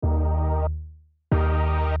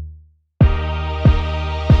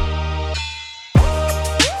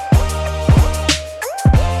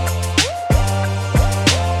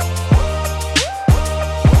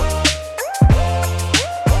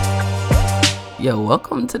Yo,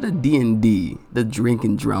 welcome to the D&D, the Drink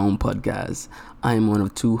and Drown podcast. I am one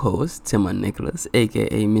of two hosts, Tim and Nicholas, aka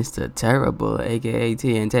Mr. Terrible, aka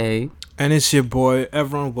TNT. And it's your boy,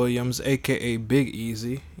 Everon Williams, aka Big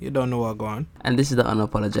Easy. You don't know what going. And this is the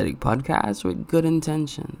Unapologetic podcast with good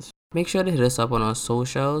intentions. Make sure to hit us up on our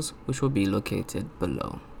socials, which will be located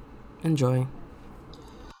below. Enjoy.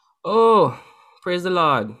 Oh, praise the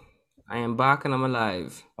Lord. I am back and I'm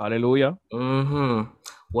alive. Hallelujah.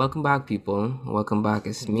 Welcome back, people. Welcome back.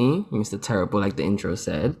 It's me, Mr. Terrible, like the intro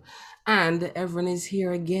said. And everyone is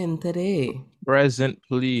here again today. Present,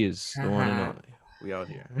 please. The one and only. We out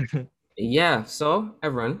here. Yeah, so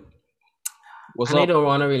everyone. What's I know up? you don't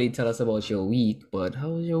want to really tell us about your week, but how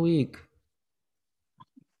was your week?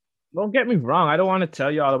 Don't get me wrong. I don't want to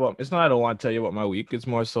tell you all about. It's not I don't want to tell you about my week. It's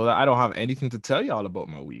more so that I don't have anything to tell you all about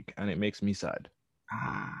my week, and it makes me sad.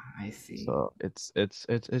 I see. So it's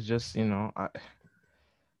just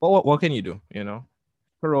what can you do?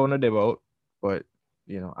 Corona devout, but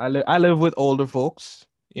I live with older folks.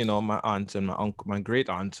 My aunt and my uncle, my great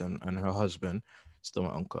aunt and her husband. Still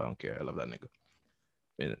my uncle. I don't care. I love that nigga.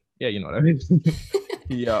 Yeah, you know what I mean.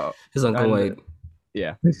 Yeah, His Uncle White.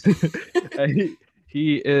 Yeah.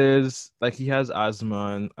 he is like he has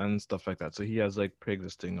asthma and stuff like that. So he has like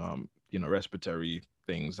pre-existing respiratory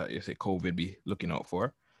things that you say COVID be looking out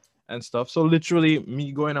for and stuff. So literally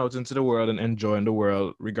me going out into the world and enjoying the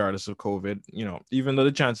world regardless of COVID, even though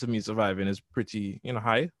the chance of me surviving is pretty,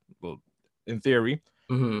 high, well, in theory,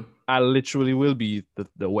 I literally will be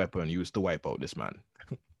the weapon used to wipe out this man.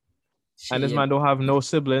 And this man don't have no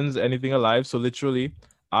siblings, anything alive. So literally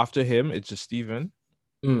after him, it's just Steven.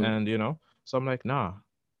 And so I'm like, nah,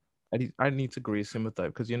 I need to grace him with that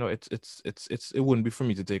because it wouldn't be for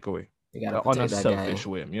me to take away. On a selfish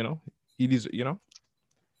way, he is, he's an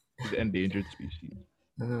endangered species.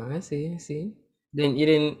 I see. Then you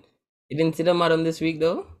didn't see the madam this week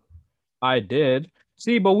though? I did.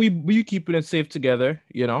 See, but we keeping it safe together,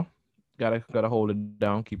 Gotta hold it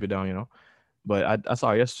down, keep it down, But I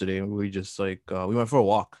saw yesterday, we just like we went for a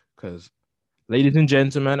walk because, ladies and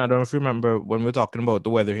gentlemen, I don't know if you remember when we were talking about the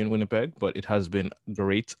weather here in Winnipeg, but it has been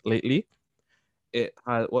great lately. It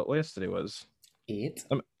had what yesterday was 8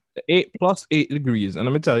 +8 degrees, and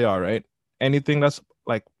let me tell you, all right, anything that's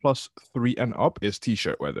like +3 and up is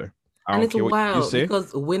t-shirt weather. And it's wild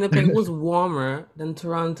because Winnipeg was warmer than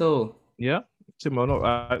Toronto. Yeah, Timon,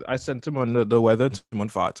 I sent him on the weather. Timon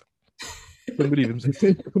fought. Couldn't believe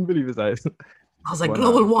his eyes. I was like,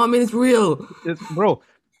 global warming is real. Bro,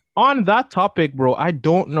 on that topic, bro, I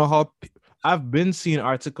don't know how I've been seeing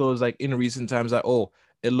articles like in recent times that,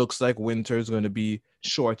 it looks like winter is going to be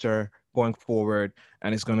shorter going forward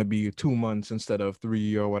and it's going to be 2 months instead of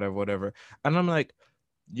 3 or whatever. And I'm like,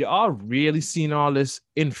 y'all really seeing all this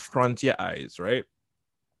in front of your eyes, right?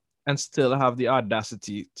 And still have the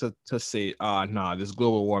audacity to say, nah, this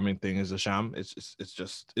global warming thing is a sham. It's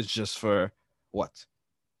just for what?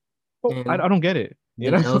 I don't get it.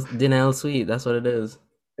 Denial sweet. That's what it is.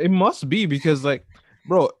 It must be because, like,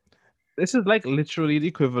 bro, this is like literally the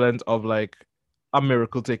equivalent of like a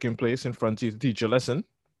miracle taking place in front of you to teach a lesson.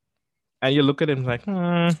 And you look at him like,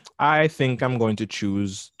 I think I'm going to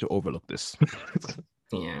choose to overlook this.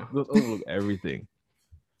 Yeah. Just overlook everything.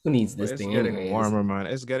 Who needs this thing anyways? It's getting warmer, man.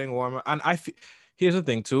 It's getting warmer. And here's the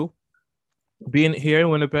thing too. Being here in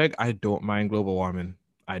Winnipeg, I don't mind global warming.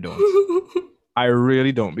 I don't. I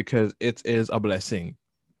really don't, because it is a blessing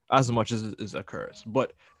as much as it occurs.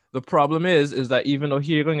 But the problem is that even though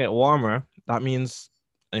here you're going to get warmer, that means,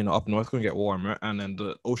 up north going to get warmer, and then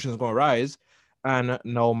the ocean is going to rise. And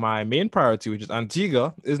now my main priority, which is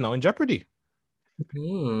Antigua, is now in jeopardy.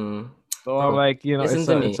 So I'm like,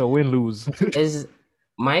 it's a win-lose.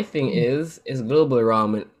 My thing is global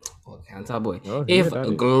warming. If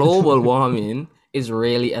global warming is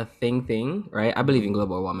really a thing, right? I believe in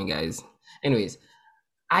global warming, guys. Anyways,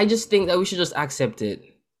 I just think that we should just accept it.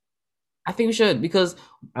 I think we should, because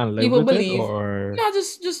people believe.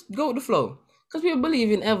 Just go with the flow. Because people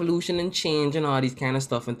believe in evolution and change and all these kind of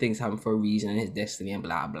stuff, and things happen for a reason and it's destiny and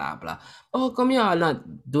blah blah blah. Oh, come y'all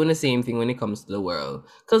not doing the same thing when it comes to the world?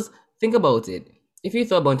 Because think about it. If you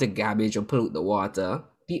throw a bunch of garbage or pollute the water,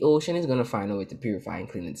 the ocean is gonna find a way to purify and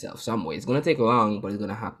clean itself some way. It's gonna take long, but it's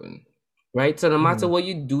gonna happen, right? So no matter what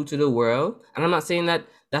you do to the world, and I'm not saying that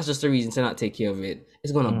that's just a reason to not take care of it,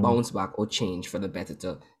 it's gonna bounce back or change for the better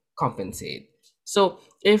to compensate. So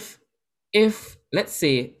if let's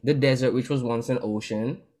say the desert, which was once an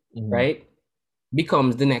ocean, right,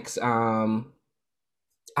 becomes the next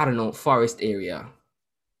forest area,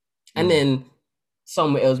 and then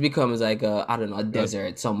somewhere else becomes like a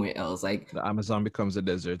desert somewhere else, like the Amazon becomes a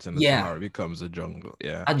desert and the Sahara becomes a jungle.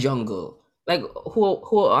 Yeah, a jungle. like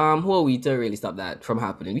who are we to really stop that from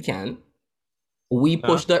happening? We can. We Huh?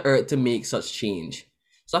 push the earth to make such change.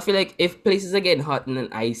 So I feel like if places are getting hot and then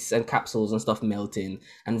ice and capsules and stuff melting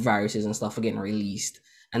and viruses and stuff are getting released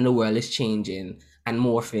and the world is changing and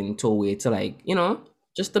morphing to a way to like,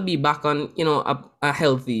 just to be back on, a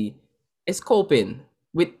healthy, it's coping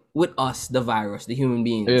with us, the virus, the human It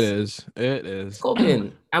beings. is. It It's is.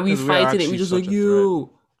 coping. And we Because we are fighting it. We actually just like, such a threat. you,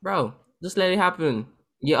 bro, just let it happen.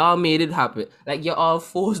 You all made it happen. Like you all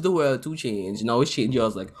forced the world to change. Now it's changing. I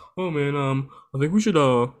was like, oh man, I think we should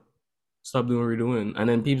stop doing what we're doing. And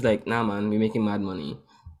then people's like, nah man, we're making mad money.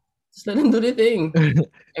 Just let them do their thing.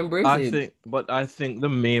 Embrace it. I think the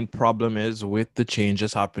main problem is with the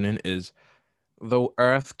changes happening is the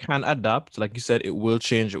earth can adapt. Like you said, it will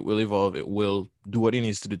change, it will evolve, it will do what it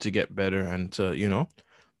needs to do to get better and to,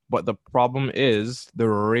 but the problem is the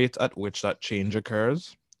rate at which that change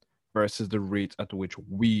occurs versus the rate at which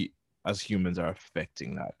we as humans are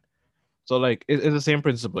affecting that. So like it's the same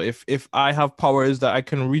principle. If I have powers that I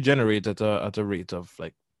can regenerate at a rate of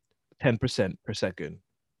like 10% per second,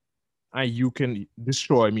 and you can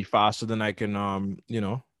destroy me faster than I can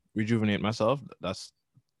rejuvenate myself, that's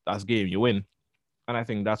game. You win. And I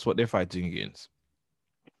think that's what they're fighting against.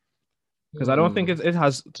 Because I don't think Hmm. it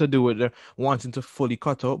has to do with wanting to fully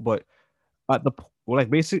cut out, but at the like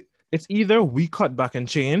basic, it's either we cut back and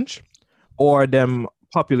change, or them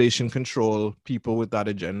population control people with that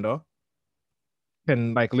agenda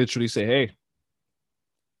can like literally say, "Hey,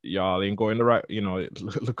 y'all ain't going the right.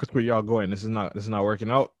 Look at where y'all going. This is not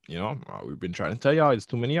working out. We've been trying to tell y'all it's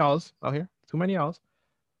too many y'alls out here, too many y'alls,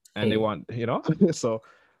 and they Hey, want so."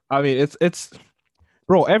 I mean, it's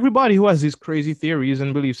bro. Everybody who has these crazy theories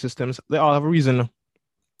and belief systems, they all have a reason.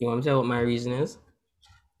 you want me to tell you what my reason is?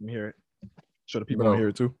 Let me hear it. Sure, the people want to Bro, hear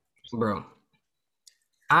it too. bro,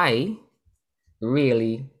 I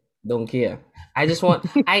really don't care. I just want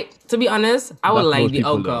to be honest, I would That's like most the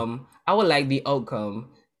people though. outcome. I would like the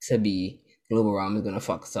outcome to be global warming is gonna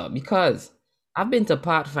fuck us up because I've been to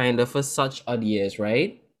Pathfinder for such odd years,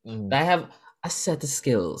 right? Mhm. That I have a set of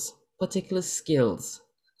skills, particular skills,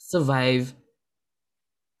 survive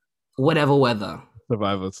whatever weather.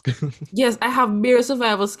 Survival skills. Yes, I have bare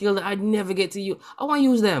survival skill that I'd never get to use. I want to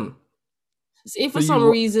use them. See, if So for some you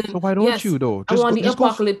so reason, why don't yes, you though? I want the Just go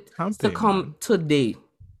apocalypse to camping, come man. today.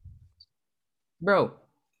 Bro,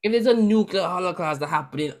 if there's a nuclear holocaust that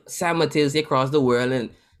happening simultaneously across the world, and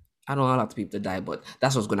I don't want a lot of people to die, but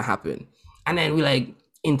that's what's gonna happen. And then we like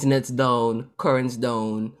internet's down, currents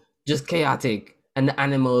down, just chaotic, and the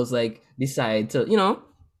animals like decide to,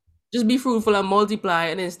 just be fruitful and multiply,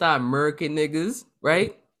 and then start murking niggas,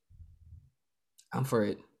 right? I'm for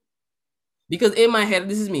it. Because in my head,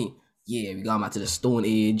 this is me. Yeah, we gone back to the Stone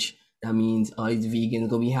Age. That means all these vegans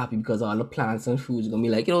gonna be happy because all the plants and foods gonna be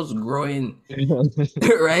like, it's growing.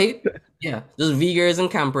 Right? Yeah, those vegans and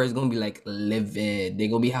campers gonna be like livid. They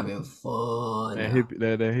gonna be having fun. They're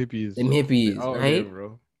hippies. Them They hippies, out here, right?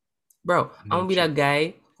 bro. Bro, I'm gonna be Nature. that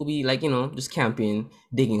guy who be like, just camping,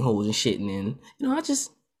 digging holes and shitting in. I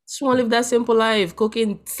just want to live that simple life,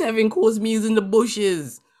 cooking 7 course meals in the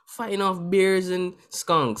bushes, fighting off bears and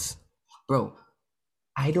skunks. Bro,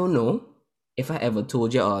 I don't know if I ever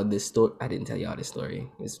told you all this story. I didn't tell you all this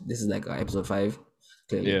story. This is like episode 5,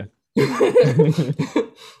 clearly. Yeah.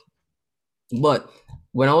 But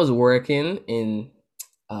when I was working in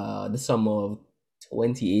the summer of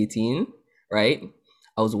 2018, right?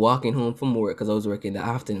 I was walking home from work because I was working the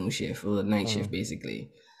afternoon shift or the night shift Mhm.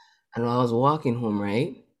 basically. And when I was walking home,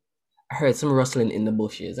 right, I heard some rustling in the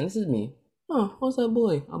bushes, and this is me. Oh, what's that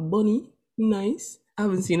boy? A bunny? Nice. I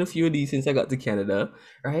haven't seen a few of these since I got to Canada,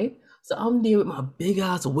 right? So I'm there with my big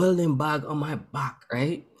ass welding bag on my back,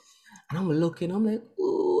 right? And I'm looking, I'm like,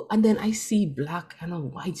 ooh, and then I see black and a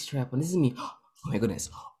white stripe, and this is me. Oh my goodness.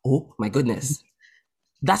 Oh my goodness.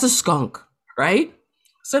 That's a skunk, right?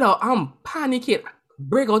 So now I'm panicking,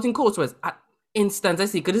 break out in code sweats. At instant, I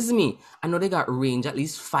see, because this is me. I know they got range at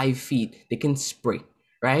least 5 feet. They can spray,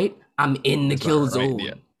 right? I'm in the It's not kill right there.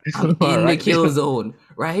 zone. It's I'm not in the right kill there. zone,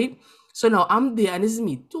 right? So now I'm there, and this is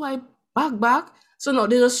me. Do I back? So now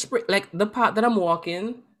there's a spring, like the part that I'm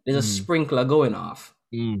walking, there's a Mm. sprinkler going off.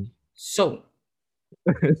 Mm. So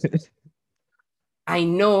I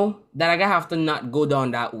know that I have to not go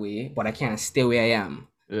down that way, but I can't stay where I am.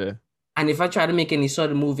 Yeah. And if I try to make any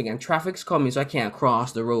sudden moving and traffic's coming, so I can't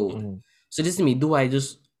cross the road. Mhm. So this is me. Do I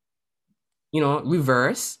just,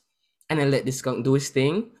 reverse and then let the skunk do his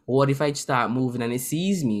thing? Or what if I start moving and it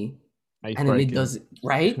sees me I and then it strike him. does it,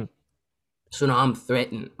 right? So now I'm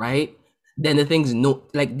threatened, right? Then the things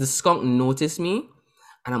like the skunk noticed me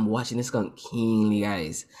and I'm watching this skunk keenly,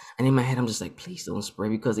 guys. And in my head, I'm just like, please don't spray,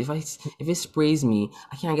 because if it sprays me,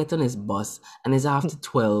 I can't get on this bus, and it's after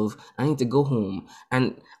 12. I need to go home,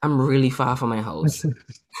 and I'm really far from my house.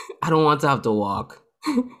 I don't want to have to walk,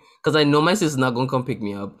 because I know my sister's not gonna come pick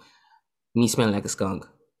me up. Me smelling like a skunk.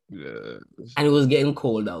 Yeah. And it was getting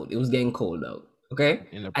cold out. Okay,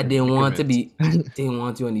 I didn't want to be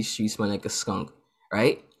on the streets smelling like a skunk,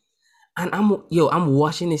 right? And I'm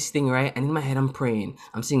watching this thing, right? And in my head, I'm praying.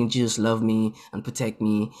 I'm singing, Jesus, love me and protect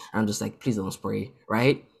me. And I'm just like, please don't spray,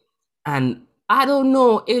 right? And I don't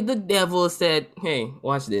know if the devil said, hey,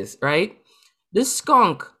 watch this, right? The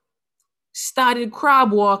skunk started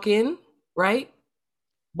crab walking, right?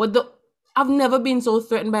 But I've never been so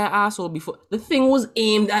threatened by an asshole before. The thing was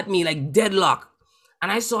aimed at me like deadlock.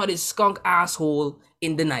 And I saw this skunk asshole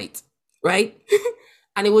in the night, right?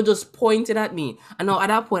 And it was just pointed at me. And now at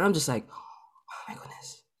that point, I'm just like, oh my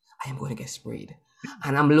goodness, I am going to get sprayed.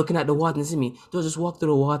 And I'm looking at the water and see me. They'll just walk through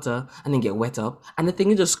the water and then get wet up. And the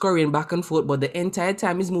thing is just scurrying back and forth. But the entire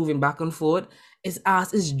time he's moving back and forth, his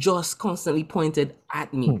ass is just constantly pointed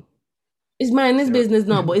at me. It's minding his business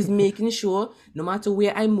now, but it's making sure no matter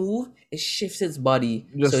where I move, it shifts its body.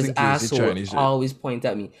 Just so his asshole always point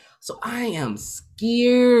at me. So I am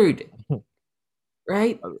scared.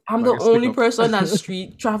 Right? I'm the only person on that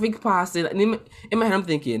street, traffic passing. And in my head, I'm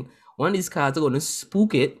thinking, one of these cars are going to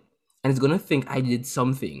spook it and it's going to think I did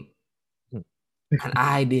something. And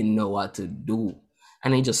I didn't know what to do.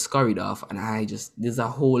 And I just scurried off. And there's a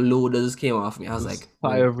whole load that just came off me. I was like,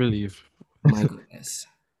 sigh of relief. My goodness.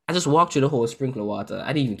 I just walked through the whole sprinkler water.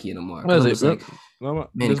 I didn't even care no more. I was like, man,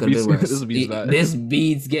 it could have been worse. This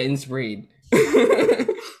beat's getting sprayed.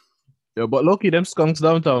 Yeah, but lucky them skunks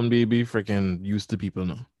downtown be freaking used to people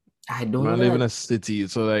now. I don't know. I live in a city,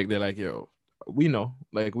 so like they're like, yo, we know.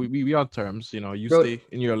 Like we on terms, you know, you stay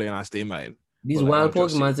in your lane, I stay in mine. These wild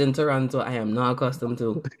Pokemons in Toronto, I am not accustomed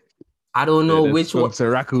to. I don't know which one.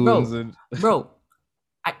 Raccoons bro,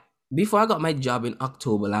 before I got my job in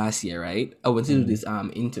October last year, right? I went to do this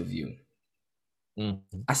interview.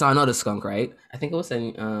 I saw another skunk, right? I think it was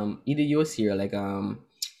either you was here, like a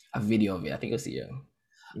video of it. I think it was here.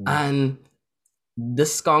 And the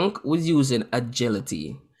skunk was using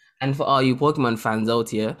agility. And for all you Pokemon fans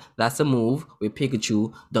out here, that's a move where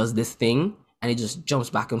Pikachu does this thing and it just jumps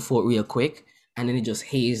back and forth real quick, and then it just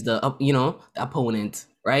hazes the opponent,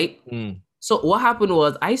 right? So what happened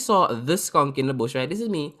was I saw this skunk in the bush, right? This is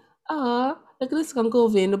me. Look at this skunk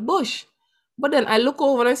over in the bush. But then I look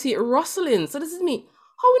over and I see it rustling. So this is me.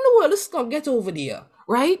 How in the world does skunk get over there,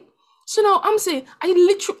 right? So now I'm saying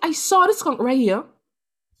I saw the skunk right here.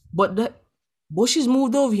 But the bush is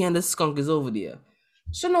moved over here and the skunk is over there.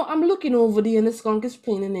 So now I'm looking over there and the skunk is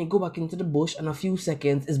playing, and then go back into the bush and a few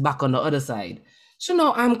seconds is back on the other side. So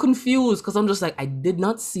now I'm confused because I'm just like, I did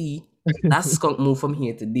not see that skunk move from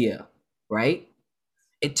here to there, right?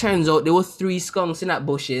 It turns out there were 3 skunks in that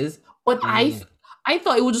bushes, but I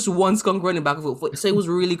thought it was just one skunk running back and forth. So it was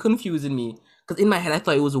really confusing me. Because in my head, I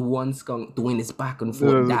thought it was one skunk doing this back and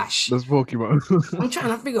forth dash. That's Pokemon. I'm trying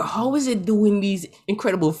to figure out how is it doing these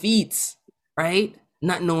incredible feats, right?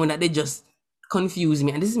 Not knowing that they just confuse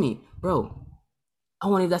me. And this is me, bro. I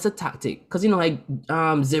wonder if that's a tactic. Because, like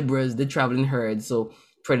zebras, they travel in herds, so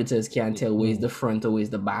predators can't tell where's the front or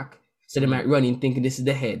where's the back. So they might run in thinking this is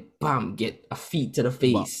the head. Bam, get a feet to the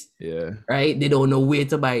face. Yeah. Right? They don't know where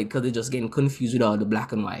to bite because they're just getting confused with all the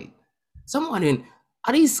black and white. So I'm wondering,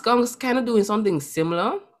 are these skunks kind of doing something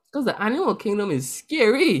similar? Because the animal kingdom is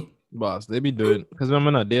scary. Boss, they be doing, because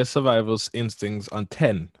remember, their survival instincts on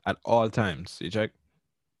 10 at all times. You check?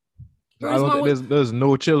 I don't think there's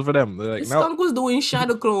no chill for them. They're like, the skunk was doing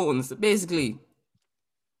shadow clones, basically.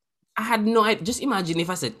 I had no idea. Just imagine if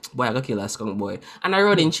I said, boy, I gotta kill that skunk, boy. And I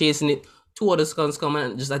run in chasing it. 2 other skunks come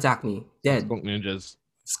and just attack me. Dead. Skunk ninjas.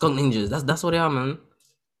 Skunk ninjas. That's what they are, man.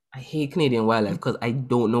 I hate Canadian wildlife because I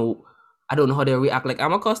don't know how they react. Like,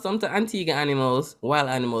 I'm accustomed to Antigua animals, wild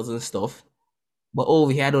animals and stuff. But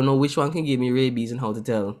over here, I don't know which one can give me rabies and how to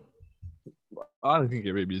tell. All can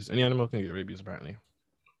get rabies. Any animal can get rabies, apparently.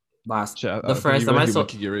 Boss, the first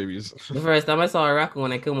time I saw a raccoon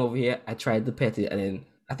when I came over here, I tried to pet it, and then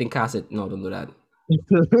I think Cass said, no, don't do that.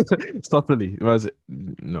 Subtly. Was it?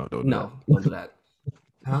 No, don't do that.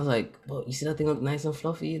 And I was like, well, you see that thing look nice and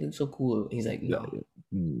fluffy? It looks so cool. He's like, no,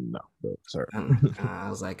 sir. And I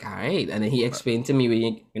was like, all right. And then he explained to me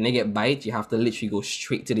when they get bite, you have to literally go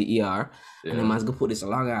straight to the ER. Yeah. And then man's gonna put this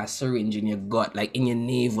long ass syringe in your gut, like in your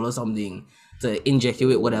navel or something, to inject you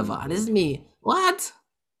with whatever. And this is me. What?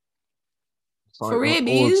 For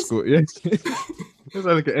rabies? Yeah. It's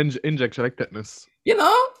like an injection, like tetanus. You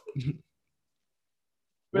know?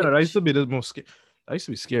 Man, I used to be the most scared. That used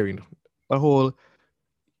to be scary. The whole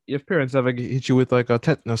your parents ever hit you with like a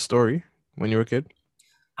tetanus story when you were a kid?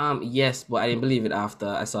 Yes, but I didn't believe it after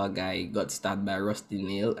I saw a guy got stabbed by a rusty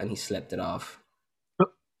nail and he slept it off.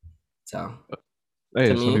 So to Hey,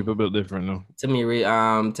 some me, people built different, no.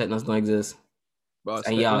 tetanus don't exist. But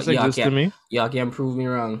And tetanus exists to me. y'all can't prove me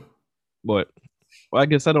wrong. But well, I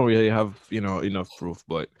guess I don't really have, enough proof.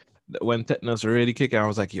 But when tetanus really kicked in, I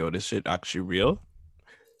was like, yo, this shit actually real.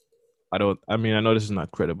 I know this is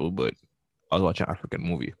not credible, but I was watching an African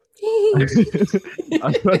movie. I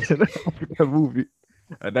was watching an African movie,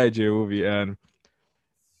 a Nigerian movie, and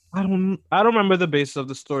I don't remember the basis of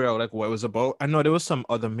the story or like what it was about. I know there was some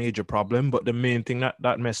other major problem, but the main thing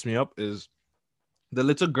that messed me up is the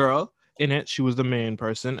little girl in it. She was the main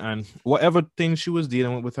person, and whatever thing she was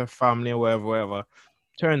dealing with her family or whatever,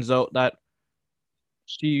 turns out that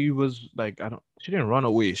she was like, she didn't run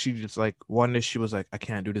away. She just like one day she was like, I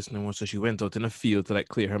can't do this no more. So she went out in the field to like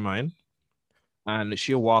clear her mind. And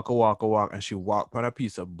she walk, and she walked on a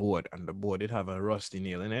piece of board, and the board did have a rusty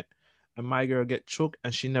nail in it. And my girl get choked,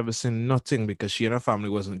 and she never seen nothing because she and her family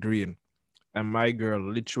wasn't green. And my girl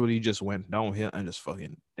literally just went downhill and just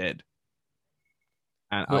fucking dead.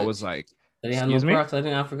 And I was like, they have no excuse me? peroxide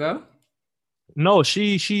in Africa? No,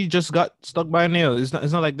 she just got stuck by a nail. It's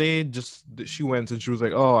not like she went and she was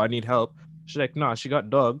like, oh, I need help. She's like, nah, she got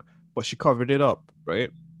dug, but she covered it up, right?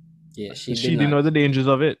 Yeah, she didn't know the dangers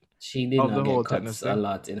of it. She did not get cuts a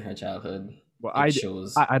lot in her childhood. But I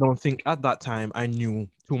don't think at that time I knew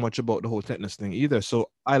too much about the whole tetanus thing either.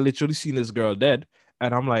 So I literally seen this girl dead,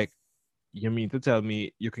 and I'm like, you mean to tell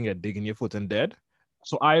me you can get dig in your foot and dead?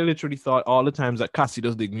 So I literally thought all the times that Cassie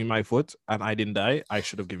does dig me in my foot and I didn't die, I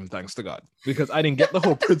should have given thanks to God because I didn't get the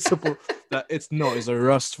whole principle that it's a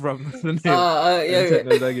rust from the nail.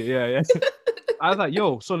 Yeah. I thought,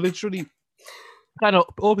 yo, so literally, kind of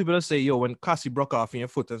old people that say, yo, when Cassie broke off in your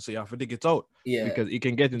foot and so you have to dig it out, because it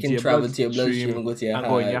can get into your bloodstream and go to your heart.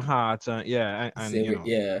 Go in your heart,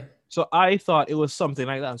 yeah. So I thought it was something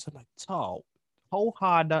like that. So I'm like, how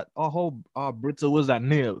hard that or how brittle was that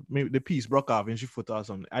nail? Maybe the piece broke off in your foot or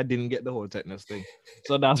something. I didn't get the whole tetanus thing,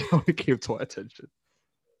 so that's how it came to our attention.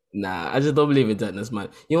 Nah, I just don't believe in tetanus, man.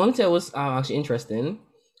 You want to tell what's actually interesting?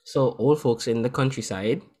 So old folks in the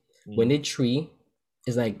countryside, when the tree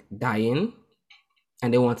is like dying,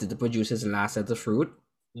 and they wanted to produce his last set of fruit,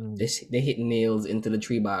 they hit nails into the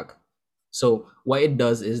tree bark. So what it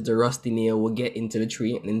does is the rusty nail will get into the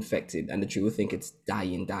tree and infect it, and the tree will think it's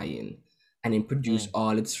dying, and then produce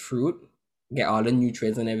all its fruit, get all the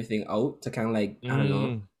nutrients and everything out to kind of like, I don't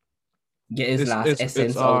know, get its last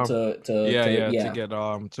essence out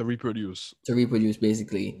to reproduce. To reproduce,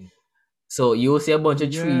 basically. So you will see a bunch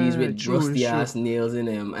of trees with rusty ass nails in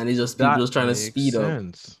them, and it's just people just trying to speed up.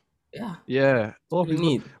 Yeah. Oh,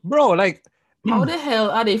 neat. Bro, like, how the hell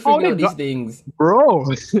are they figuring out these things? Bro,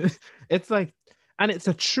 it's like, and it's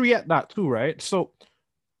a tree at that too, right? So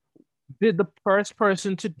did the first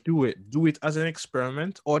person to do it as an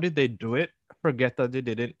experiment, or did they do it, forget that they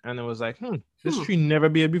did it, and it was like, this tree never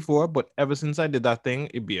be here before, but ever since I did that thing,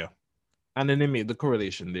 it be here. And then they made the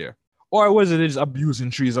correlation there. Or was it just abusing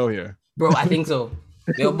trees out here? Bro, I think so.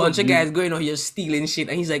 There are a bunch of guys going out here stealing shit,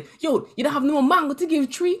 and he's like, yo, you don't have no more mango to give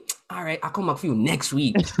tree? All right, I'll come back for you next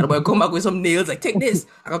week. And I'm gonna come back with some nails, like, take this,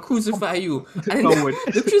 I can crucify you. And then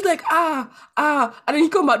the tree's like, and then he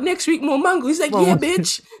come back next week, more mango. He's like, yeah,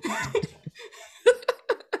 bitch.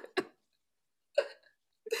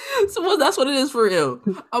 So that's what it is for real.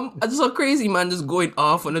 I just saw crazy man just going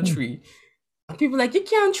off on a tree. And people like, you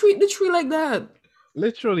can't treat the tree like that.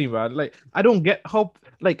 Literally, man. Like, I don't get how,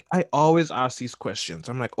 like, I always ask these questions.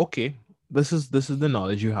 I'm like, okay, this is the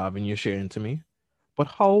knowledge you have and you're sharing to me. But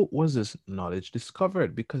how was this knowledge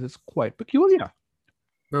discovered? Because it's quite peculiar.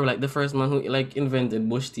 Bro, like the first man who like invented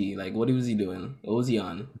bush tea, like what was he doing? What was he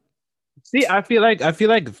on? See, I feel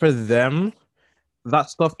like for them, that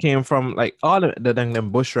stuff came from like all the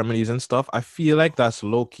bush remedies and stuff. I feel like that's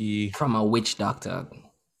low key from a witch doctor.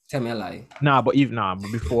 Tell me a lie. But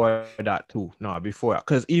before that too. Before,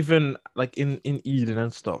 because even like in Eden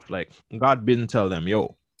and stuff, like God didn't tell them,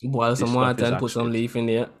 yo, boil some water and put some leaf in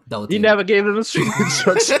there. He never gave them the strict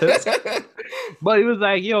instructions. But he was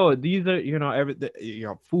like, yo, these are everything. You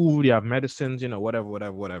have food, you have medicines,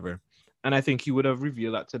 whatever. And I think he would have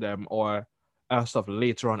revealed that to them or stuff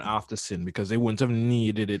later on after sin, because they wouldn't have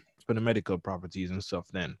needed it for the medical properties and stuff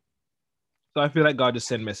then. So I feel like God just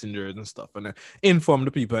sent messengers and stuff and informed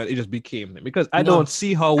the people, and it just became them. Because I don't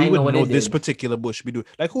see how we would know this particular bush be doing.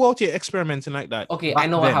 Like, who out here experimenting like that? Okay, I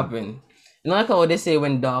know what happened. You know, like how they say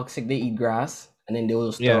when dogs sick, they eat grass and then they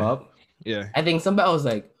will stir up. Yeah. I think somebody was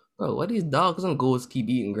like, bro, why these dogs and goats keep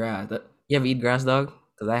eating grass? You ever eat grass, dog?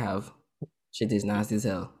 Because I have. Shit is nasty as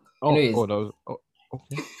hell. Oh, Anyways, that was okay.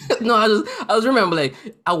 no, I was remember like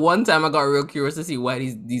at one time I got real curious to see why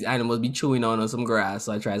these animals be chewing on some grass,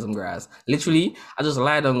 so I tried some grass. Literally, I just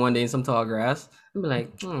lied down one day in some tall grass and be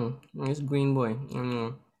like, it's green boy.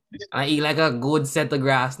 And I eat like a good set of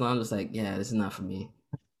grass, and I'm just like, yeah, this is not for me.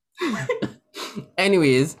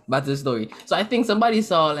 Anyways, back to the story. So I think somebody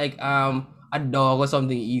saw like a dog or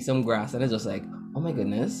something eat some grass, and it's just like, oh my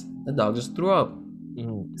goodness, the dog just threw up.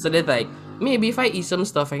 So they're like, maybe if I eat some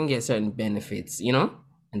stuff, I can get certain benefits, you know?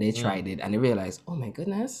 And they tried it and they realized, oh my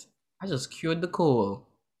goodness, I just cured the cold.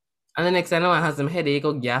 And the next thing I know, I have some headache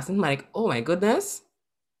or gas, and I'm like, oh my goodness,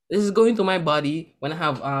 this is going to my body when I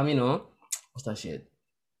have what's that shit?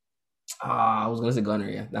 I was gonna say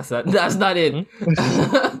gonorrhea. That's not it.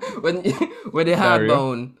 when when they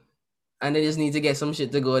heartburn and they just need to get some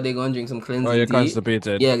shit to go, they're gonna drink some cleansing Oh, you're tea.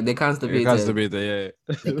 constipated. Yeah, they're constipated. You're constipated,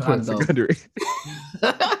 yeah. They clogged up.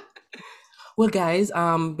 Well, guys,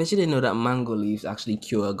 bet you didn't know that mango leaves actually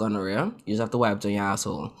cure gonorrhea. You just have to wipe it on your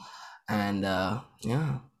asshole, and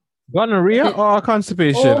yeah. Gonorrhea or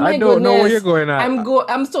constipation? Oh my I don't know where you're goodness. going at.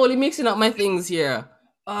 I'm totally mixing up my things here.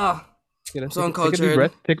 I'm so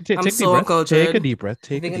uncultured. I'm so uncultured. Take a deep breath.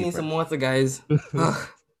 I think I need some water, guys.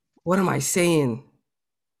 What am I saying?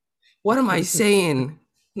 What am I saying?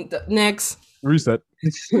 Next. Reset.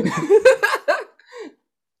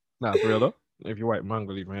 Nah, for real though. If you wipe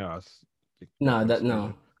mango leaf my ass. No,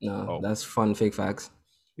 that's fun fake facts.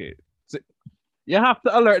 Okay. So, you have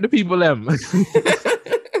to alert the people them. The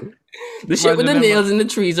shit with the nails in the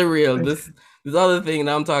trees are real. This other thing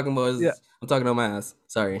that I'm talking about is I'm talking on my ass.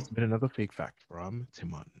 Sorry. It's been another fake fact from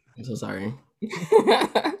Timon. I'm so sorry.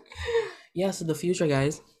 Yeah, so the future,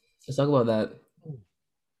 guys. Let's talk about that.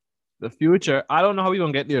 The future, I don't know how we're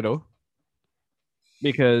gonna get there though.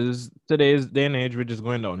 Because today's day and age, we're just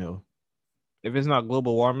going downhill. If it's not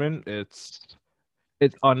global warming, it's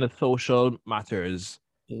on the social matters.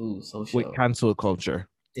 Ooh, social. With cancel culture.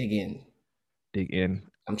 Dig in.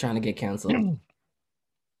 I'm trying to get canceled.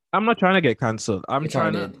 I'm not trying to get canceled. I'm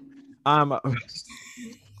trying to.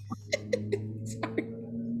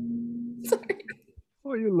 Sorry.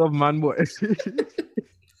 Oh, you love man boy.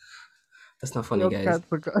 That's not funny, guys.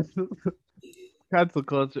 Cancel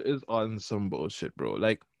culture is on some bullshit, bro.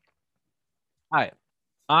 Like,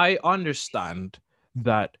 I understand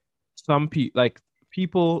that some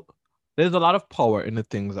people, there's a lot of power in the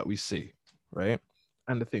things that we say, right?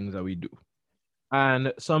 And the things that we do.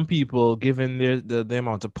 And some people, given the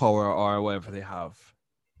amount of power or whatever they have,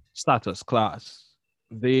 status, class,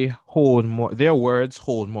 they hold more, their words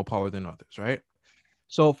hold more power than others, right?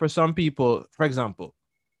 So for some people, for example,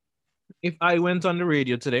 if I went on the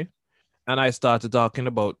radio today and I started talking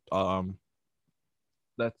about,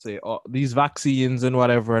 let's say, these vaccines and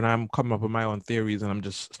whatever, and I'm coming up with my own theories and I'm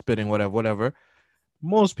just spitting whatever,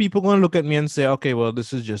 most people going to look at me and say, okay, well,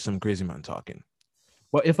 this is just some crazy man talking.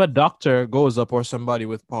 But if a doctor goes up or somebody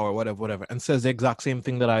with power, whatever, and says the exact same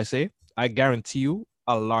thing that I say, I guarantee you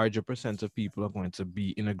a larger percent of people are going to be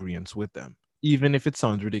in agreement with them, even if it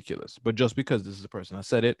sounds ridiculous. But just because this is the person that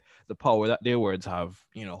said it, the power that their words have,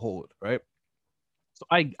 hold, right? So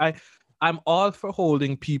I'm all for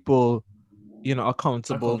holding people,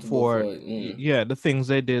 accountable for the things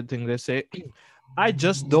they did, things they say. I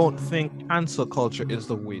just don't think cancel culture is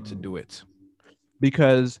the way to do it,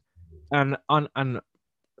 because and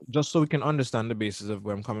just so we can understand the basis of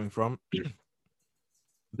where I'm coming from,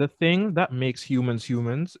 the thing that makes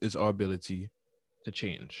humans is our ability to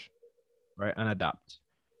change, right, and adapt.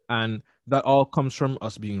 And that all comes from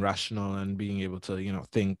us being rational and being able to,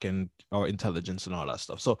 think, and our intelligence and all that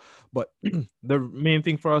stuff. So, but the main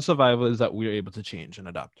thing for our survival is that we're able to change and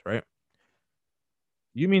adapt, right?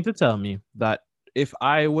 You mean to tell me that if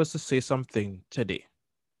I was to say something today,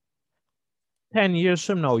 10 years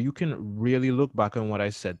from now, you can really look back on what I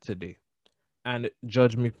said today and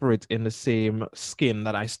judge me for it in the same skin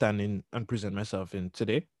that I stand in and present myself in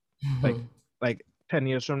today? Like 10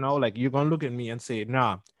 years from now, like, you're going to look at me and say,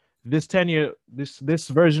 nah, this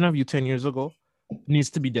version of you 10 years ago needs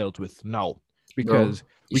to be dealt with now, because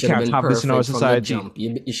we can't have this in our society.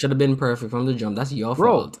 You should have been perfect from the jump. That's your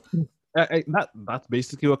fault. That's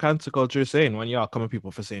basically what cancel culture is saying when y'all come at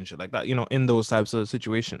people for saying shit like that, in those types of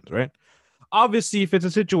situations, right? Obviously, if it's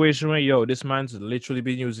a situation where, this man's literally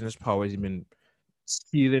been using his powers, he's been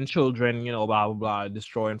stealing children, blah, blah, blah,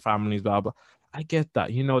 destroying families, blah, blah. I get that.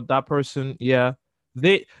 That person,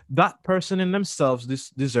 that person in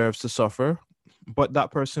themselves deserves to suffer, but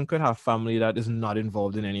that person could have family that is not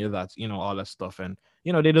involved in any of that, all that stuff. And,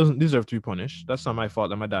 they don't deserve to be punished. That's not my fault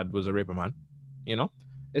that my dad was a raper man.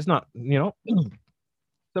 It's not,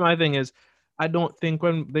 So my thing is, I don't think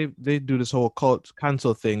when they do this whole cult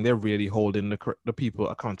cancel thing, they're really holding the people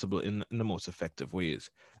accountable in the most effective ways.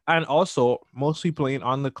 And also, most people ain't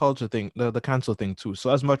on the culture thing, the cancel thing too.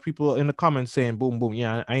 So as much people in the comments saying, "Boom, boom,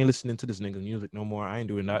 yeah, I ain't listening to this nigga music no more. I ain't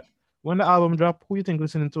doing that." When the album drop, who you think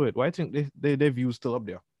listening to it? Why you think their views still up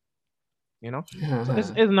there? You know, so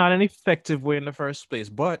it's not an effective way in the first place,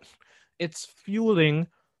 but it's fueling.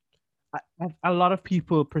 A lot of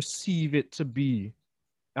people perceive it to be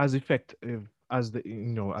as effective as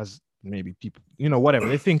as maybe people, whatever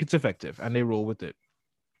they think it's effective and they roll with it.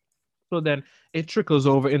 So then it trickles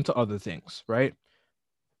over into other things, right?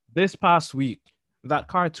 This past week, that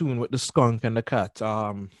cartoon with the skunk and the cat,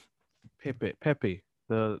 Pepe,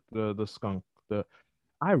 the skunk, the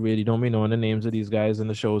I really don't be knowing the names of these guys in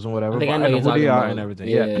the shows and I whatever, think I but know I what know you're who they talking are and about. everything.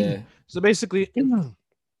 Yeah. Yeah. So basically,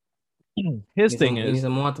 his thing You need is,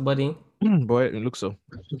 some water, buddy. boy, it looks so.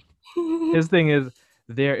 His thing is,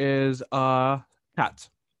 there is a cat,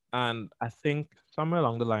 and I think somewhere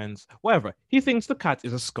along the lines, whatever, he thinks the cat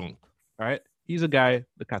is a skunk. All right, he's a guy,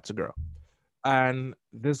 the cat's a girl, and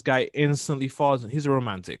this guy instantly falls. He's a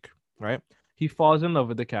romantic, right? He falls in love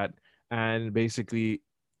with the cat, and basically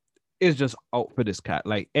is just out for this cat.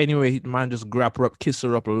 Like anyway, man just grab her up, kiss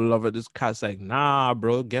her up, love her. This cat's like, nah,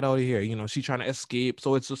 bro, get out of here. She's trying to escape.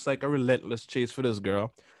 So it's just like a relentless chase for this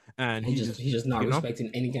girl. And he just, He's just not you know, respecting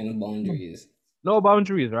any kind of boundaries. no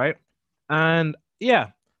boundaries, right? And yeah,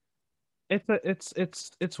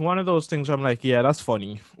 it's one of those things where I'm like, yeah, that's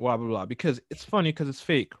funny, blah blah blah, because it's funny because it's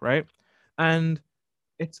fake, right? And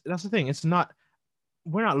that's the thing. It's not.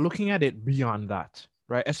 We're not looking at it beyond that,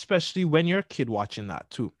 right? Especially when you're a kid watching that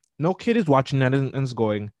too. No kid is watching that and is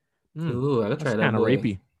going, Ooh, I gotta that's try that kind of boy.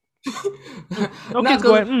 rapey. No Not kids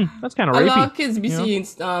because going, that's kind of a lot rapey, of kids be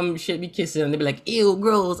seeing shit be kissing and they be like, ew,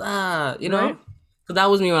 girls, you know? right? Because that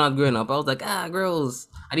was me when I was growing up. I was like, girls.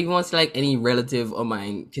 I didn't want to see like any relative of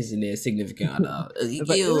mine kissing their significant other. It's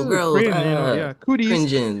like, Ew, ew, girls, cringe, yeah, cooties.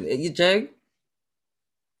 cringing. You check?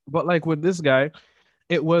 But like with this guy,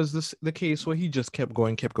 it was the case where he just kept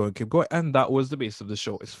going, kept going, kept going, and that was the base of the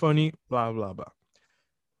show. It's funny, blah blah blah.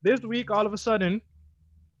 This week, all of a sudden,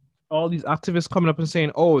 all these activists coming up and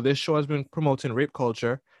saying, "Oh, this show has been promoting rape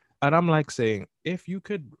culture," and I'm like saying, if you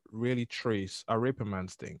could really trace a rape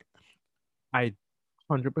man's thing, I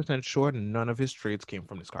 100% sure none of his traits came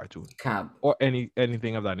from this cartoon Cab. or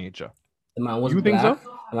anything of that nature. The man was You think black.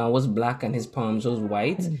 so? The man was black and his palms was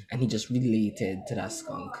white, and he just related to that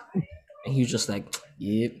skunk. And he was just like,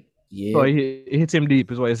 yep, So yep. it hit him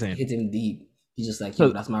deep, is what you're saying. Hit him deep. He's just like, yo,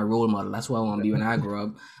 So, that's my role model. That's who I want to be when I grow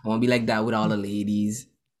up. I want to be like that with all the ladies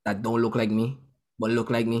that don't look like me, but look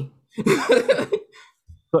like me.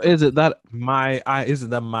 so is it that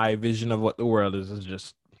my vision of what the world is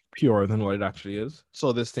just purer than what it actually is?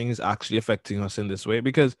 So this thing is actually affecting us in this way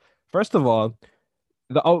because first of all,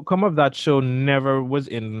 the outcome of that show never was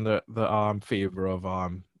in the favor of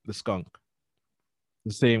the skunk.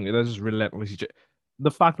 The same, that's just relentlessly. The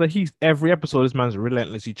fact that he's every episode, this man's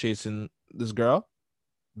relentlessly chasing this girl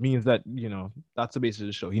means that that's the basis of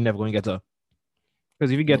the show. He never going to get her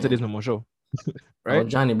because if he gets her, Yeah. there's no more show, Oh, right?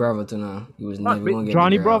 Johnny Bravo to know. He was never going to get the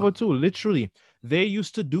Johnny Bravo girl. too. Literally, they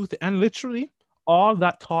used to do and literally all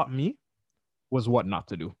that taught me was what not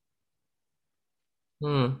to do.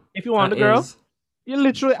 If you want That the girl, is. you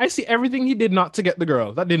literally. I see everything he did not to get the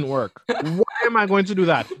girl. That didn't work. Why am I going to do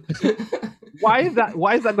that? Why is that?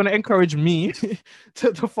 Why is that going to encourage me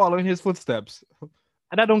to follow in his footsteps?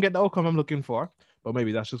 And I don't get the outcome I'm looking for. But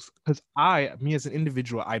maybe that's just because me as an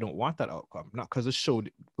individual, I don't want that outcome. Not because the show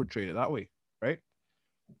portrayed it that way, right?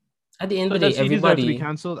 At the end So of the day, does he deserve to be everybody.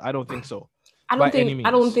 canceled? I don't think so. I By don't any think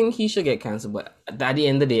I don't means. think he should get cancelled, but at the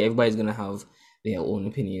end of the day, everybody's gonna have their own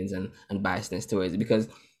opinions and biasness towards it. Because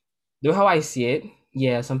the how I see it,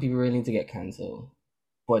 yeah, some people really need to get cancelled,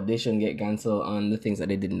 but they shouldn't get cancelled on the things that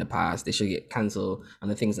they did in the past. They should get cancelled on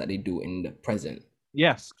the things that they do in the present.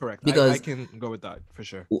 Yes, correct. I Because can go with that for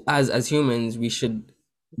sure. as humans, we should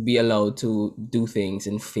be allowed to do things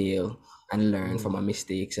and fail and learn from our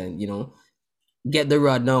mistakes, and get the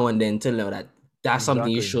rod now and then to know that that's something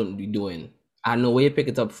you Exactly. shouldn't be doing. I know where you pick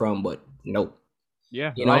it up from, but no.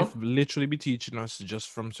 Yeah, You know? life literally be teaching us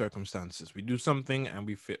just from circumstances. We do something and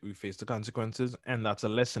we face the consequences, and that's a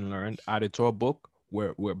lesson learned. Added to our book,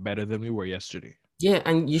 we're better than we were yesterday. Yeah,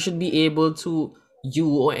 and you should be able to, you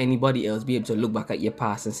or anybody else, be able to look back at your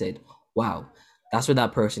past and said, wow, that's where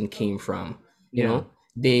that person came from. You Yeah. know?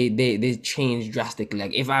 They changed drastically.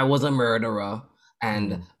 Like if I was a murderer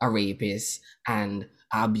and a rapist and an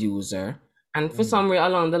abuser, and for some way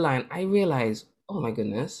along the line, I realized, oh my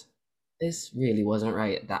goodness, this really wasn't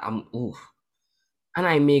right. That I'm oof. and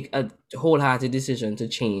I make a wholehearted decision to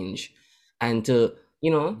change and to,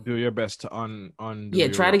 Do your best to undo yeah,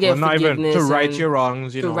 your try to well, get not even to forgiveness right and your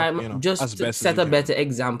wrongs, to write, as just to best as set you a can. better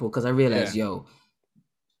example. Because I realized, Yeah. yo,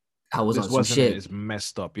 I was This on some wasn't it. shit, It's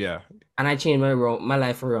messed up. Yeah. and I changed my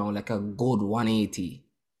life around like a good 180,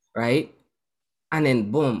 right? And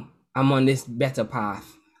then boom, I'm on this better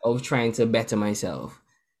path of trying to better myself.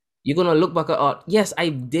 You're gonna look back at, oh, yes, I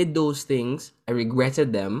did those things. I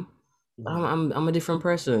regretted them, but Mhm. I'm a different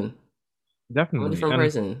person. I'm a Definitely. different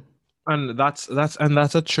person. And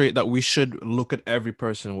that's a trait that we should look at every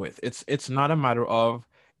person with. It's not a matter of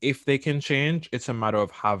if they can change, it's a matter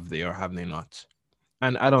of have they or have they not.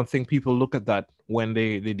 And I don't think people look at that when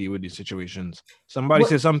they deal with these situations. Somebody What?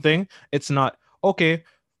 says something, it's not okay.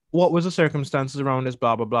 What was the circumstances around this?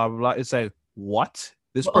 Blah blah blah blah blah. It's like what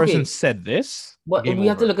this But person okay, said this. but Game we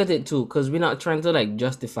have to over. look at it too, because we're not trying to like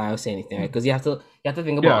justify or say anything, right? Because you have to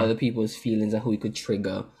think about Yeah. other people's feelings and who it could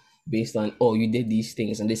trigger based on, oh, you did these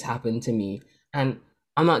things and this happened to me. And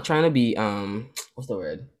I'm not trying to be what's the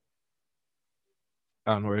word?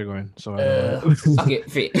 I don't know where you're going, so I know Okay,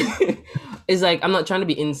 fit. It's like I'm not trying to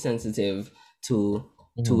be insensitive to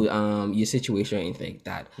Mhm, your situation or anything like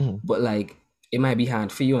that. mhm, But like it might be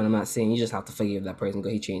hard for you, and I'm not saying you just have to forgive that person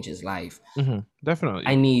because he changed his life. I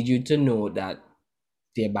definitely. need you to know that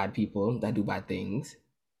they're bad people that do bad things.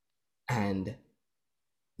 And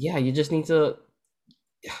yeah, you just need to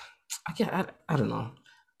I don't know.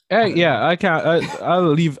 I don't know. Yeah, I can't.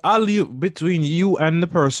 I'll leave between you and the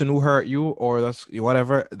person who hurt you, or that's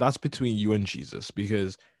whatever. That's between you and Jesus,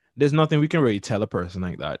 because there's nothing we can really tell a person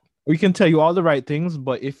like that. We can tell you all the right things,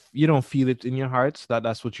 but if you don't feel it in your hearts that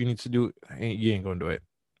that's what you need to do, you ain't gonna do it,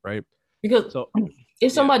 right? Because So,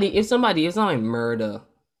 if yeah. somebody murder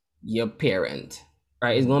your parent,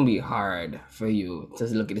 right, it's Mhm. gonna be hard for you to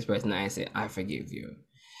look at this person and say, I forgive you.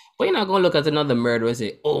 But you're not gonna look at another murderer and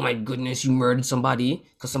say, oh my goodness, you murdered somebody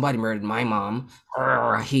because somebody murdered my mom.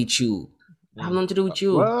 Arr, I hate you. I have Mm. nothing to do with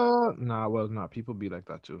you. Well, nah. People be like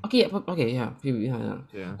that too. Okay, yeah, okay, yeah,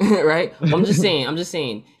 Yeah. right. But I'm just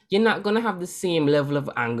saying, you're not gonna have the same level of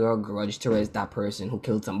anger or grudge towards that person who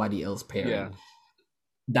killed somebody else's Yeah. parent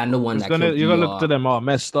than the one It's that gonna killed you're gonna look to your. them all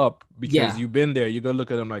messed up because Yeah, you've been there. You're gonna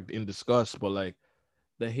look at them like in disgust, but like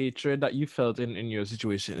the hatred that you felt in your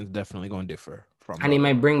situation is definitely going to differ from and the it other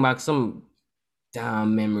might one. bring back some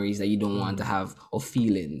damn memories that you don't want to Mhm. have or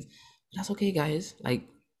feelings. That's okay, guys. Like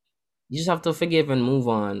you just have to forgive and move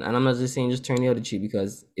on. And I'm not just saying just turn the other cheek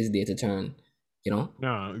because it's there to turn. You know?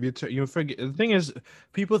 No, you forget. The thing is,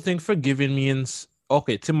 people think forgiving means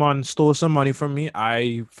okay. Timon stole some money from me.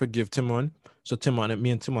 I forgive Timon, so me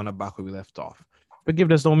and Timon are back where we left off.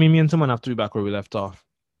 Forgiveness don't mean me and Timon have to be back where we left off.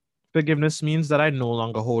 Forgiveness means that I no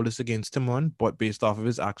longer hold this against Timon, but based off of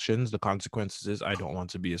his actions, the consequences is I don't want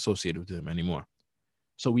to be associated with him anymore.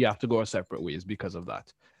 So we have to go our separate ways because of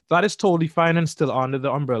that. That is totally fine and still under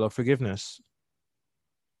the umbrella of forgiveness,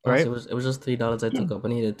 Plus, right? it was just $3 I took up. I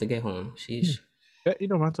needed to get home. Yeah, Sheesh. it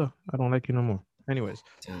don't matter. I don't like you no more. Anyways,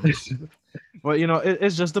 Damn. but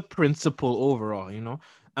it's just the principle overall,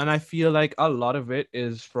 and I feel like a lot of it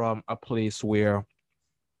is from a place where,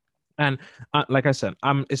 and like I said,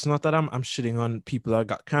 it's not that I'm shitting on people that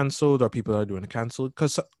got canceled or people that are doing the canceled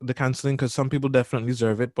because the canceling because some people definitely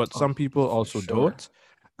deserve it, but Oh, some people for also sure. don't,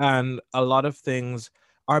 and a lot of things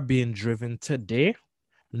are being driven today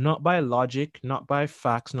not by logic, not by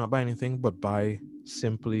facts, not by anything, but by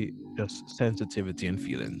simply just sensitivity and Yeah,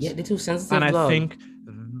 feelings. they're too And sensitive, I dog. think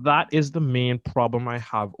that is the main problem I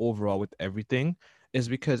have overall with everything, is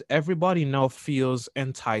because everybody now feels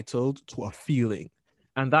entitled to a feeling.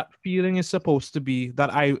 And that feeling is supposed to be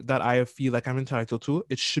that I feel like I'm entitled to.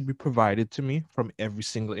 It should be provided to me from every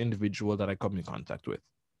single individual that I come in contact with.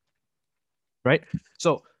 Right?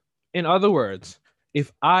 So, in other words,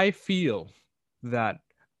 if I feel that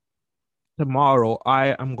tomorrow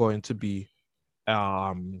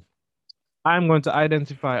um I'm going to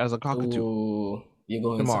identify as a cockatoo Ooh, you're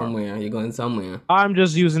going tomorrow. somewhere. You're going somewhere. I'm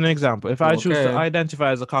just using an example. If I choose to Okay.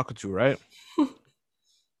 identify as a cockatoo, right?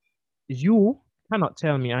 You cannot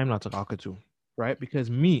tell me I'm not a cockatoo, right? Because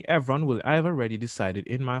me, everyone will I've already decided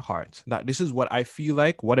in my heart that this is what I feel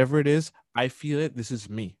like, whatever it is, I feel it, this is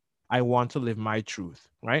me. I want to live my truth,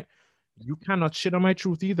 right? You cannot shit on my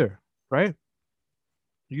truth either, right?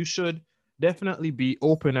 You should definitely be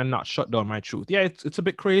open and not shut down my truth. Yeah, it's a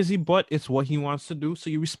bit crazy, but it's what he wants to do, so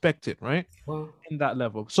you respect it, right? Well, In that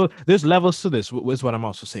level. So there's levels to this, is what I'm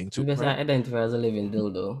also saying you too, best right? identify as a living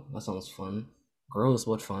dildo. That sounds fun. Gross,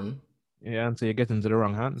 but fun. Yeah, and so you get into the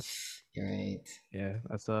wrong hands. You're right. Yeah,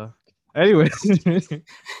 that's anyway,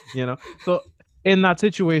 you know. So in that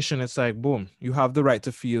situation, it's like, boom, you have the right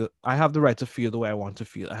to feel. I have the right to feel the way I want to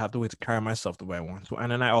feel. I have the way to carry myself the way I want to.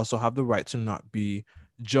 And then I also have the right to not be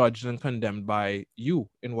judged and condemned by you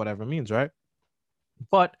in whatever means, right?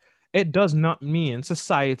 But it does not mean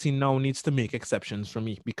society now needs to make exceptions for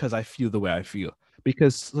me because I feel the way I feel.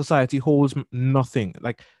 Because society holds nothing.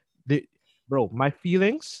 Like, the bro, my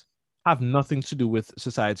feelings have nothing to do with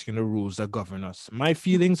society and the rules that govern us. My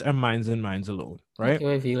feelings are mine and mine alone, right? Okay,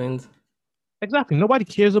 my feelings. Exactly. Nobody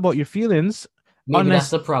cares about your feelings Maybe that's unless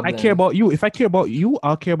the I care problem. about you. If I care about you,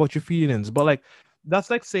 I'll care about your feelings. But like,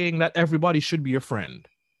 that's like saying that everybody should be your friend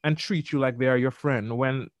and treat you like they are your friend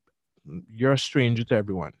when you're a stranger to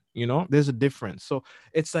everyone. You know, there's a difference. So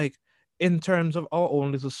it's like, in terms of our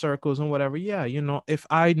own little circles and whatever, yeah, you know, if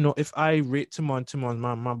I rate Timon,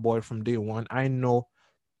 my boy from day one, I know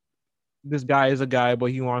this guy is a guy,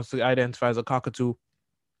 but he wants to identify as a cockatoo.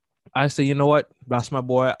 I say, you know what? That's my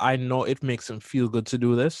boy. I know it makes him feel good to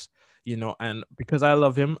do this, you know, and because I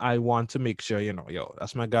love him, I want to make sure, you know, yo,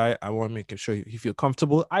 that's my guy. I want to make sure he feel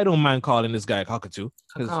comfortable. I don't mind calling this guy a cockatoo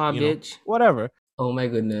because, Caca, you know, bitch. whatever. Oh my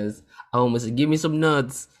goodness. I almost said, give me some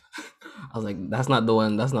nuts. I was like, that's not the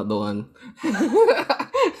one. That's not the one.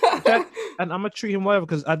 Okay. And I'm gonna treat him whatever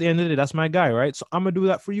because at the end of the day, that's my guy, right? So I'm gonna do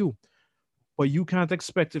that for you. But you can't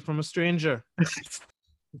expect it from a stranger. That's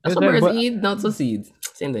It's what like, birds but eat, nuts or seeds.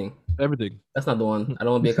 Same thing. everything. That's not the one. I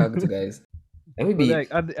don't want to be a cockatoo, guys. Let me But be. like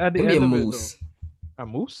at Let the me be a end of it though, moose. a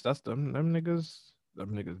moose, that's them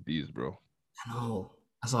niggas bees, bro. I know.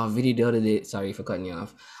 I saw a video the other day. Sorry for cutting you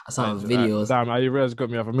off. I saw a I videos. damn, I realize cut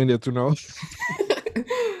me off a minute to know.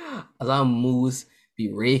 I saw a moose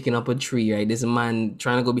be raking up a tree, right? This man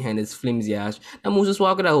trying to go behind this flimsy ash. That moose just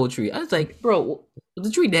walking that whole tree. I was like, bro, was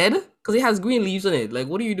the tree dead? Because it has green leaves on it. Like,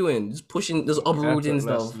 what are you doing? Just pushing, just uprooting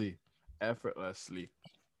stuff. effortlessly, effortlessly.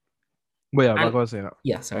 But yeah, And back I was saying that.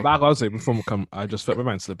 yeah, sorry. Back I was saying before we come, I just felt my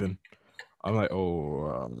mind slipping. I'm like,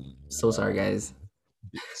 So sorry, guys.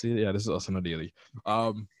 see, yeah, this is us on a daily.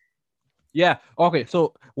 Yeah, okay.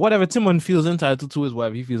 So whatever Timon feels entitled to is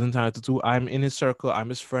whatever he feels entitled to. I'm in his circle. I'm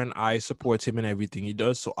his friend. I support him in everything he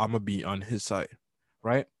does. So I'm gonna be on his side,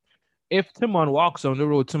 right? If Timon walks on the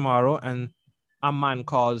road tomorrow and a man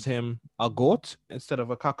calls him a goat instead of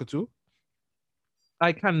a cockatoo,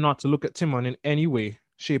 I cannot look at Timon in any way,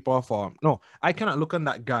 shape, or form. No, I cannot look at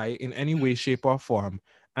that guy in any way, shape, or form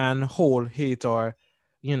and hold hate or,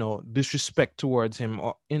 you know, disrespect towards him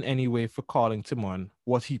or in any way for calling Timon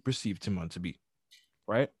what he perceived Timon to be,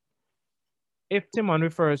 right? If he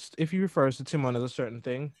refers to Timon as a certain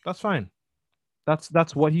thing, that's fine.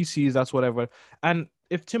 That's what he sees, that's whatever. And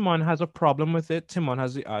if Timon has a problem with it, Timon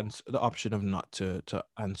has the option of not to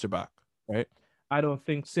answer back, right? I don't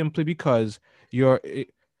think simply because you're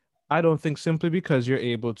I don't think simply because you're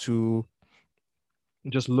able to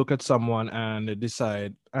just look at someone and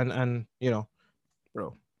decide and you know,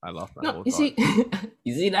 bro, I lost my No, whole you thought. see,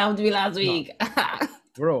 you see, that happened to me last No, week.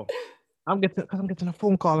 bro. I'm getting a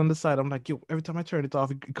phone call on the side. I'm like, yo, every time I turn it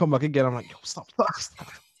off, it come back again. I'm like, yo, stop.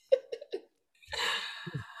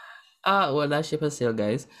 Well, that ship has sailed,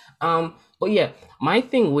 guys. But yeah, my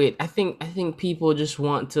thing with I think people just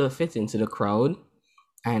want to fit into the crowd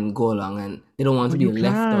and go along, and they don't want to But be you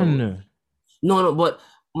left out. can. No, no, but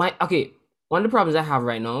my okay. One of the problems I have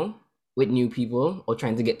right now with new people or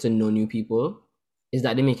trying to get to know new people is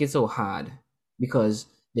that they make it so hard because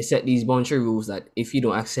they set these bunch of rules that if you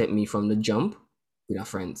don't accept me from the jump, we're not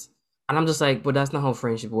friends. And I'm just like, but that's not how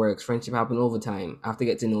friendship works. Friendship happen over time. I have to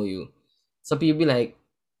get to know you. So people be like,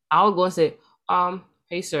 I'll go and say,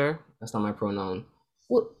 hey sir, that's not my pronoun.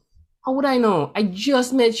 What? How would I know? I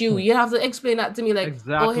just met you. You have to explain that to me, like,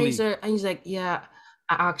 oh hey Exactly. sir, and he's like, yeah,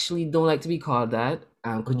 I actually don't like to be called that.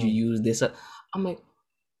 Could you Mhm. use this? I'm like,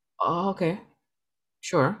 oh, okay,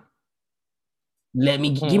 sure. Let me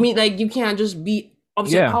give Mhm. me like you can't just be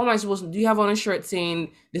upset. Yeah. How am I supposed to? Do you have on a shirt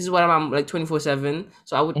saying this is what I'm like 24/7?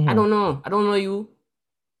 So I Mhm. don't know. I don't know you.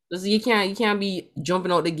 You can't be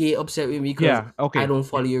jumping out the gate upset with me because Yeah. I Okay. don't Yeah.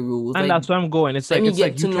 follow your rules. And Like that's where I'm going. It's let like me it's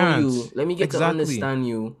like get you to know can't. you. Let me get to Exactly. understand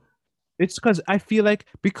you. It's because I feel like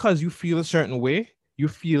because you feel a certain way, you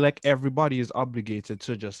feel like everybody is obligated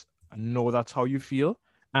to just know that's how you feel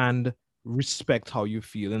and respect how you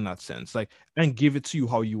feel in that sense. Like and give it to you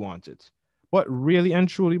how you want it. But really and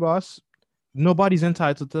truly, boss, nobody's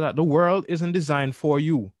entitled to that. The world isn't designed for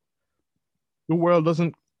you. The world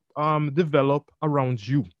doesn't develop around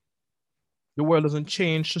you. The world doesn't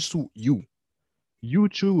change to suit you. You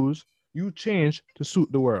choose, you change to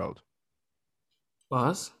suit the world.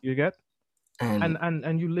 Boss. You get? And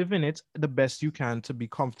And you live in it the best you can to be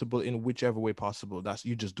comfortable in whichever way possible. That's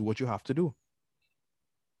you just do what you have to do.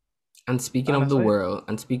 and speaking And of that's the it. world,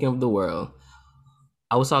 and speaking of the world,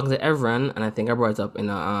 I was talking to everyone, and I think I brought it up in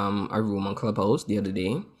a room on Clubhouse the other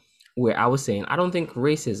day, where I was saying I don't think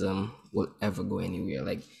racism will ever go anywhere.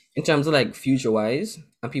 Like in terms of like future wise,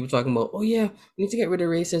 and people talking about, oh yeah, we need to get rid of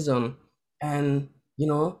racism, and we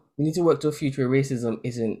need to work to a future where racism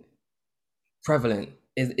isn't prevalent.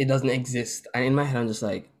 It doesn't exist. And in my head, I'm just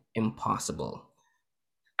like, impossible.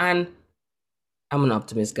 And I'm an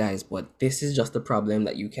optimist, guys, but this is just a problem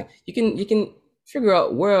that you can figure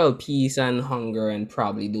out world peace and hunger and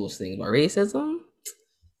probably those things. But racism,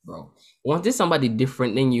 bro, once there's somebody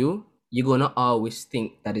different than you, you're gonna always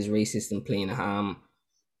think that is racist and plain.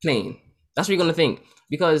 That's what you're gonna think.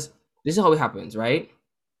 Because this is how it happens, right?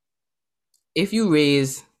 If you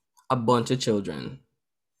raise a bunch of children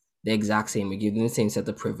the exact same, you give them the same set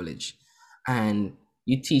of privilege, and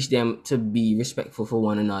you teach them to be respectful for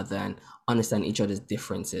one another and understand each other's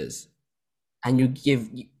differences, and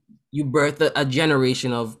you birth a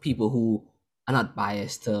generation of people who are not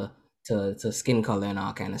biased to skin color and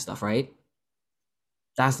all kind of stuff, right?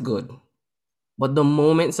 That's good. But the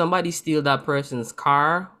moment somebody steal that person's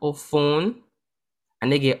car or phone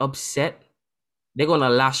and they get upset, they're gonna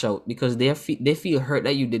lash out because they feel hurt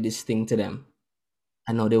that you did this thing to them,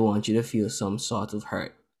 and now they want you to feel some sort of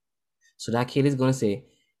hurt. So that kid is gonna say,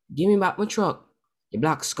 "Give me back my truck, you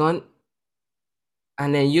black scunt,"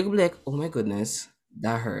 and then you'll be like, "Oh my goodness,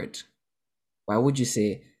 that hurt. Why would you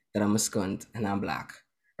say that I'm a scunt and I'm black,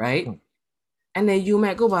 right?" And then you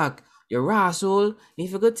might go back, "You're asshole.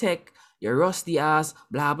 If you go take your rusty ass,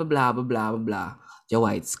 blah blah blah blah blah blah blah, you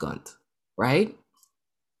white scunt," right?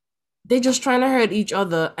 They're just trying to hurt each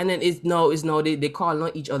other, and then it's no, they call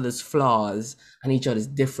out each other's flaws and each other's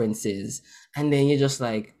differences, and then you're just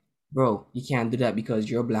like, bro, you can't do that because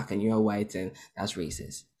you're black and you're white, and that's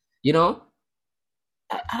racist. You know,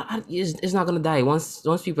 it's not gonna die once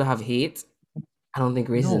people have hate. I don't think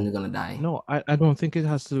racism is gonna die. No, I don't think it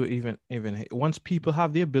has to even once people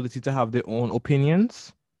have the ability to have their own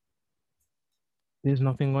opinions, there's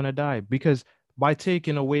nothing gonna die, because by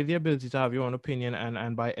taking away the ability to have your own opinion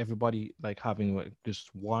and by everybody like having like just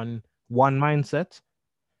one mindset,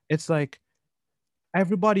 it's like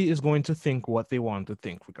everybody is going to think what they want to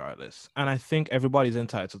think regardless, and I think everybody's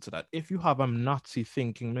entitled to that. If you have a Nazi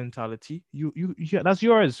thinking mentality, yeah, that's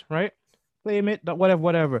yours, right? Claim it, that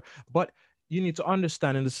whatever. But you need to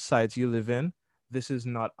understand, in the society you live in, this is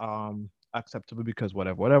not acceptable because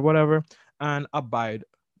whatever, and abide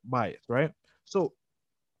by it, right? So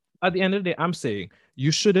at the end of the day, I'm saying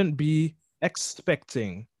you shouldn't be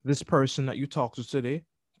expecting this person that you talk to today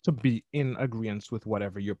to be in agreement with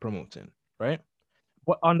whatever you're promoting, right?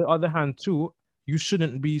 But on the other hand, too, you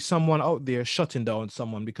shouldn't be someone out there shutting down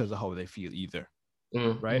someone because of how they feel either,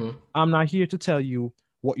 right? I'm not here to tell you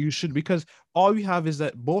what you should, because all we have is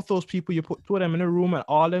that both those people, you put two of them in a room and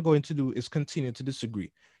all they're going to do is continue to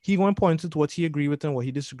disagree. He going to point to what he agree with and what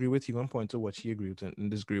he disagree with. He going to point to what he agree with and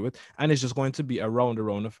disagree with. And it's just going to be a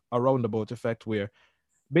roundabout effect where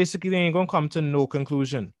basically they ain't going to come to no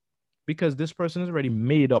conclusion, because this person has already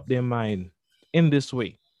made up their mind in this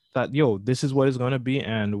way that, yo, this is what it's going to be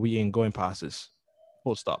and we ain't going past this.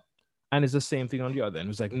 Full stop. And it's the same thing on the other end.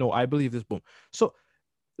 It's like, no, I believe this, boom. So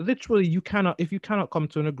literally, if you cannot come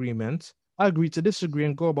to an agreement, agree to disagree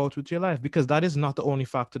and go about with your life, because that is not the only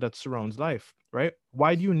factor that surrounds life, right?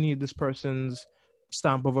 Why do you need this person's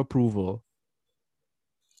stamp of approval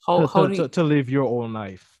to live your own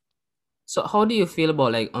life? So how do you feel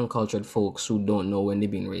about like uncultured folks who don't know when they're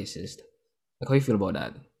being racist? Like, how you feel about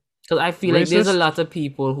that? Because I feel like there's a lot of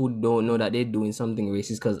people who don't know that they're doing something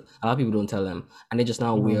racist because a lot of people don't tell them, and they're just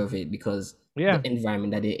not aware of it because the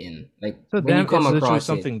environment that they're in. Like, so when you come across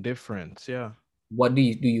something different, yeah. What do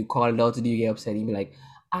you call it out? Do you get upset? You be like,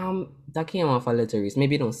 that came off a little racist.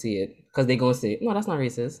 Maybe don't say it because they're gonna say, no, that's not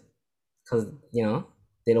racist, because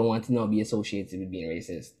they don't want to not be associated with being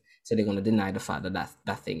racist, so they're gonna deny the fact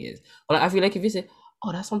that thing is. But I feel like if you say,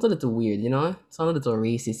 oh, that sounds a little weird, sounds a little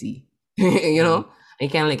racisty, and you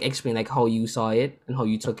kind of like explain like how you saw it and how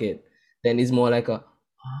you took it, then it's more like a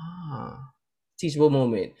teachable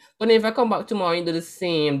moment. But if I come back tomorrow and do the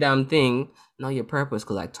same damn thing, now your purpose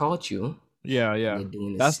because I taught you. Yeah.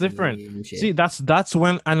 That's different. See, that's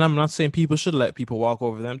when, and I'm not saying people should let people walk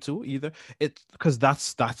over them too either. It's because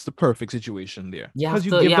that's the perfect situation there. Because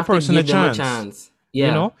you give the person a chance.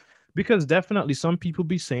 Yeah. Because definitely some people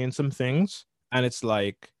be saying some things and it's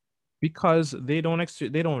like, because they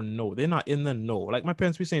don't know, they're not in the know. Like my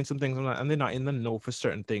parents be saying some things and they're not in the know for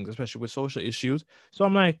certain things, especially with social issues. So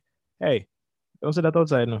I'm like, hey, don't say that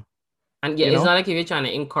outside now. And it's not like if you're trying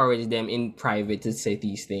to encourage them in private to say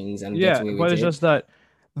these things and get away with it. But it's just that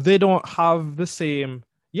they don't have the same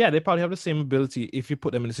yeah, they probably have the same ability if you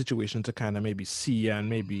put them in a situation to kind of maybe see and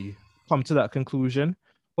maybe come to that conclusion.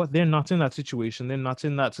 But they're not in that situation. They're not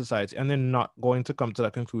in that society, and they're not going to come to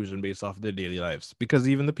that conclusion based off their daily lives because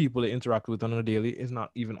even the people they interact with on a daily is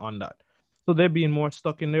not even on that. So they're being more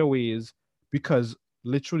stuck in their ways because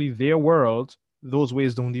literally their world, those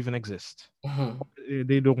ways don't even exist.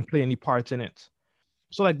 They don't play any part in it.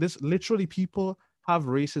 So like this, literally people have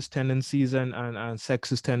racist tendencies and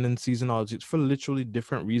sexist tendencies and all this for literally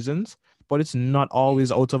different reasons, but it's not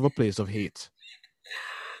always out of a place of hate.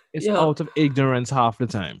 It's Yo, out of ignorance half the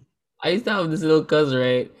time. I used to have this little cousin,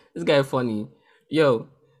 right? This guy funny. Yo,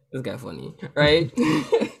 this guy funny, right?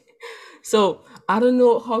 So I don't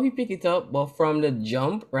know how he pick it up, but from the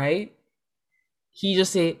jump, right? He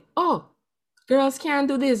just say, "Oh, girls can't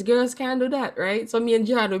do this, girls can't do that," right? So me and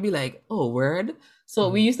Jad would be like, "Oh, word." So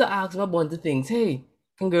we used to ask him a bunch of things. Hey,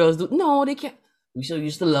 can girls do? No, they can't. We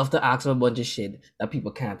used to love to ask him a bunch of shit that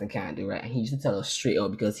people can't and can't do, right? And he used to tell us straight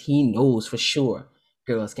up because he knows for sure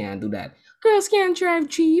girls can't do that. Girls can't drive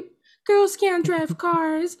Jeep. Girls can't drive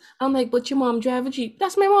cars. I'm like, but your mom drive a Jeep.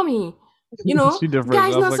 That's my mommy. You know, She different.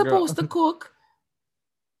 guys That's not like supposed to cook.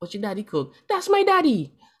 But your daddy cook. That's my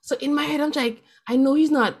daddy. So in my head, I'm like, I know he's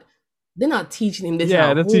not. They're not teaching him this at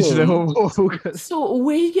yeah, the teacher the home. whole focus. So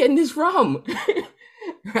where you getting this from?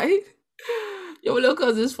 Right? Yo, look,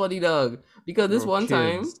 cause this funny dog. Because Bro,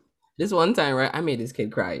 kids. this one time, right, I made this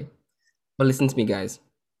kid cry. But listen to me, guys.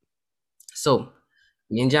 So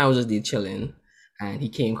me and Jan was just there chilling, and he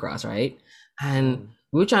came across, right? And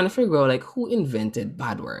we were trying to figure out like who invented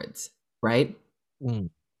bad words, right? Mm.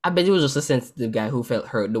 I bet it was just a sensitive guy who felt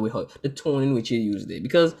hurt the tone in which he used it.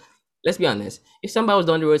 Because let's be honest, if somebody was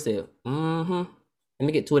down the road say, let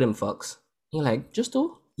me get two of them fucks. You're like, just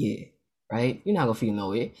two? Yeah. Right? You're not gonna feel no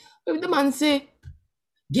way. But if the man say,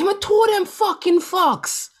 give me two of them fucking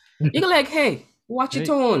fucks. You're like, hey, watch your Hey,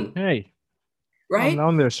 tone. hey, calm Right?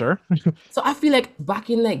 down there, sir. So I feel like back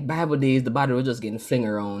in like Bible days, the Bible was just getting fling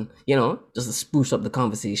around, just to spruce up the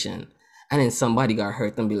conversation. And then somebody got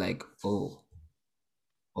hurt and be like, oh,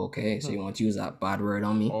 okay, so you want to use that bad word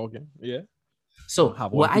on me? Okay, yeah. So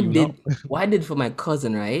Have one for you now. what I did for my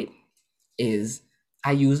cousin, right, is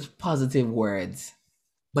I used positive words,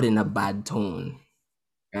 but in a bad tone,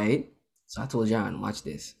 right? So I told John, watch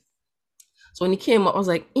this. So when he came up, I was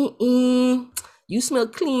like, you smell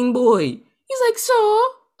clean, boy. He's like, so?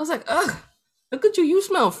 I was like, ugh, look at you, you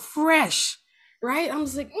smell fresh, right? I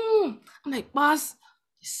was like, I'm like, boss,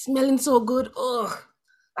 you're smelling so good. Ugh,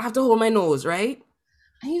 I have to hold my nose, right?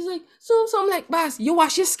 And he's like, so I'm like, boss, you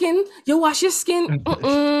wash your skin? You wash your skin?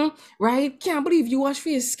 Right? Can't believe you wash for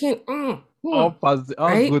your skin. All positive, all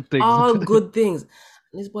Right? good things. All good things.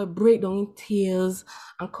 And this boy break down in tears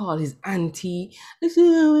and call his auntie. I said,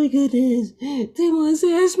 oh my goodness, Timon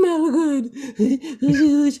say I smell good.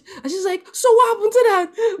 And she's like, so what happened to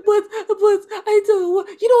that? But I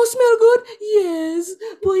don't, you don't smell good? Yes.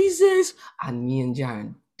 But he says, and me and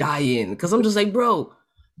Jan dying. Because I'm just like, bro,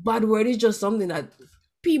 bad word is just something that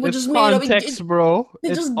people It's just made up. context, bro. They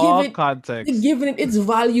It's just all context. they're giving it its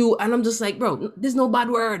value. And I'm just like, bro, there's no bad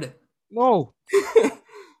word. No,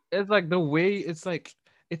 it's like the way it's like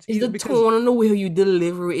it's It's the because tone and the way you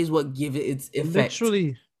deliver it is what gives it its effect.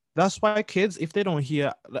 literally that's why kids, if they don't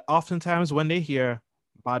hear, like, oftentimes when they hear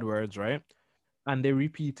bad words, right, and they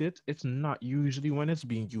repeat it, it's not usually when it's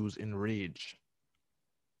being used in rage.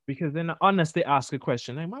 Because then unless they ask a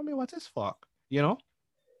question like, mommy, what is fuck? You know?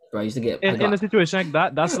 Bro, I used to get In a situation like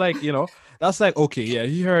that, that's like, that's like, okay, yeah,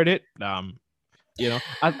 he heard it.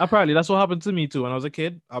 Apparently that's what happened to me too when I was a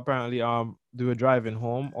kid. Apparently, we were driving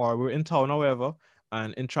home or we were in town or wherever,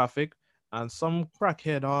 and in traffic, and some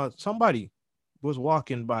crackhead or somebody was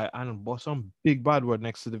walking by and bought some big bad word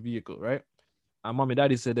next to the vehicle, right? And mommy,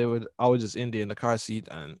 daddy said I was just in there in the car seat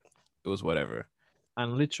and it was whatever.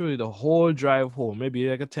 And literally the whole drive home, maybe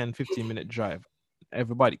like a 10-15 minute drive,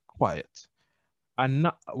 everybody quiet. And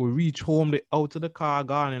not, we reach home, they out of the car,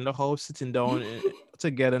 gone in the house, sitting down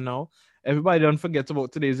together now. Everybody don't forget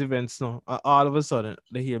about today's events now. All of a sudden,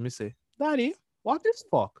 they hear me say, Daddy, what is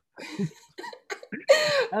fuck?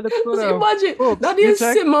 And it's so imagine folks, that is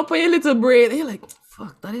sim up on your little brain. And you're like,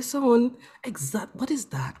 fuck, that is someone exact. What is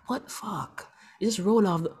that? What fuck? You just roll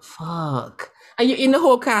off the fuck. And you're in the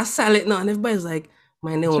whole car silent now, and everybody's like,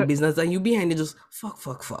 mind their own business, and you behind it just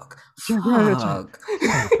fuck.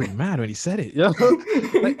 Yeah, pretty mad when he said it. Yeah.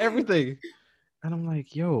 Like everything. And I'm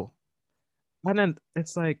like, yo. And then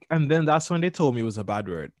it's like, and then that's when they told me it was a bad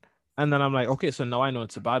word. And then I'm like, okay, so now I know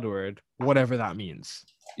it's a bad word, whatever that means,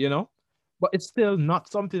 But it's still not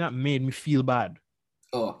something that made me feel bad.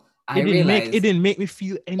 Oh, It didn't make me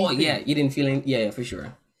feel anything. Oh yeah, you didn't feel it. Yeah, for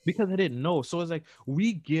sure. because I didn't know. So it's like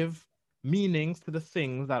we give meanings to the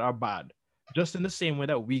things that are bad, just in the same way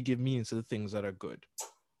that we give meanings to the things that are good.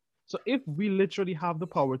 So if we literally have the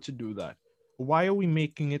power to do that, why are we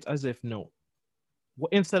making it as if no? Well,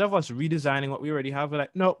 instead of us redesigning what we already have, we're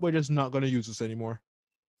like, no, we're just not going to use this anymore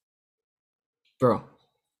Bro.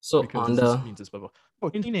 So because on this is the means this. Blah, blah.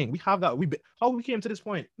 Oh, meaning we have that. How we came to this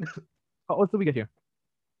point? How else did we get here?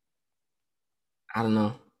 I don't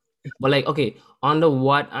know. But like, okay, under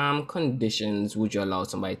what conditions would you allow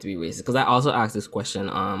somebody to be racist? Because I also asked this question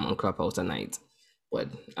on Clubhouse tonight, but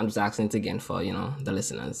I'm just asking it again for the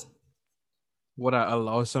listeners. Would I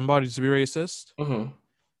allow somebody to be racist?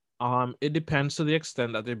 Mm-hmm. It depends to the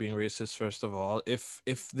extent that they're being racist. First of all, if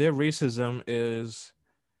their racism is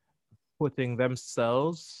putting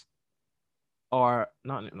themselves or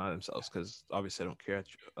not themselves, because obviously I don't care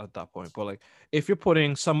at that point. But like, if you're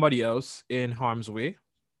putting somebody else in harm's way,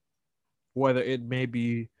 whether it may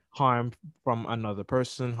be harm from another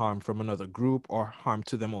person, harm from another group, or harm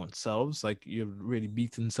to them own selves, like you're really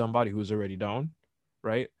beating somebody who's already down,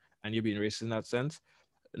 right? And you're being racist in that sense.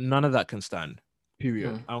 None of that can stand.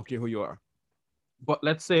 Period. Mm-hmm. I don't care who you are. But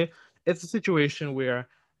let's say it's a situation where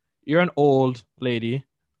you're an old lady,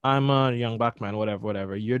 I'm a young black man, whatever,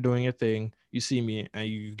 whatever. You're doing your thing. You see me and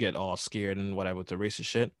you get all scared and whatever with the racist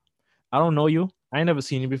shit. I don't know you. I ain't never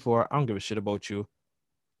seen you before. I don't give a shit about you.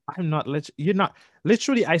 I'm not you're not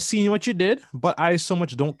literally I seen what you did, but I so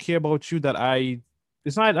much don't care about you that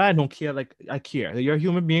it's not I don't care, like I care. You're a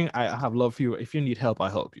human being. I have love for you. If you need help, I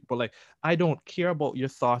help you. But like I don't care about your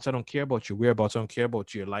thoughts. I don't care about your whereabouts. I don't care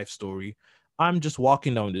about your life story. I'm just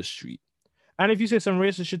walking down this street. And if you say some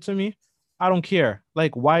racist shit to me, I don't care.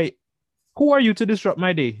 Like, why? Who are you to disrupt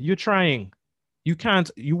my day? You're trying. You can't,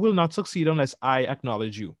 you will not succeed unless I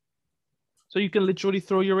acknowledge you. So you can literally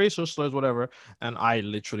throw your racial slurs, whatever, and I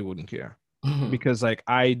literally wouldn't care. Because, like,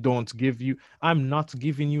 I'm not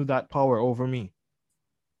giving you that power over me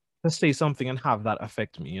to say something and have that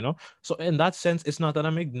affect me, you know? So, in that sense, it's not that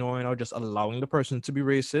I'm ignoring or just allowing the person to be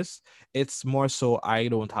racist. It's more so I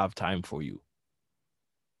don't have time for you.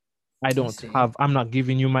 I see. I'm not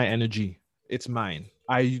giving you my energy. It's mine.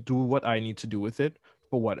 I do what I need to do with it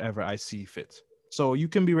for whatever I see fit. So you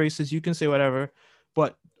can be racist, you can say whatever,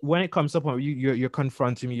 but when it comes up, you're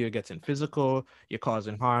confronting me, you're getting physical, you're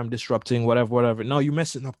causing harm, disrupting, whatever, whatever. No, you're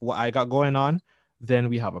messing up what I got going on, then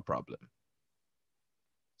we have a problem.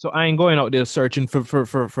 So I ain't going out there searching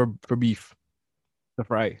for beef to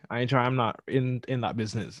fry. I ain't trying. I'm not in that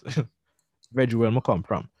business. Veg where I come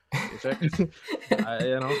from. You check?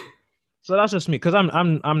 You know. So that's just me, because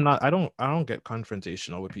I'm not I don't get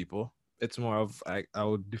confrontational with people. It's more of I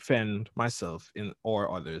would defend myself in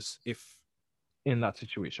or others if in that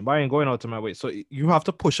situation. But I ain't going out to my way. So you have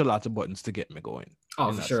to push a lot of buttons to get me going Oh,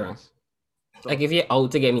 in for that sure. sense. So, Like if you're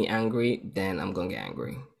out to get me angry, then I'm gonna get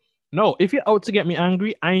angry. no, if you're out to get me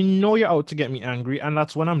angry, I know you're out to get me angry, and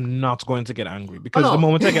that's when I'm not going to get angry, because the no.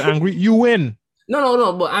 moment I get angry, you win.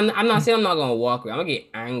 No. But I'm not saying I'm not gonna walk away. I'm gonna get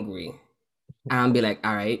angry and be like,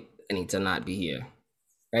 all right, I need to not be here,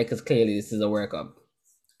 right? Because clearly this is a workup.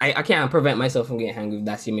 I can't prevent myself from getting angry if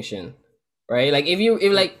that's your mission, right? Like if you're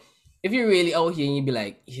really out here and you be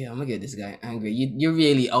like, yeah, I'm gonna get this guy angry. You're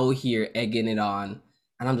really out here egging it on,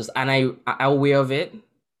 and I'm aware of it,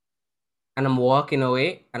 and I'm walking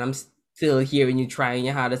away, and I'm still hearing you trying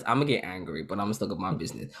your hardest. I'm gonna get angry, but I'm gonna still get my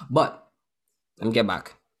business. But let me get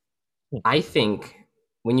back. I think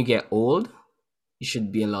when you get old, you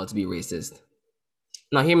should be allowed to be racist.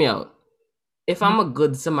 Now, hear me out. If I'm a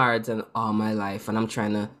good Samaritan all my life and I'm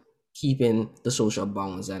trying to keep in the social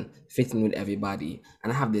bounds and fit in with everybody,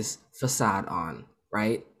 and I have this facade on,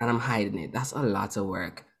 right? And I'm hiding it, that's a lot of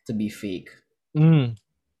work to be fake. Mm.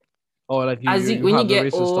 Oh, like you When you have the get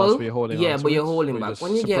racist thoughts, but old, you're holding on yeah, to but you're it, holding or you're back. just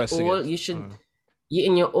When you get suppressing old, it. you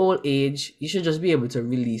in your old age, you should just be able to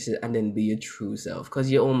release it and then be your true self,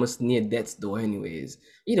 because you're almost near death's door anyways.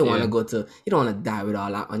 You don't want to you don't want to die with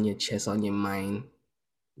all that on your chest, on your mind.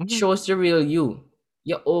 Show us the real you.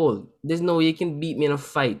 You're old. There's no way you can beat me in a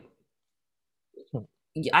fight.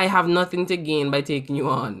 I have nothing to gain by taking you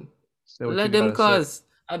on. Say what Let you them gotta say.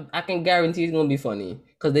 cuss. I can guarantee it's gonna be funny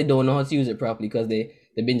because they don't know how to use it properly, because they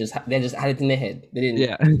just had it in their head.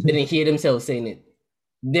 Yeah. They didn't hear themselves saying it.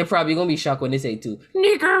 They're probably gonna be shocked when they say it too.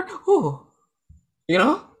 Nigger, oh, you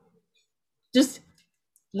know, just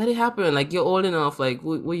let it happen. Like you're old enough. Like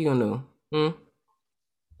what you gonna do?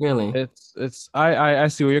 Really? I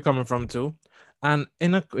see where you're coming from too. And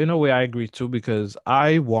in a way I agree too, because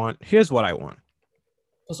here's what I want.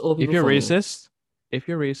 What's old If people you're funny? racist, if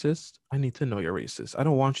you're racist, I need to know you're racist. I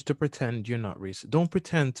don't want you to pretend you're not racist. Don't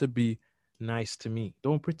pretend to be nice to me.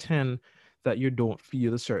 Don't pretend that you don't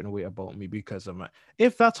feel a certain way about me because of my.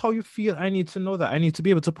 If that's how you feel, I need to know that. I need to be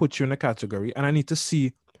able to put you in a category, and I need to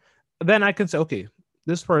see. Then I can say, okay,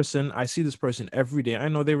 this person, I see this person every day. I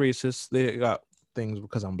know they're racist. They got things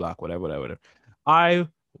because I'm black, whatever, whatever, whatever. I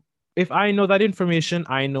if I know that information,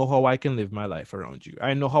 I know how I can live my life around you.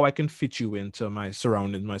 I know how I can fit you into my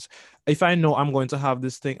surroundings. If I know I'm going to have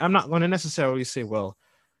this thing, I'm not going to necessarily say, well,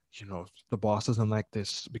 the boss doesn't like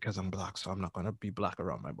this because I'm black, so I'm not going to be black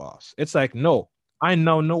around my boss. It's like, no, I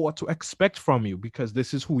now know what to expect from you because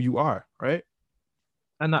this is who you are, right?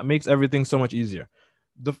 And that makes everything so much easier.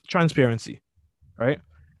 The transparency, right?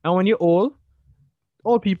 And when you're old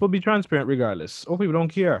people be transparent regardless. Old people don't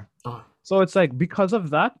care. Oh. So it's like, because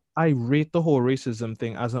of that, I rate the whole racism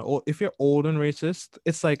thing as an old. If you're old and racist,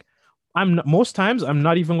 it's like most times I'm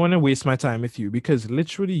not even going to waste my time with you because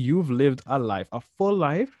literally you've lived a full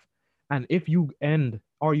life, and if you end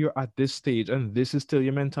or you're at this stage and this is still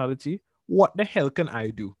your mentality, what the hell can I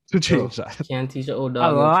do to change that? Can't teach an old A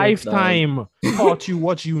dog no tricks, dog. lifetime taught you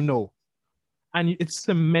what you know, and it's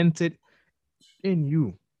cemented in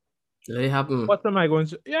you. Let it happen. What am I going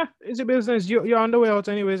to? Yeah, it's your business. You're on the way out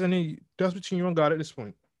anyways, and that's between you and God at this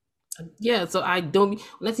point. Yeah, so I don't.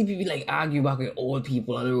 Let's see people like argue back with old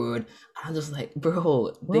people on the road. I'm just like,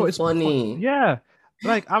 bro, it's funny. Yeah,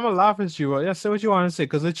 like I'm gonna laugh at you. Yeah, say what you want to say,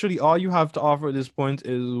 because literally all you have to offer at this point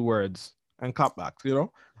is words and cutbacks.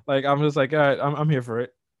 Like I'm just like, all right, I'm here for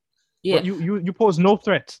it. Yeah, but you pose no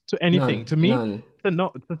threat to anything. None, to me. none.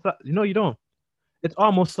 You don't. It's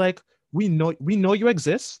almost like we know you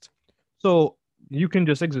exist, so you can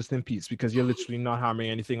just exist in peace because you're literally not harming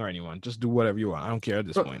anything or anyone. Just do whatever you want. I don't care at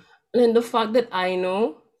this point. And the fact that I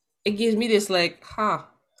know, it gives me this like, I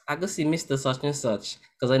could see Mr. Such and Such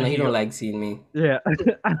because I know he don't like seeing me. Yeah.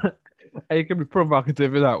 And you can be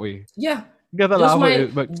provocative in that way. Yeah.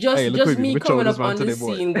 Just me coming up on the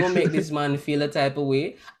scene gonna make this man feel a type of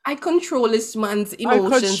way. I control this man's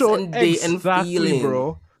emotions and feelings,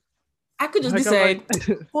 bro. I could just decide,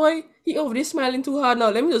 boy, he over there smiling too hard now.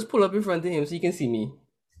 Let me just pull up in front of him so you can see me.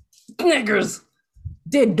 Niggers,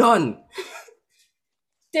 they're done.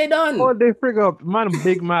 They're done. Oh, they figure up, man,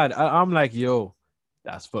 big mad. I'm like, yo,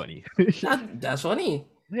 that's funny. That's funny.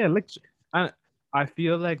 Yeah, and I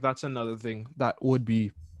feel like that's another thing that would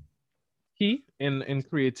be key in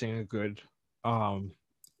creating a good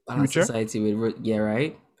future society with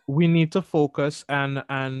right. We need to focus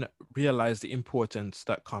and realize the importance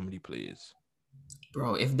that comedy plays.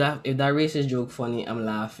 Bro, if that racist joke funny, I'm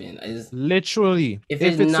laughing. Literally. If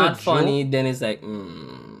it's not funny, then it's like,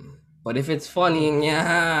 But if it's funny,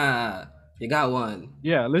 yeah, you got one.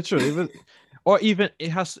 Yeah, literally. Or even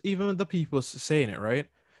the people saying it, right?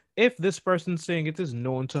 If this person saying it is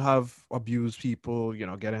known to have abused people,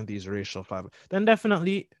 getting these racial fibers, then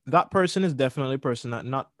definitely that person is definitely a person that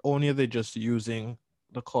not only are they just using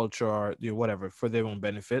the culture or whatever for their own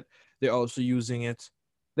benefit, they're also using it.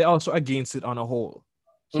 They're also against it on a whole.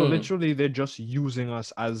 So literally, they're just using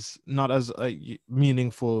us as not as a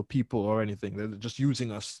meaningful people or anything. They're just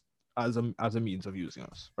using us as a means of using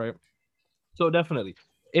us, right? So definitely,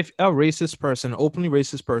 if a racist person, openly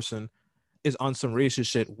racist person, is on some racist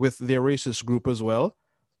shit with their racist group as well,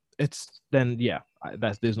 there's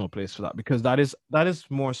no place for that, because that is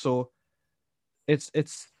more so.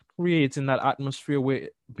 It's creating that atmosphere where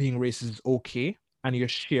being racist is okay and you're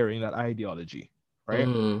sharing that ideology, right?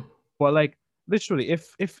 But like literally,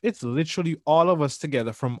 if it's literally all of us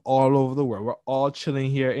together from all over the world, we're all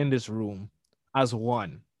chilling here in this room as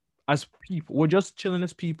one, as people, we're just chilling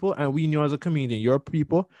as people, and we know as a comedian, you're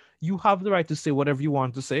people, you have the right to say whatever you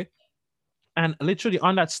want to say, and literally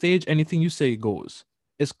on that stage, anything you say goes.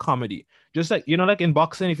 It's comedy. Just like like in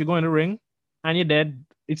boxing, if you go in the ring and you're dead,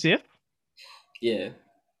 it's safe. Yeah.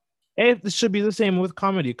 It should be the same with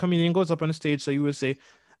comedy. Comedian goes up on the stage, so you would say,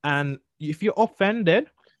 and if you're offended,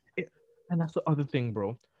 and that's the other thing,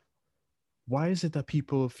 bro. Why is it that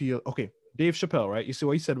people feel okay? Dave Chappelle, right? You see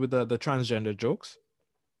what he said with the transgender jokes.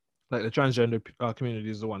 Like the transgender community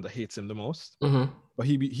is the one that hates him the most. But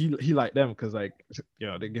he liked them because they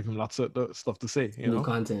give him lots of stuff to say. New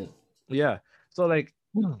content. Yeah. So like,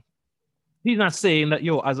 he's not saying that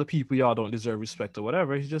as a people y'all don't deserve respect or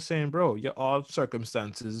whatever. He's just saying, bro, your all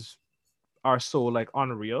circumstances are so like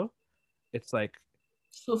unreal. It's like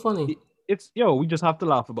so funny. We just have to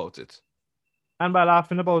laugh about it. And by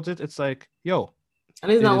laughing about it, it's like,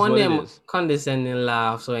 and it's not one of them condescending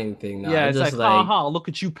laughs or anything. Yeah, it's just like, ha ha, look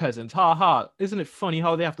at you peasants, ha ha. Isn't it funny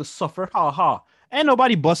how they have to suffer? Ha ha. Ain't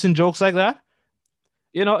nobody busting jokes like that.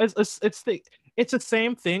 It's the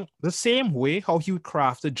same thing, the same way how he would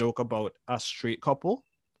craft a joke about a straight couple.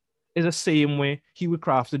 is the same way he would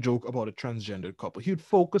craft a joke about a transgendered couple. He would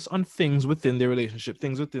focus on things within their relationship,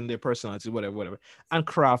 things within their personality, whatever, and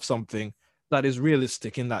craft something that is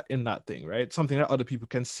realistic in that thing, right? Something that other people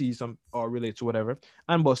can see some or relate to, whatever,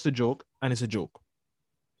 and bust a joke, and it's a joke.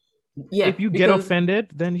 Yeah, If you get because offended,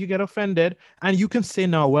 then you get offended, and you can say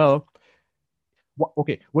now, well,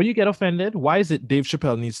 okay, when you get offended, why is it Dave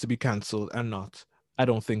Chappelle needs to be canceled and not? I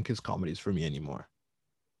don't think his comedy is for me anymore.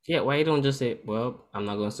 yeah, why you don't just say, well, I'm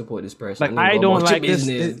not going to support this person Like, and then I go don't about your like this.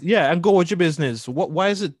 business. Yeah, and go with your business. Why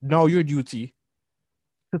is it now your duty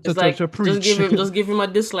It's like to preach? just give him a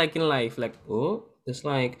dislike in life, like, oh,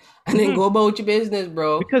 dislike, and then Mhm. go about your business,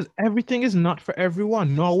 bro. Because everything is not for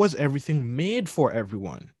everyone, nor was everything made for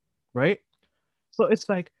everyone, right? So it's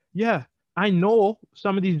like, yeah, I know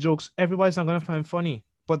some of these jokes everybody's not gonna find funny,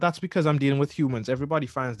 but that's because I'm dealing with humans. Everybody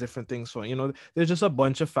finds different things funny. There's just a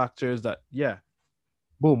bunch of factors that, yeah,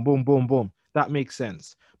 boom, boom, boom, boom. That makes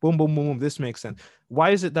sense. Boom, boom, boom, boom. This makes sense.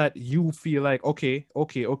 Why is it that you feel like, okay,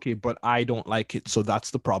 okay, okay, but I don't like it? So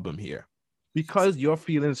that's the problem here. Because your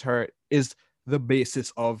feelings hurt is the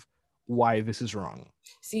basis of why this is wrong.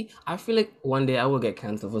 See, I feel like one day I will get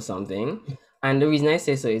canceled for something. And the reason I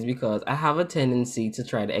say so is because I have a tendency to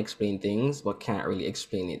try to explain things, but can't really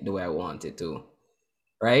explain it the way I want it to.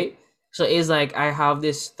 Right? So it's like I have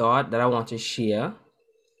this thought that I want to share,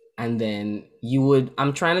 and then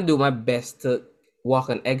I'm trying to do my best to walk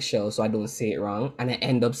on eggshells so I don't say it wrong, and I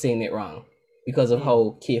end up saying it wrong because of Mm.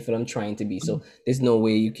 how careful I'm trying to be. So there's no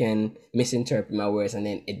way you can misinterpret my words and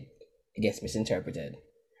then it gets misinterpreted. Mhm.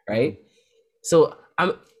 Right? So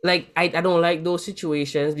I'm like I don't like those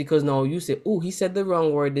situations because now you say, oh, he said the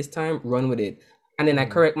wrong word this time, run with it. And then I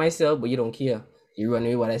Mhm. correct myself, but you don't care. You run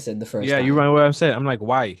with what I said the first Yeah, you time. run what I'm saying. I'm like,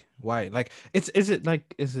 why? Why? Like, is it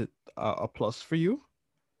a plus for you?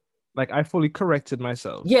 Like, I fully corrected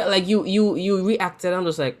myself. Yeah, like you reacted. I'm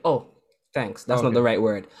just like, oh, thanks. That's not Okay, the right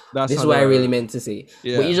word. that's This is not the what I right really word. meant to say. But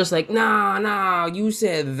Yeah. you're just like, nah, you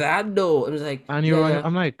said that though. I was like, And you're yeah, running. yeah.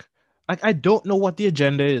 I'm like, I don't know what the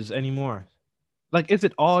agenda is anymore. Like, is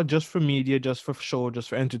it all just for media, just for show, just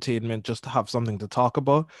for entertainment, just to have something to talk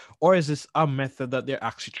about? Or is this a method that they're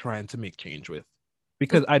actually trying to make change with?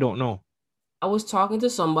 Because Because I don't know. I was talking to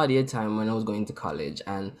somebody at a time when I was going to college,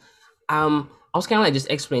 and I was kind of like just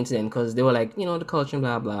explaining to them because they were like, the culture and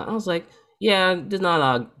blah blah. I was like, yeah, there's not a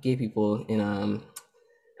lot of gay people in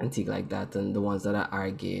Antigua like that, and the ones that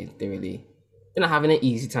are gay, they're not having an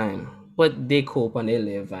easy time, but they cope and they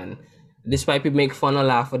live. And despite people make fun or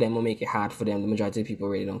laugh for them or make it hard for them, the majority of people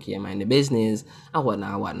really don't care, mind the business and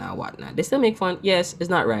whatnot. They still make fun. Yes, it's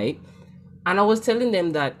not right. And I was telling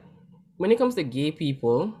them that when it comes to gay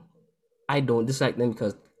people, I don't dislike them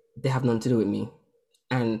because they have nothing to do with me.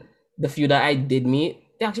 And the few that I did meet,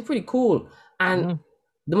 they're actually pretty cool. And Mhm.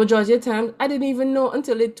 the majority of the time, I didn't even know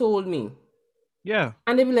until they told me. Yeah,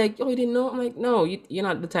 And they'd be like, oh, you didn't know? I'm like, no, you're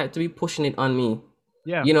not the type to be pushing it on me.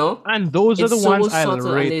 yeah. You know? And those are It's the ones so I'll subtle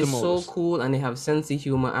and rate they're the so most. cool and they have sense of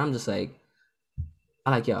humor. I'm just like,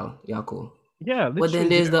 I like y'all. Y'all cool. Yeah, But then literally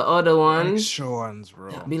there's the other the ones extra ones, that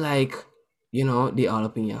bro. be like, they all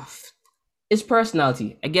up in your. It's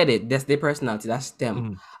personality. I get it. That's their personality. That's them.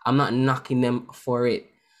 Mm. I'm not knocking them for it.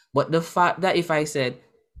 But the fact that if I said,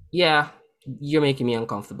 yeah, you're making me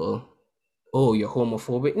uncomfortable. Oh, you're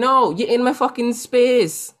homophobic. No, you're in my fucking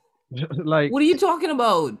space. like, What are you talking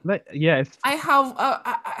about? yeah, it's I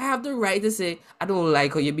have the right to say I don't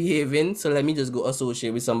like how you're behaving, so let me just go associate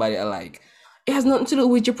with somebody I like. It has nothing to do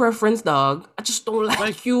with your preference, dog. I just don't like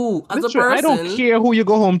like you as a literally, I don't person. care who you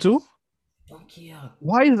go home to. Don't care.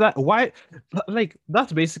 Why is that? Why? Like,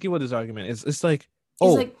 that's basically what this argument is. It's like, It's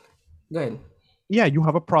oh, like, go ahead. yeah, you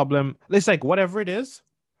have a problem. It's like whatever it is,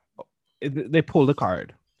 they pull the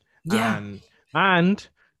card, Yeah, and and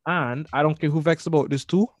and I don't care who vexed about this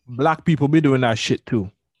too. Black people be doing that shit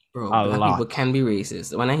too, bro. a Black people lot. can be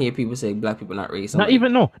racist. When I hear people say black people not racist, I'm Not like,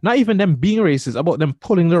 even no, not even them being racist. About them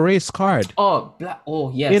pulling the race card oh, black.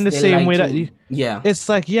 Oh, yes, in the they same like way that to. Yeah, it's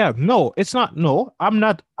like, yeah, no, it's not. No, I'm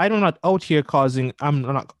not. I'm not out here causing. I'm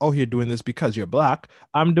not out here doing this because you're black.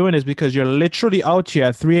 I'm doing this because you're literally out here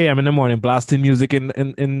at 3 a.m. in the morning blasting music in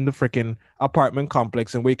the freaking apartment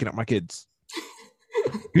complex and waking up my kids.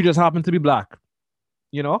 You just happen to be black.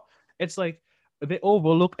 You know, it's like they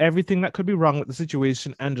overlook everything that could be wrong with the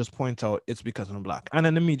situation and just point out it's because I'm black. And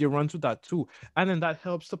then the media runs with that too. And then that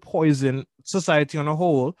helps to poison society on a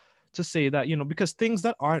whole to say that, because things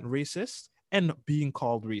that aren't racist end up being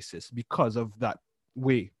called racist because of that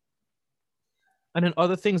way. And then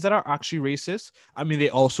other things that are actually racist, I mean, they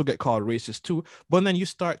also get called racist too. But then you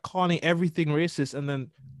start calling everything racist and then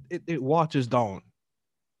it waters down.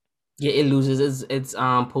 Yeah, it loses its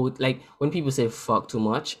like when people say fuck too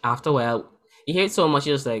much, after a while you hear it so much,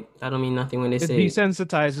 you're just like, that don't mean nothing when they It say it.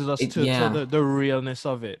 desensitizes us to Yeah. the realness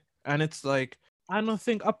of it. And it's like, I don't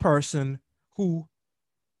think a person who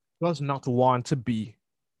does not want to be,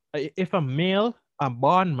 if a male, a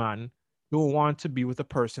born man, don't want to be with a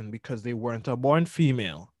person because they weren't a born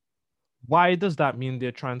female, why does that mean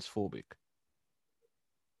they're transphobic?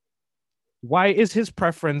 Why is his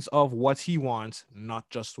preference of what he wants not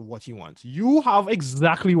just what he wants? You have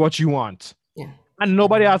exactly what you want. Yeah. And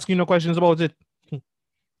nobody asking you no questions about it.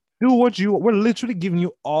 Do what you, we're literally giving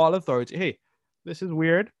you all authority. Hey, this is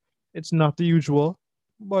weird. It's not the usual,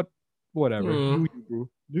 but whatever. Do you, bro?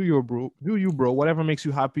 Do your bro? Do you, bro? Whatever makes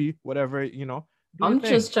you happy, whatever, you know, do your I'm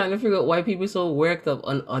thing. just trying to figure out why people so worked up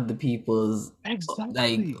on other people's like,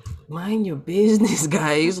 Exactly. mind your business,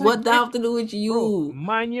 guys. It's like, What that have to do with bro, you?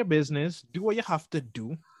 mind your business. Do what you have to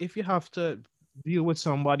do. If you have to deal with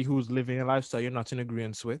somebody who's living a lifestyle you're not in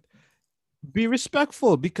agreement with, be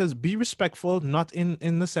respectful, because be respectful not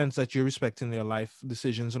in the sense that you're respecting their life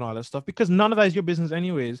decisions and all that stuff, because none of that is your business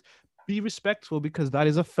anyways. Be respectful because that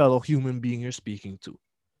is a fellow human being you're speaking to,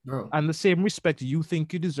 Bro. and the same respect you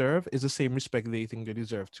think you deserve is the same respect they think they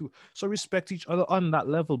deserve too. So respect each other on that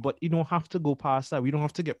level, but you don't have to go past that. We don't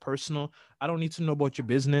have to get personal. I don't need to know about your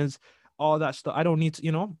business, all that stuff. I don't need to,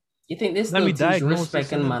 You think they let still me teach diagnose respect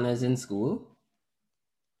this and and then, manners in school?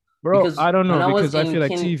 bro, Because I don't when know, I was because I in feel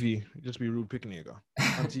like kin TV just be rude picking nigga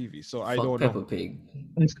on TV, so I fuck don't know. Peppa Pig.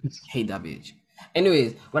 Hate that bitch.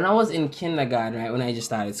 Anyways, when I was in kindergarten, right, when I just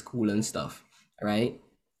started school and stuff, right,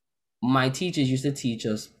 my teachers used to teach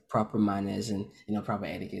us proper manners and proper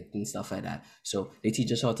etiquette and stuff like that. So they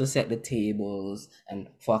teach us how to set the tables and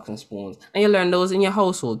forks and spoons, and you learn those in your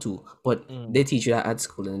household too. But they teach you that at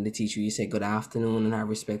school, and they teach you say good afternoon and have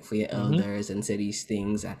respect for your elders and say these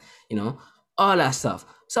things, and all that stuff.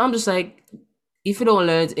 So I'm just like, if you don't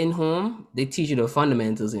learn it in home, they teach you the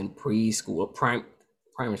fundamentals in preschool,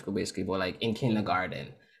 primary school basically, but like in kindergarten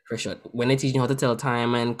for sure. When they teach you how to tell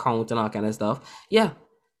time and count and all kind of stuff, yeah.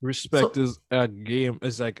 Respect So is a game.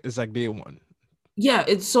 It's like day one. yeah,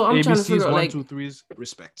 it's so I'm trying to figure ABC's out one, like, two, threes.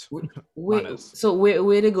 Respect, where manners. so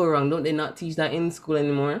where they go wrong? Don't they not teach that in school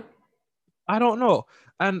anymore? I don't know,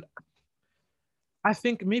 and I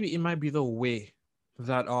think maybe it might be the way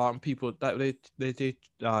that people that they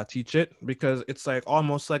teach it, because it's like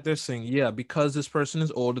almost like they're saying, yeah, because this person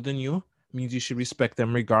is older than you means you should respect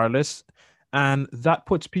them regardless. And that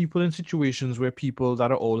puts people in situations where people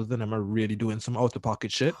that are older than them are really doing some out of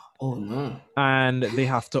pocket shit, Oh no. and they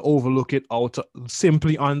have to overlook it out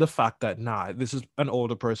simply on the fact that, nah, this is an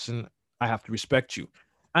older person, I have to respect you.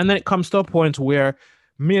 And then it comes to a point where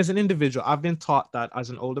me as an individual, I've been taught that as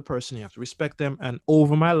an older person you have to respect them, and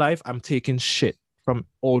over my life I'm taking shit from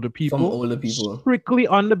older From people older people. strictly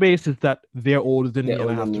on the basis that they're older than They're me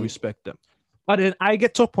and I older have than to me. respect them. But then I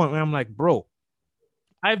get to a point where I'm like, bro,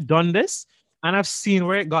 I've done this and I've seen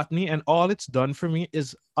where it got me, and all it's done for me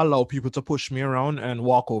is allow people to push me around and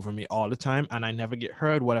walk over me all the time, and I never get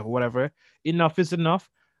heard, whatever, whatever. Enough is enough.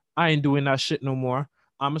 I ain't doing that shit no more.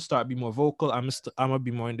 I'm gonna start be more vocal. I'm gonna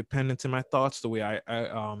be more independent in my thoughts, the way I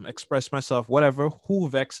express myself, whatever. Who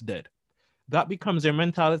vex dead. That becomes their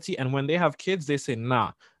mentality, and when they have kids, they say,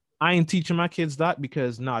 "Nah, I ain't teaching my kids that,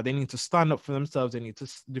 because nah, they need to stand up for themselves. They need to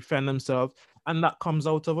defend themselves." And that comes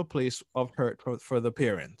out of a place of hurt for the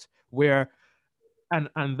parent, where and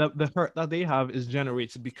the hurt that they have is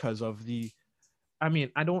generated because of the, I mean,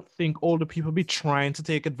 I don't think older people be trying to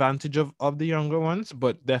take advantage of the younger ones,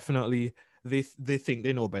 but definitely they think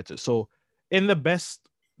they know better. So in the best,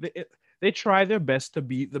 they try their best to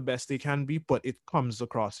be the best they can be, but it comes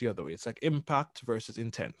across the other way. It's like impact versus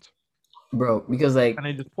intent, Bro, because like and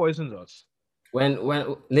it just poisons us. when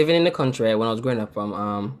living in the country, when I was growing up from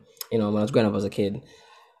when I was growing up as a kid,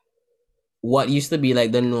 what used to be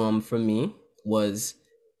like the norm for me was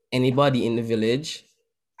anybody in the village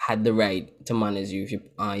had the right to manage you if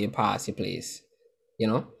you pass your place. You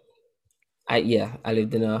know, I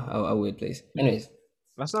lived in a weird place. Anyways,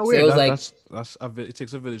 That's not so it weird. was like, It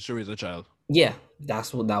takes a village to raise a child. yeah,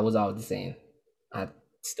 that was I was saying. I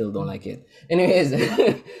still don't like it. Anyways,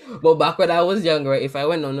 but back when I was younger, if I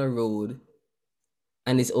went on the road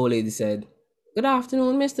and this old lady said, "Good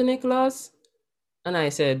afternoon, Mr. Nicholas," and I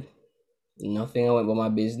said nothing, I went about my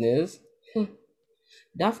business.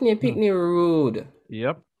 Daphne Hmm. Pickney rude.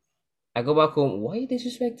 Yep. I go back home. Why you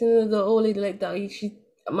disrespecting the old lady like that? She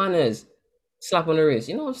manners. Slap on the wrist.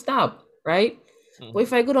 Stop. Right? But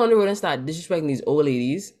if I go down the road and start disrespecting these old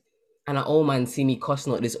ladies, and an old man see me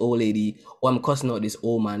cussing out this old lady, or I'm cussing out this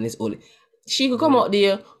old man, this old, She could come out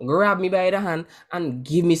there, grab me by the hand, and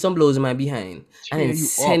give me some blows in my behind, and Cheer then you up.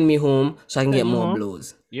 send me home so I can get Send you more home.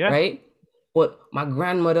 blows. Yeah. Right? But my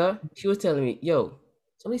grandmother, she was telling me, yo,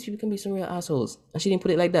 some of these people can be some real assholes. And she didn't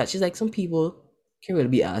put it like that. She's like, some people can really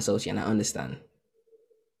be assholes, and I understand.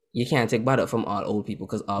 You can't take bad up from all old people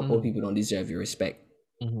because all old people don't deserve your respect.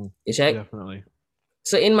 You check? Definitely.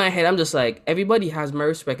 So in my head, I'm just like, everybody has my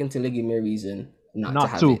respect until they give me a reason not to Not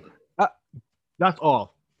have it. to. That's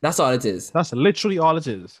all. That's all it is. That's literally all it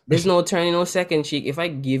is. There's no turning, no second cheek. If I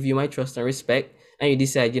give you my trust and respect, and you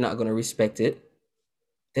decide you're not gonna respect it,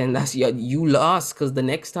 then that's you lost. Because the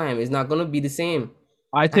next time is not gonna be the same.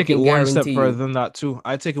 I take it can one step guarantee further you. than that too.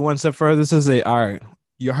 I take it one step further to say, all right,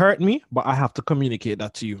 you hurt me, but I have to communicate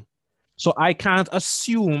that to you. So I can't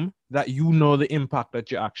assume that you know the impact that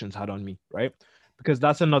your actions had on me, right? Because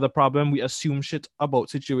that's another problem. We assume shit about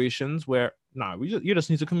situations where, nah, you just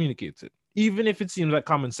need to communicate it. Even if it seems like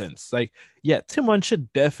common sense. Like, yeah, Timon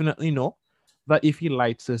should definitely know that if he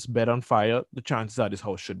lights this bed on fire, the chances are this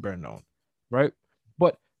house should burn down, right?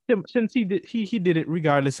 But since he did it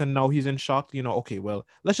regardless, and now he's in shock, okay, well,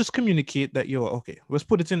 let's just communicate that you're okay. Let's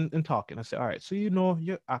put it in talking and say, all right, so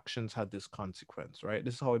your actions had this consequence, right?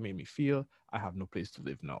 This is how it made me feel. I have no place to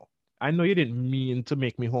live now. I know you didn't mean to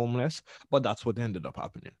make me homeless, but that's what ended up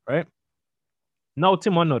happening, right? Now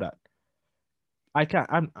Timon know that. I can't.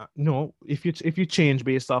 I'm no. If you change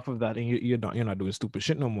based off of that, and you're not doing stupid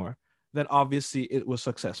shit no more, then obviously it was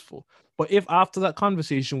successful. But if after that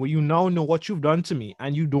conversation where you now know what you've done to me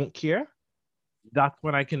and you don't care, that's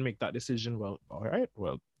when I can make that decision. Well, all right.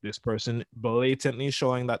 Well, this person blatantly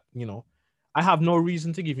showing that I have no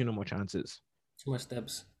reason to give you no more chances. Too much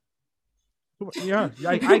steps. Yeah,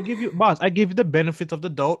 I give you, boss. I give you the benefit of the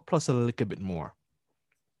doubt plus a little bit more,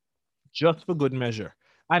 just for good measure.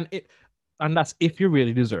 And that's if you're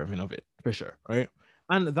really deserving of it, for sure, right?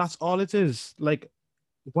 And that's all it is. Like,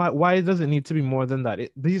 why does it need to be more than that?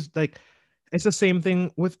 It's the same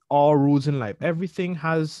thing with all rules in life. Everything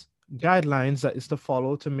has guidelines that is to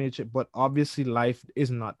follow to make it, but obviously life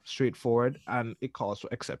is not straightforward and it calls for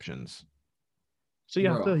exceptions. So you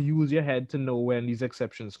have Bro. to use your head to know when these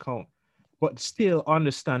exceptions count, but still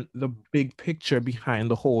understand the big picture behind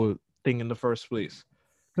the whole thing in the first place.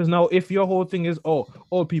 Because now, if your whole thing is, oh,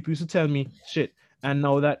 old people used to tell me shit, and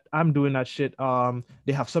now that I'm doing that shit,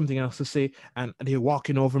 they have something else to say, and they're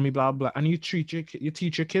walking over me, blah blah, and you teach your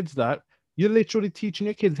kids that, you're literally teaching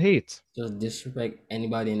your kids hate. Just disrespect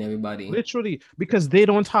anybody and everybody. Literally, because they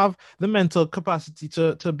don't have the mental capacity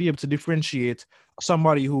to be able to differentiate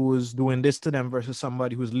somebody who is doing this to them versus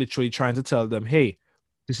somebody who's literally trying to tell them, hey,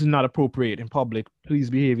 this is not appropriate in public. Please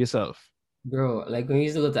behave yourself. Bro, like when we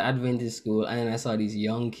used to go to Adventist school and I saw these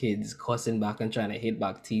young kids cussing back and trying to hit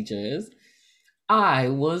back teachers, I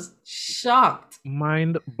was shocked.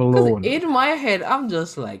 Mind Because blown. in my head, I'm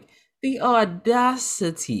just like, the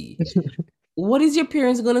audacity. What is your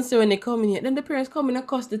parents gonna say when they come in here? Then the parents come in and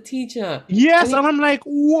cuss the teacher. Yes, and I'm like,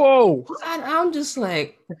 whoa. And I'm just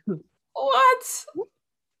like, what?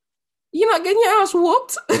 You're not getting your ass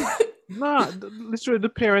whooped? Nah, literally the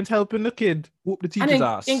parents helping the kid whoop the teacher's and then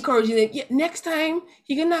ass. encouraging them, yeah, next time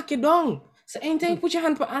he can knock you down. So anytime put your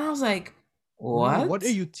hand up, and I was like, what? Man, what are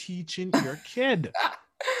you teaching your kid?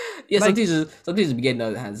 Yeah, like, some teachers be getting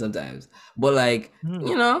out of hand sometimes. But like,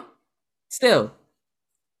 still.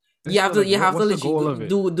 You have to literally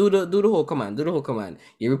do the whole command.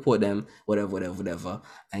 You report them, whatever,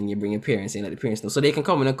 and you bring your parents in, let the parents know, so they can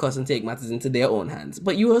come in and cuss and take matters into their own hands.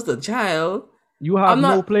 But you as the child, you have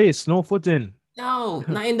no place, no footing. No,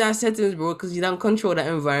 not in that settings, bro, because you don't control that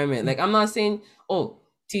environment. Like, I'm not saying, oh,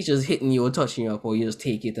 teachers hitting you or touching you up, or you just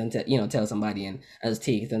take it and tell somebody and just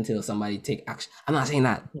take it until somebody take action. I'm not saying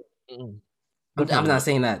that. I'm not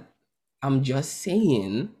saying that. I'm just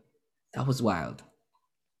saying that was wild.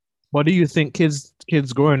 What do you think kids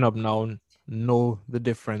growing up now know the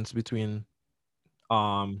difference between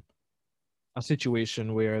a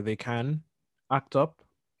situation where they can act up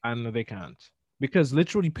and they can't? Because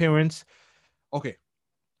literally parents, okay,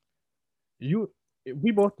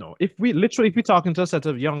 we both know, if we talking to a set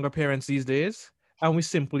of younger parents these days and we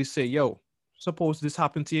simply say, yo, suppose this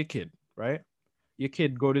happened to your kid, right? Your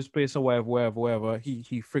kid go to this place or wherever,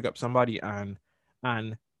 he frig up somebody and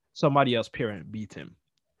somebody else parent beat him.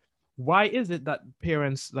 Why is it that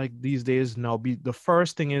parents like these days now be the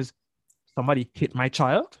first thing is somebody hit my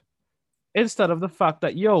child instead of the fact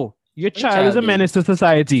that, yo, your child is a menace to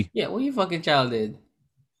society? Yeah, what your fucking child did?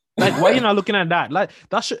 Like, why you not looking at that? Like,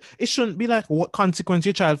 it shouldn't be like what consequence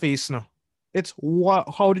your child face now. It's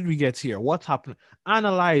how did we get here? What's happening?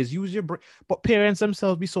 Analyze, use your brain. But parents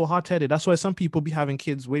themselves be so hot-headed. That's why some people be having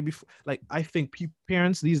kids way before. Like, I think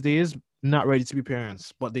parents these days not ready to be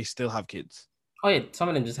parents, but they still have kids. Oh yeah, some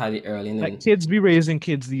of them just had it early, and Like then kids be raising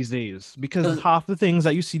kids these days because because half the things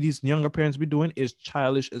that you see these younger parents be doing is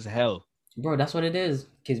childish as hell. bro, that's what it is.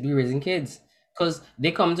 Kids be raising kids because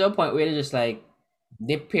they come to a point where they're just like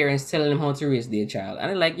their parents telling them how to raise their child, and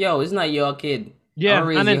they're like, "Yo, it's not your kid. I'm Yeah, gonna and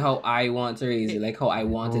raise you then how I want to raise you, like how I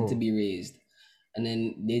wanted to bro, be raised." And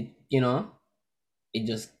then it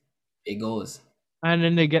just it goes. and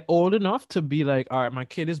then they get old enough to be like, all right, my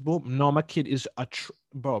kid is boom. No, my kid is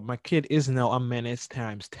bro. My kid is now a menace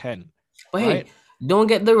times 10, But right? hey, don't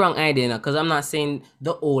get the wrong idea now, because I'm not saying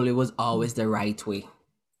the old way was always the right way.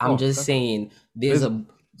 I'm Oh, just saying there's there's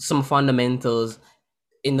some fundamentals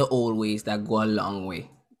in the old ways that go a long way.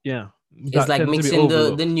 yeah, It's that like tends to be mixing the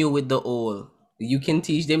overlooked. new with the old. You can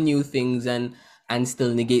teach them new things and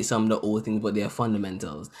still negate some of the old things, but they're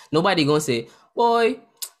fundamentals. Nobody gonna say, "Boy,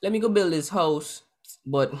 let me go build this house,"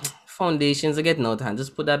 but foundations are getting out of hand.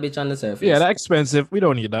 Just put that bitch on the Yeah, surface. that's expensive. We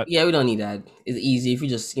don't need that. Yeah, we don't need that. It's easy if you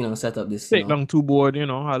just set up this. Take down two board, a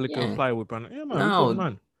little Yeah. plywood on it. Yeah, man, we good, No,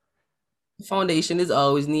 man. foundation is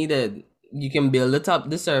always needed. You can build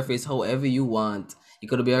the surface however you want. It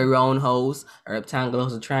could be a round house, a rectangle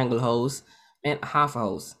house, a triangle house, and half a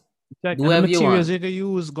house. Check. Do And the whatever you materials want. you can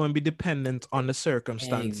use going to be dependent on the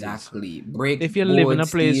circumstances. Exactly. Brick, If you live in board, a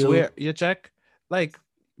place steel. where you check, like,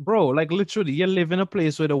 bro, like literally, you live in a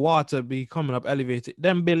place where the water be coming up elevated,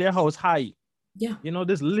 then build your house high. Yeah.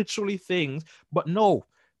 There's literally things, but no,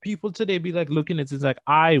 people today be like looking at it, it's like,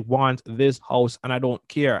 I want this house and I don't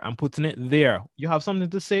care. I'm putting it there. You have something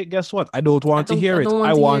to say, guess what? I don't I want to don't I hear it. don't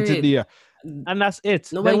I want to hear want it it. there. And that's it.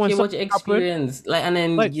 Then Nobody when care something about your happen, experience. Like, and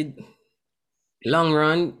then like, you long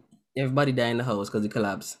run, everybody die in the house because it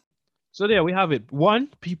collapsed. so there we have it. One,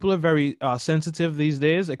 people are very sensitive these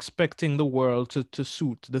days, expecting the world to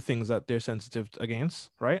suit the things that they're sensitive against,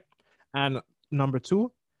 right? And number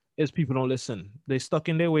two is people don't listen. They stuck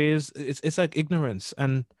in their ways. It's like ignorance,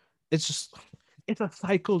 and it's just it's a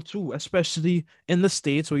cycle too, especially in the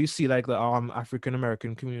States where you see like the African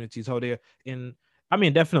American communities how they're in. I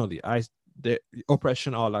mean, definitely, the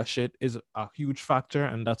oppression, all that shit is a huge factor,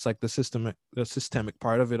 and that's like the systemic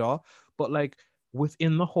part of it all. But like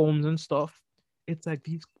within the homes and stuff, it's like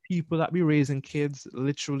these people that be raising kids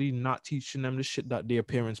literally not teaching them the shit that their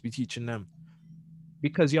parents be teaching them.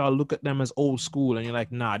 Because y'all look at them as old school and you're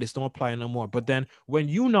like, nah, this don't apply no more. But then when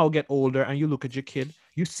you now get older and you look at your kid,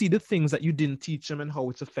 you see the things that you didn't teach them and how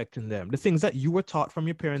it's affecting them. The things that you were taught from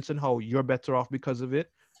your parents and how you're better off because of it.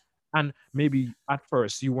 And maybe at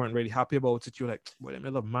first you weren't really happy about it. You're like, well, them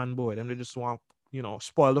little man boy, them they just want,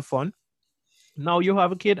 spoil the fun. Now you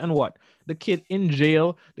have a kid, and what? The kid in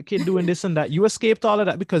jail, the kid doing this and that. You escaped all of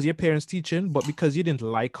that because your parents teaching, but because you didn't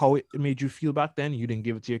like how it made you feel back then, you didn't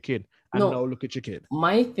give it to your kid. And now No, look at your kid.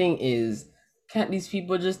 my thing is, can't these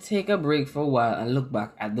people just take a break for a while and look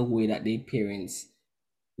back at the way that their parents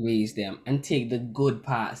raised them and take the good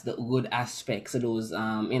parts, the good aspects of those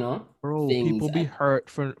Bro, things people be and hurt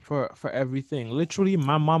for everything. Literally,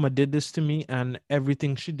 my mama did this to me, and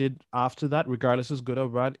everything she did after that, regardless is good or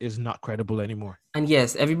bad, is not credible anymore. and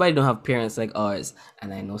yes, everybody don't have parents like ours.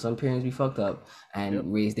 And I know some parents be fucked up Yep.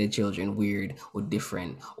 and raise their children weird or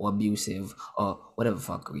different or abusive or whatever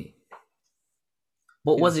fuckery.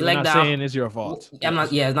 But Yeah, was so it we're like not that? saying it's your fault. I'm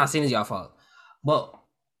not. Yes. Yeah, it's not saying it's your fault. But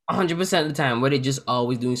 100% of the time, were they just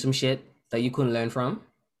always doing some shit that you couldn't learn from?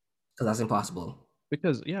 Because that's impossible.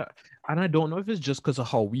 Because yeah, and I don't know if it's just because of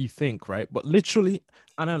how we think, right? But literally,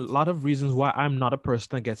 and a lot of reasons why I'm not a person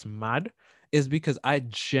that gets mad is because I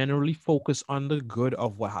generally focus on the good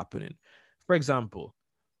of what happening. For example,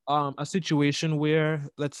 a situation where,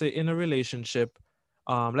 let's say, in a relationship,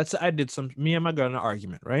 let's say me and my girl in an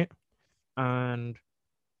argument, right? And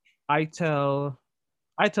I tell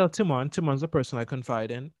Timon's the person I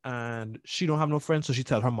confide in, and she don't have no friends, so she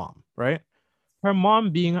tell her mom, right? Her mom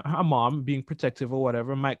being her mom, being protective or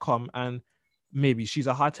whatever, might come and maybe she's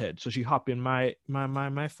a hothead, so she hop in my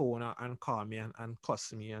phone and call me and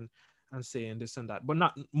cuss me and saying this and that, but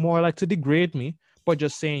not more like to degrade me, but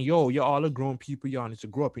just saying, yo, you're all a grown people, you all need to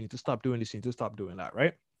grow up, you need to stop doing this, you need to stop doing that,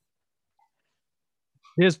 right?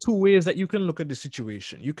 There's two ways that you can look at the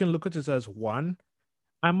situation. You can look at it as one,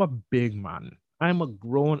 I'm a big man, I'm a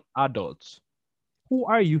grown adult. Who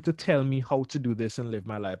are you to tell me how to do this and live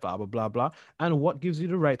my life, blah, blah, blah, blah. And what gives you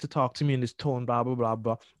the right to talk to me in this tone, blah, blah, blah,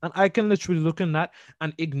 blah. And I can literally look in that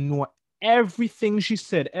and ignore everything she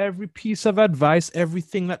said, every piece of advice,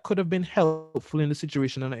 everything that could have been helpful in the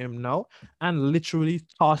situation that I am now, and literally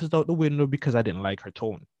toss it out the window because I didn't like her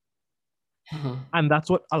tone. And that's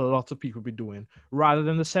what a lot of people be doing. Rather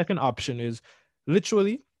than the second option is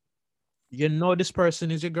literally, this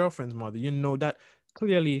person is your girlfriend's mother. You know that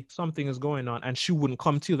clearly something is going on, and she wouldn't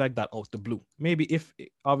come to you like that out the blue. Maybe if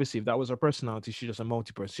obviously if that was her personality, she's just a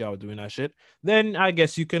multi-person, she out doing that shit, then I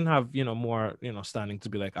guess you can have, more, standing to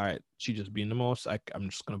be like, all right, she just being the most, I'm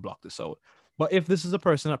just gonna block this out. But if this is a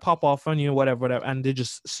person that pop off on you, whatever, and they're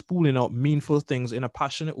just spooling out meaningful things in a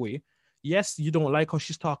passionate way, yes, you don't like how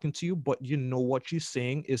she's talking to you, but you know what she's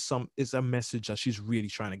saying is a message that she's really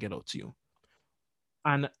trying to get out to you.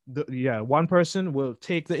 And one person will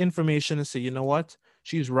take the information and say, you know what,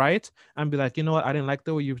 she's right, and be like, you know what, I didn't like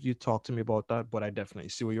the way you talked to me about that, but I definitely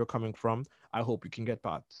see where you're coming from. I hope you can get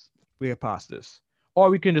past this,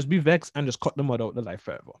 or we can just be vexed and just cut the mud out the life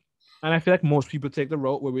forever. And I feel like most people take the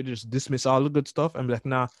route where we just dismiss all the good stuff and be like,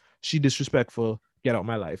 nah, she disrespectful, get out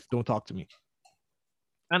my life, don't talk to me.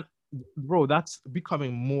 And bro, that's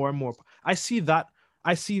becoming more and more. I see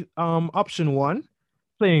option one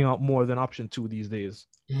playing out more than option two these days.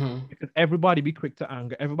 Mm-hmm. Because everybody be quick to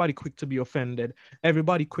anger, everybody quick to be offended,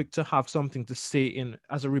 everybody quick to have something to say in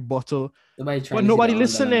as a rebuttal. But nobody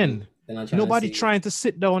listening. Nobody trying to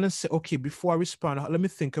sit down and say, okay, before I respond, let me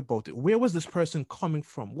think about it. Where was this person coming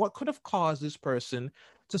from? What could have caused this person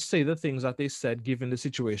to say the things that they said given the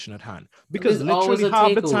situation at hand? Because There's literally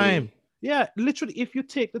half the takeaway. time, yeah, literally, if you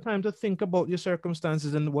take the time to think about your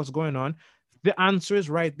circumstances and what's going on, the answer is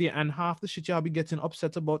right there. And half the shit y'all be getting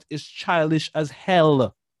upset about is childish as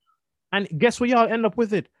hell. And guess where y'all end up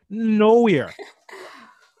with it? Nowhere.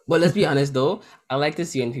 But let's be honest though, I like to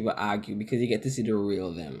see when people argue because you get to see the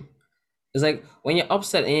real them. It's like when you're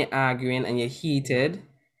upset and you're arguing and you're heated,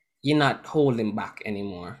 you're not holding back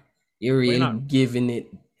anymore. You're really giving it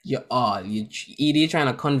your all. You're trying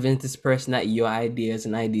to convince this person that your ideas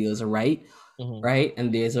and ideals are right, right,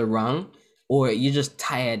 and theirs are wrong, or you're just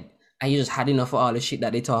tired and you just had enough of all the shit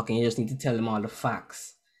that they talk and you just need to tell them all the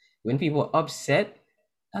facts. When people are upset,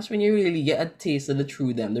 that's when you really get a taste of the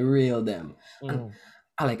true them, the real them. And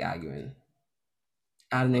I like arguing.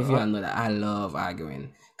 I don't know if you all know that I love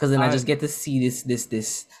arguing, because then I just get to see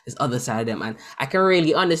this other side of them, and I can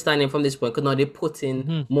really understand them from this point, because now they put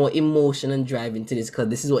in more emotion and drive into this, because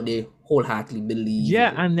this is what they wholeheartedly believe.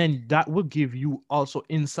 Yeah, and then that will give you also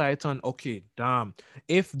insight on, okay, damn,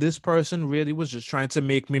 if this person really was just trying to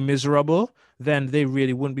make me miserable, then they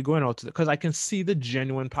really wouldn't be going out to, because I can see the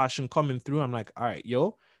genuine passion coming through. I'm like, all right,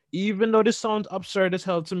 yo, even though this sounds absurd as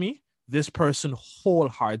hell to me, this person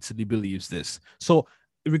wholeheartedly believes this. So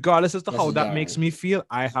regardless as to how that makes me feel,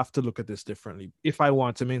 I have to look at this differently if I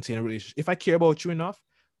want to maintain a relationship. If I care about you enough,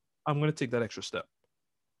 I'm going to take that extra step.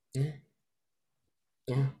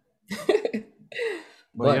 Yeah.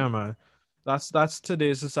 But yeah, man, that's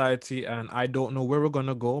today's society, and I don't know where we're going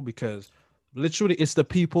to go, because literally it's the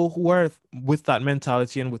people who are with that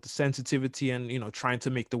mentality and with the sensitivity and, trying to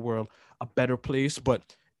make the world a better place.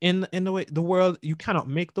 But in the way, the world, you cannot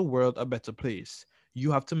make the world a better place.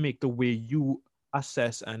 You have to make the way you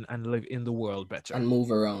assess and live in the world better and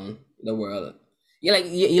move around the world. You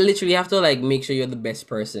literally have to make sure you're the best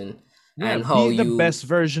person. Yeah, and how be the best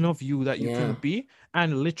version of you that you can be.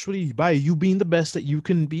 And literally by you being the best that you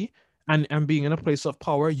can be and being in a place of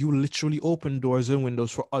power, you literally open doors and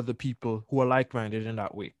windows for other people who are like-minded in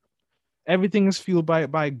that way. Everything is fueled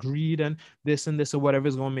by greed and this or whatever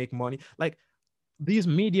is going to make money. Like, these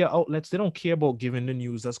media outlets, they don't care about giving the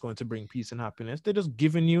news that's going to bring peace and happiness. They're just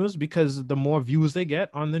giving news because the more views they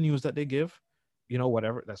get on the news that they give,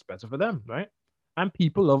 whatever, that's better for them, right? And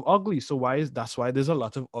people love ugly. So that's why there's a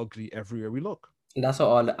lot of ugly everywhere we look. And that's how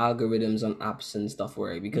all the algorithms on apps and stuff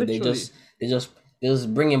work, because literally. they're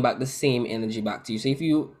just bringing back the same energy back to you. So if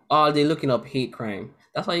you all day looking up hate crime,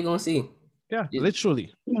 that's all you're gonna see. Yeah,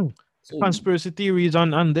 literally. So, conspiracy theories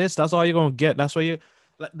on this, that's all you're gonna get. That's why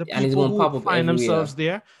the people who find themselves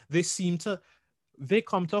there, they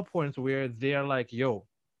come to a point where they're like, yo,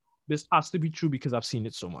 this has to be true because I've seen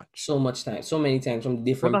it so many times from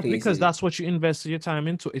different places. Because that's what you invested your time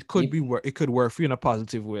into. It could it could work for you in a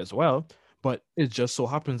positive way as well, but it just so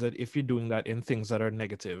happens that if you're doing that in things that are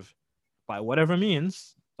negative, by whatever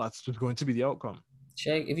means, that's just going to be the outcome.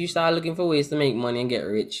 Check. If you start looking for ways to make money and get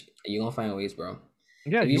rich, you're gonna find ways, bro.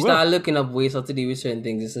 Yeah, if you start looking up ways how to deal with certain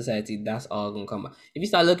things in society, that's all gonna come back. If you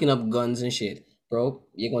start looking up guns and shit, bro,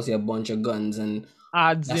 you're gonna see a bunch of guns and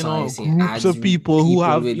ads, groups of people who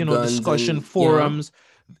have, discussion and, forums,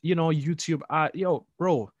 YouTube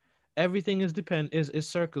bro, everything is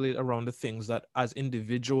circulated around the things that as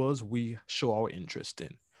individuals we show our interest in.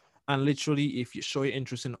 And literally, if you show your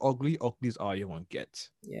interest in ugly, ugly's all you want to get.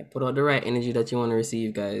 Yeah, put out the right energy that you want to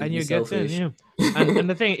receive, guys. And Be you're getting, selfish. yeah. And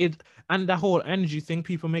the thing is, and the whole energy thing,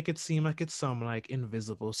 people make it seem like it's some like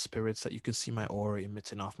invisible spirits that you can see my aura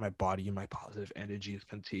emitting off my body, my positive energy is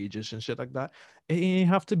contagious and shit like that. It ain't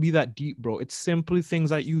have to be that deep, bro. It's simply things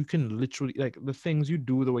that you can literally, like the things you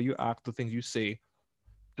do, the way you act, the things you say,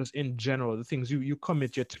 just in general, the things you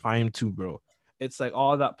commit your time to, bro. It's like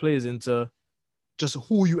all that plays into just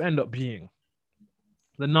who you end up being,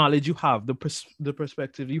 the knowledge you have, the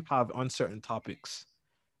perspective you have on certain topics.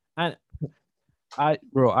 And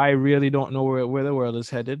I really don't know where the world is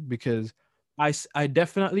headed, because I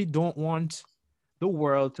definitely don't want the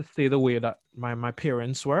world to stay the way that my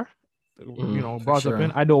parents were, For brought up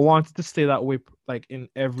in. sure. I don't want it to stay that way, like in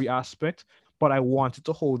every aspect, but I wanted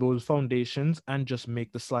to hold those foundations and just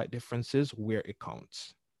make the slight differences where it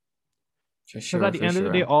counts. For Because sure. at the For end of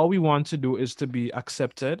the day, sure. all we want to do is to be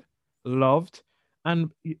accepted, loved,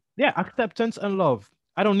 and yeah, acceptance and love.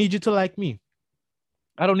 I don't need you to like me.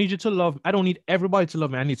 I don't need you to love. I don't need everybody to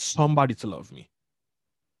love me. I need somebody to love me.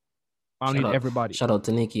 I don't Shout need out. everybody. Shout out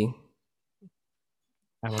to Nikki.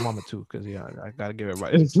 And my mama too, because yeah, I gotta give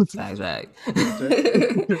everybody. Facts, right.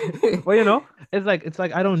 Well, it's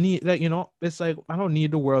like I don't need that. It's like I don't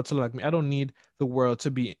need the world to like me. I don't need the world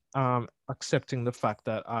to be accepting the fact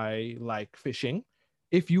that I like fishing.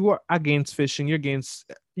 If you are against fishing, you're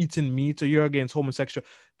against eating meat, or you're against homosexual.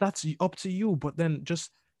 That's up to you. But then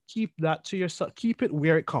just keep that to yourself. Keep it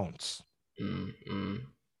where it counts.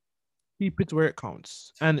 Keep it where it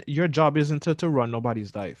counts. And your job isn't to run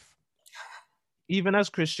nobody's life. Even as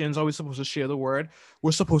Christians, are we supposed to share the word?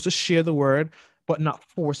 We're supposed to share the word, but not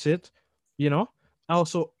force it.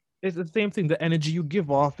 Also, it's the same thing. The energy you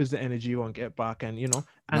give off is the energy you won't get back, and Nah,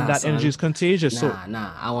 that energy son. is contagious. So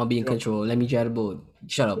Nah. I want to be in control. Let me try the boat.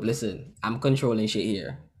 Shut up. Listen. I'm controlling shit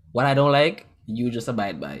here. What I don't like, you just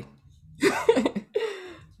abide by.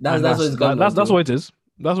 that's and that's what it's come down that's to. what it is.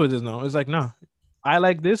 That's what it is now. It's like, nah, I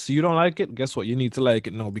like this. You don't like it. Guess what? You need to like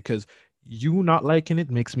it. No, because you not liking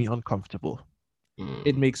it makes me uncomfortable.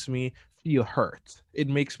 It makes me feel hurt. It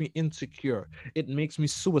makes me insecure. It makes me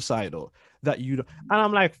suicidal that you don't. And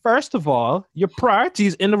I'm like, first of all, your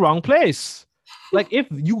priorities in the wrong place. Like, if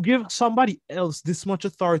you give somebody else this much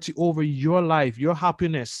authority over your life, your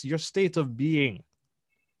happiness, your state of being,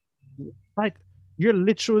 like, you're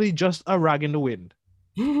literally just a rag in the wind.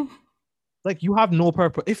 Like, you have no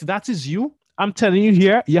purpose. If that is you, I'm telling you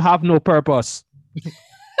here, you have no purpose.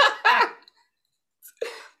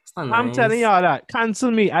 I'm telling y'all that.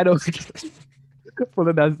 Cancel me. I don't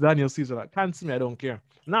follow that Daniel Caesar. That. Cancel me. I don't care.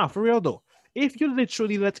 Nah, for real though. If you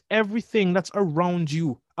literally let everything that's around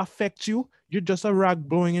you affect you, you're just a rag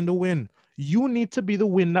blowing in the wind. You need to be the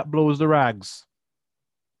wind that blows the rags.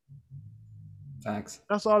 Facts.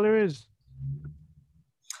 That's all there is.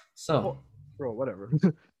 So, bro, whatever.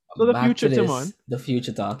 So the future, Timon. The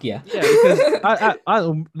future talk, yeah. Yeah,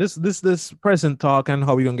 because this present talk and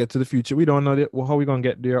how we gonna get to the future, we don't know how we gonna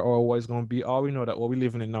get there or what it's gonna be. All we know that what we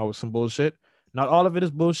living in now is some bullshit. Not all of it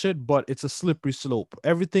is bullshit, but it's a slippery slope.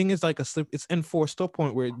 Everything is like it's enforced to a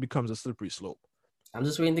point where it becomes a slippery slope. I'm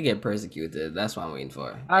just waiting to get persecuted. That's what I'm waiting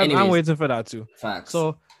for. I'm waiting for that too. Facts.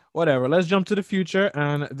 So whatever. Let's jump to the future,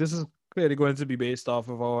 and this is clearly going to be based off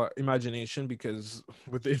of our imagination, because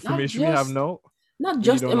with the information we have now. Not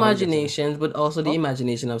just imaginations, but also the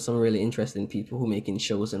imagination of some really interesting people who making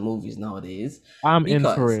shows and movies nowadays. I'm in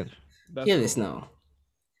for it. Hear this now.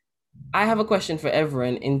 I have a question for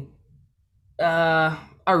everyone in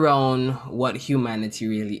around what humanity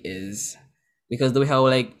really is, because the way how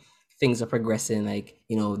like things are progressing, like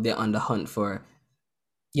they're on the hunt for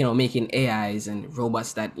making AIs and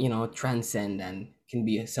robots that transcend and can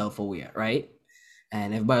be self-aware, right?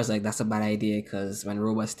 And everybody's like, that's a bad idea, because when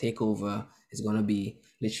robots take over, it's going to be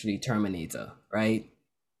literally Terminator, right?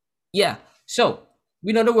 Yeah. So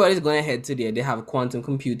we know the world is going to head to there. They have quantum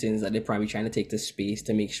computings that they're probably trying to take to space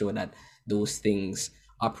to make sure that those things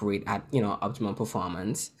operate at, optimum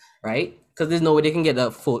performance, right? Because there's no way they can get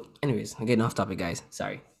the full... Anyways, I'm getting off topic, guys.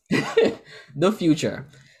 Sorry. The future.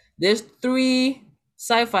 There's 3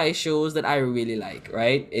 sci-fi shows that I really like,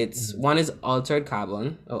 right? One is Altered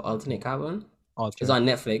Carbon, or Alternate Carbon. It's on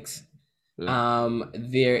Netflix.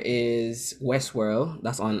 There is Westworld,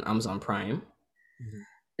 that's on Amazon Prime.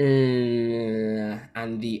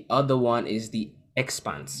 And the other one is The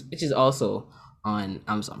Expanse, which is also on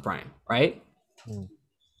Amazon Prime, right?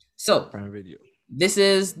 So Prime Video. This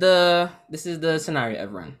is the scenario,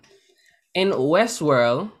 everyone. In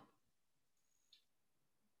Westworld,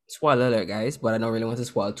 spoiler alert, guys, but I don't really want to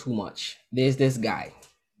spoil too much. There's this guy.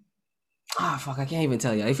 Fuck, I can't even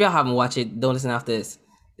tell you. If y'all haven't watched it, don't listen after this.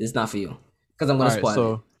 it's not for you because I'm gonna spoil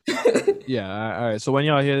so it. yeah, all right. So when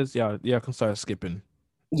y'all hear this, yeah, can start skipping.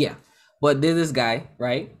 Yeah, but there's this guy,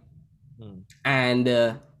 right? Mm.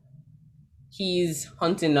 And he's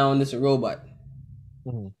hunting down this robot.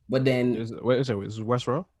 But then, Is it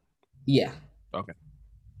Westworld? yeah. Okay.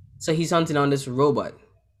 So he's hunting down this robot,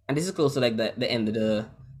 and this is close to like the end of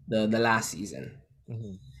the last season,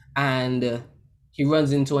 and he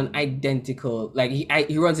runs into an identical, like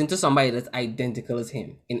he runs into somebody that's identical as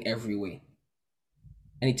him in every way,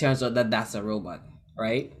 and it turns out that that's a robot,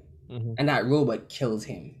 right? And that robot kills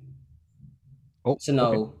him. Oh, So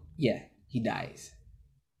now, okay. yeah, he dies.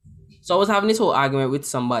 So I was having this whole argument with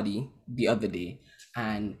somebody the other day,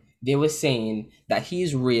 and they were saying that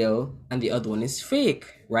he's real and the other one is fake,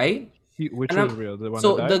 right? Which And was I'm real? The one that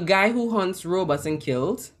so the died? guy who hunts robots and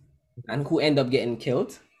kills, and who end up getting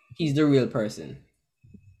killed, he's the real person.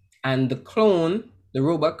 And the clone, the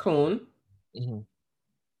robot clone,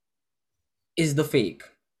 is the fake.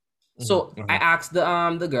 So I asked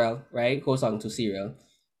the girl, right, who was talking to Serial,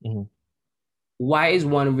 why is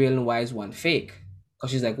one real and why is one fake?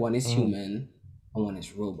 Because she's like, one is human and one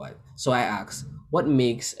is robot. So I asked, what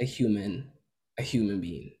makes a human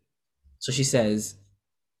being? So she says,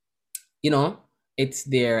 it's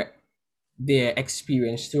their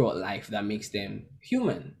experience throughout life that makes them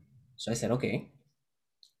human. So I said, okay,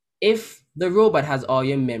 if the robot has all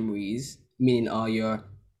your memories, meaning all your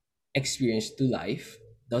experience through life,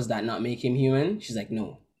 does that not make him human? She's like,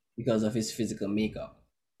 no, because of his physical makeup,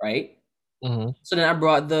 right? So then I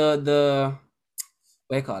brought the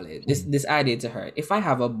what do you call it? This idea to her. If I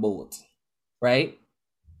have a boat, right,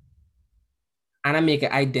 and I make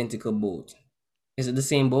an identical boat, is it the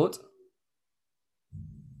same boat?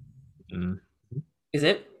 Is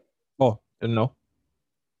it? Oh, no.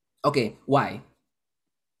 Okay, why?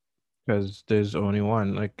 Because there's only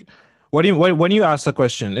one. Like, when you ask the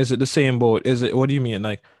question, is it the same boat? Is it, what do you mean?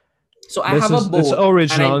 Like, So I have a it's boat and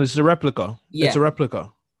original. I, It's a replica. It's yeah, a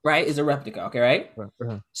replica. right? It's a replica, okay, right?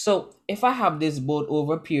 Right. So if I have this boat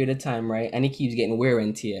over a period of time, right, and it keeps getting wear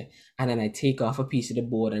and tear, and then I take off a piece of the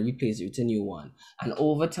board and replace it with a new one, and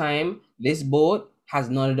over time, this boat has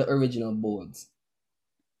none of the original boards.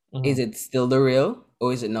 Is it still the real,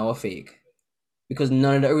 or is it now a fake? Because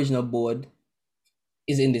none of the original board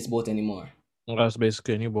is in this boat anymore. Well, that's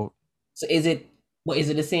basically a new boat. So is it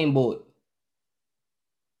the same boat?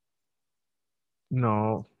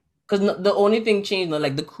 No. Because the only thing changed,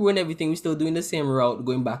 like the crew and everything, we're still doing the same route,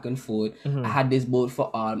 going back and forth. I had this boat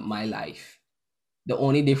for all my life. The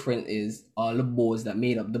only difference is all the boards that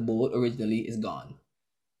made up the boat originally is gone.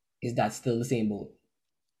 Is that still the same boat?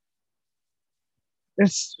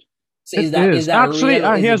 So It is is that actually. real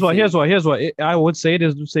or is it Here's fake? what. I would say it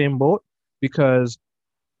is the same boat because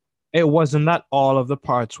it wasn't that all of the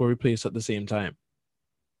parts were replaced at the same time.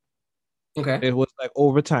 Okay. It was like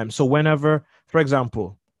over time. So whenever, for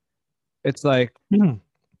example, it's like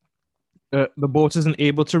the boat isn't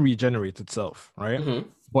able to regenerate itself, right?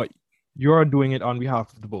 But you're doing it on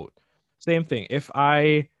behalf of the boat. Same thing. If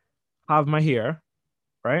I have my hair,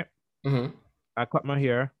 right? I cut my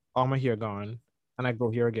hair, all my hair gone, and I grow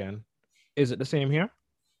here again. Is it the same here?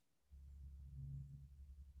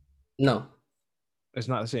 No. It's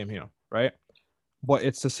not the same here, right? But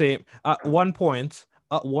it's the same. At one point,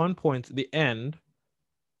 the end.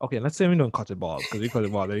 Okay, let's say we don't cut it bald because we cut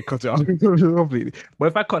it bald, then you cut it off completely. But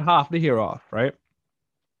if I cut half the hair off, right?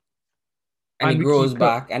 And it we grows keep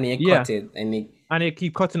back and you cut it and you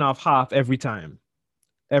keep cutting off half every time.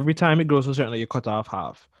 Every time it grows to a certain, you cut off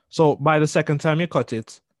half. So by the second time you cut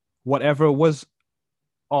it, whatever was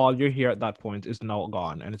all your hair at that point is now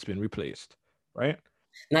gone and it's been replaced, right?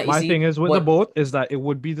 now, My thing is with the boat is that it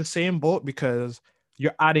would be the same boat because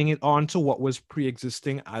you're adding it on to what was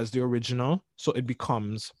pre-existing as the original, so it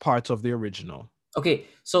becomes part of the original. Okay,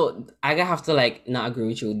 so I have to like not agree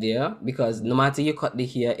with you there because no matter you cut the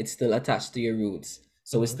hair, it's still attached to your roots.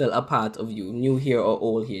 So it's still a part of you. New hair or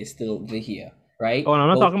old hair is still the hair, right? Oh, and I'm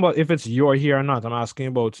not talking about if it's your hair or not. I'm asking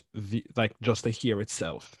about the just the hair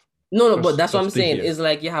itself. No, but that's what I'm saying. Hair. It's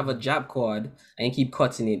like you have a jab cord and you keep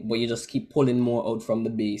cutting it, but you just keep pulling more out from the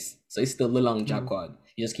base. So it's still the long jab cord.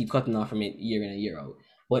 You just keep cutting off from it year in and year out.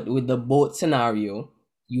 But with the boat scenario,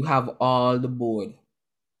 you have all the board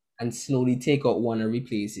and slowly take out one and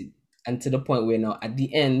replace it. And to the point where now at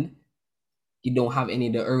the end, you don't have any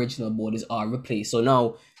of the original board is all replaced. So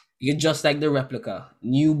now you're just like the replica,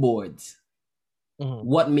 new boards.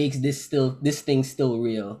 What makes this thing still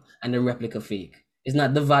real and the replica fake? It's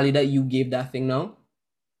not the value that you gave that thing now.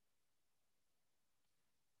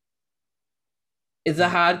 It's a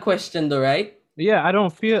hard question though, right? Yeah, I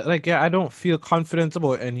don't feel confident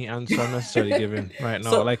about any answer I'm necessarily giving right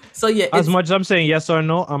now. So Like, so yeah, as much as I'm saying yes or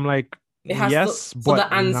no, I'm like it has to, yes, so but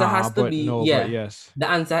the answer nah, has to but be, no, but yeah. yes. The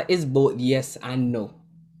answer is both yes and no,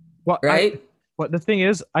 But right? but the thing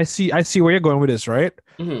is, I see where you're going with this, right?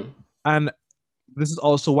 Mm-hmm. And this is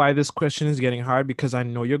also why this question is getting hard because I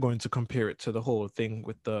know you're going to compare it to the whole thing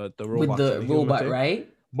with the With robots and the the human robot, thing.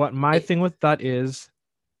 right? But my It, thing with that is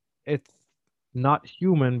it's not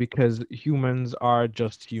human because humans are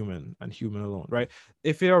just human and human alone, right?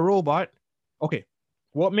 If you're a robot, okay,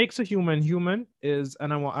 what makes a human human is,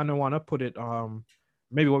 and I want to put it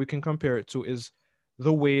maybe what we can compare it to is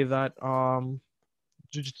the way that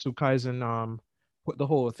Jujutsu Kaisen put the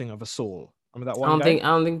whole thing of a soul. I mean that one guy. I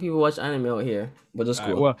don't think people watch anime out here, but that's All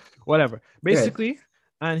right, cool. well, whatever. Go ahead. Basically,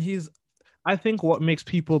 and he's I think what makes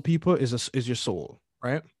people people is your soul,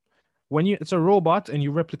 right? When you it's a robot and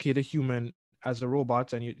you replicate a human as a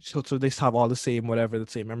robot and so they have all the same whatever the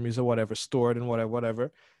same memories or whatever stored and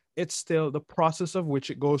whatever, it's still the process of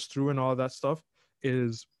which it goes through and all that stuff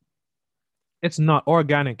is it's not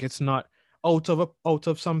organic. It's not out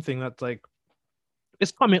of something that's like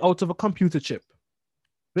it's coming out of a computer chip.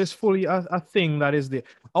 There's fully a thing that is there.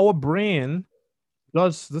 Our brain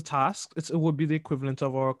does the task. It would be the equivalent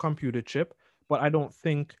of our computer chip, but I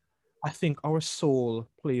think our soul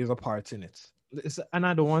plays a part in it. And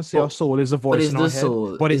I don't want to say our But soul is a what voice is in our the head,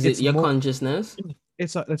 soul? but Is it it's your more. consciousness?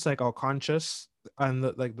 It's like our conscious and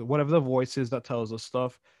whatever the voice is that tells us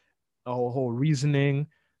stuff, our whole reasoning,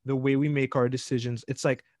 the way we make our decisions. It's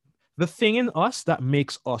like the thing in us that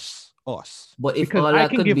makes us us. But if Because all I that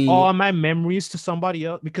can could give be, all my memories to somebody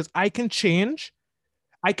else because I can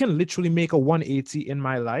literally make a 180 in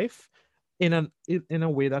my life in a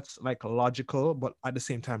way that's like logical, but at the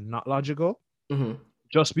same time not logical, mhm.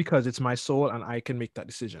 just because it's my soul and I can make that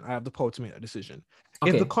decision. I have the power to make that decision.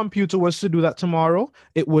 If the Okay. computer was to do that tomorrow,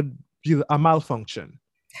 it would be a malfunction.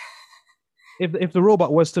 If the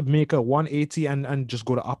robot was to make a 180 and just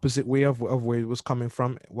go the opposite way of where it was coming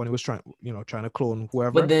from when it was trying to clone But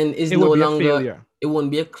whoever, then it's it no would be a longer, failure. it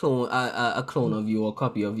won't be a clone, a clone of you or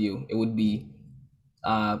copy of you. It would be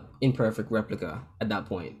imperfect replica at that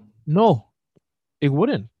point. No, it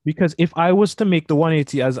wouldn't. Because if I was to make the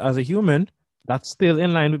 180 as a human, that's still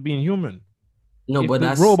in line with being human. No, If but the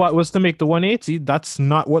that's robot was to make the 180, that's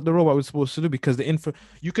not what the robot was supposed to do because the info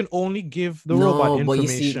you can only give the robot no, but you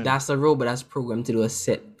see, information. that's a robot that's programmed to do a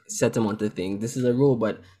set amount of things. This is a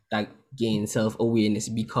robot that gains self-awareness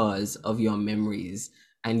because of your memories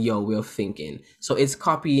and your way of thinking. So it's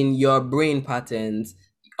copying your brain patterns.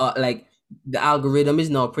 Like the algorithm is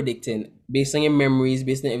now predicting based on your memories,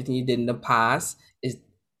 based on everything you did in the past, is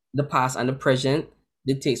the past and the present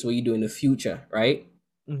dictates what you do in the future, right?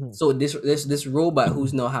 Mhm. So this robot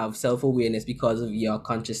who's now have self-awareness because of your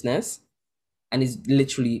consciousness and it's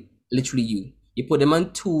literally you. You put them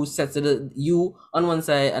on two sets of the you on one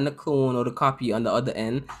side and the clone or the copy on the other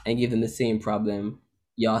end and give them the same problem.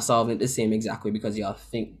 You're solving it the same exact way because y'all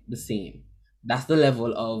think the same. That's the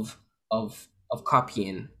level of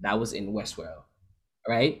copying that was in Westworld,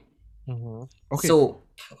 right? Mhm. Okay, So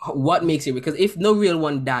what makes it, because if no real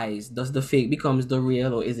one dies, does the fake becomes the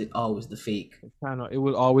real or is it always the fake? it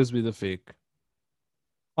will always be the fake.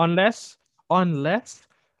 Unless unless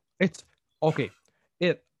it's okay.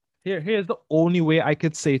 It here's the only way I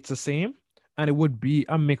could say it's the same, and it would be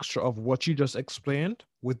a mixture of what you just explained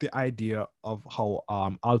with the idea of how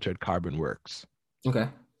altered carbon works, Okay.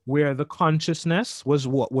 where the consciousness was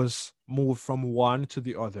what was moved from one to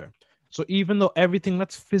the other. So even though everything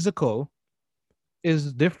that's physical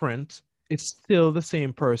is different, it's still the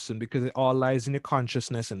same person because it all lies in your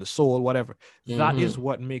consciousness and the soul, whatever. That is Mm-hmm.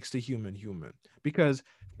 what makes the human human. Because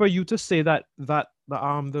for you to say that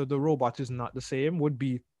the robot is not the same would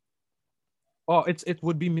be it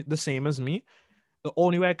would be the same as me. The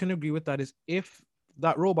only way I can agree with that is if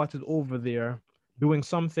that robot is over there doing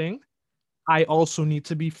something, I also need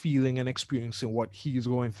to be feeling and experiencing what he's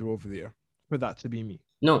going through over there for that to be me,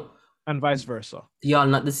 No, and vice versa. y'all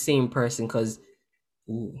not the same person because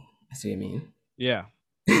ooh, I see what you Yeah,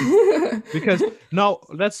 mean. because now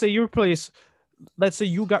let's say you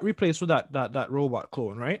got replaced with that robot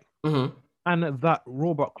clone, right? Mm-hmm. And that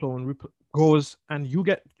robot clone goes and you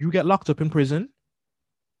get locked up in prison,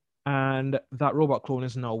 and that robot clone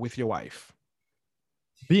is now with your wife,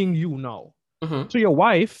 being you now. Mm-hmm. To your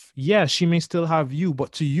wife, yeah, she may still have you,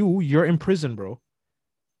 but to you, you're in prison, bro.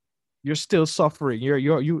 You're still suffering.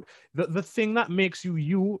 You the thing that makes you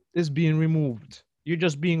you is being removed. You're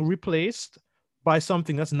just being replaced by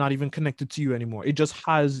something that's not even connected to you anymore. It just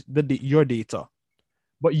has your data.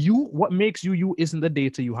 But you, what makes you you isn't the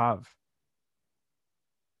data you have.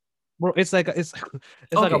 bro, it's like it's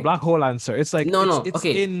like a Okay. black hole answer. It's like No, no. it's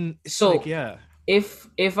Okay. in it's like So yeah.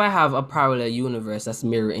 if I have a parallel universe that's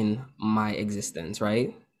mirroring my existence,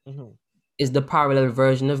 right? Mm-hmm. Is the parallel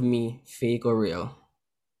version of me fake or real?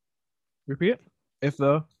 Repeat. If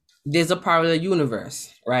the There's a parallel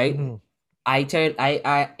universe, right? mm-hmm.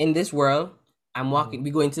 I in this world, I'm Mm-hmm. walking,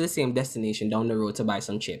 we go into the same destination down the road to buy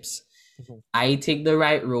some chips. Mm-hmm. I take the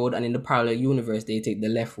right road, and in the parallel universe, they take the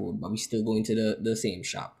left road, but we still go into the same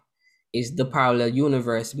shop. Is the parallel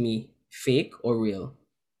universe me fake or real?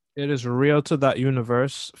 It is real to that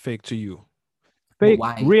universe, fake to you. But Fake,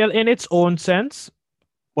 why? real in its own sense,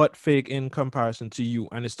 but fake in comparison to you.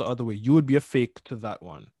 And it's the other way. You would be a fake to that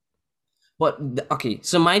one. Okay,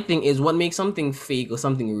 so my thing is what makes something fake or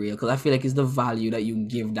something real? Because I feel like it's the value that you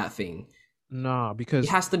give that thing. Nah, It because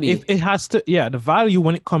has to if be. it has to, yeah, the value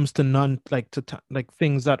when it comes to like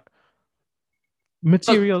things that 'Cause-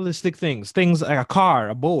 materialistic things like a car,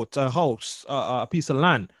 a boat, a house, a piece of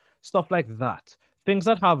land, stuff like that. Things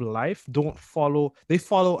that have life don't follow, they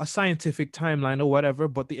follow a scientific timeline or whatever,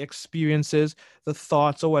 but the experiences, the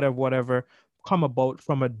thoughts or whatever come about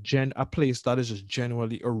from a place that is just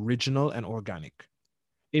genuinely original and organic.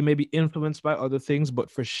 It may be influenced by other things,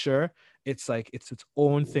 but for sure, it's like it's its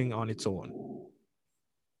own thing on its own.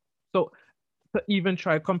 So to even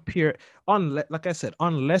try compare, unless, like I said,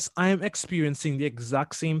 unless I'm experiencing the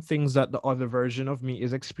exact same things that the other version of me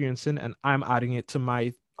is experiencing and I'm adding it to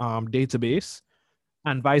my database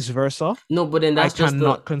and vice versa, no, but then I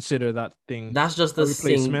cannot consider that thing that's just a a sync.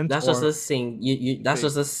 replacement That's just or a sync. You that's fake.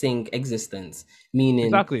 just a sync existence, meaning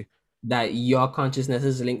Exactly. that your consciousness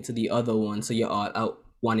is linked to the other one, so you're all out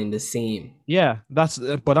one in the same. Yeah, that's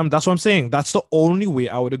what I'm saying. That's the only way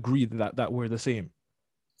I would agree that we're the same.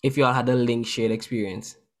 If you all had a link shared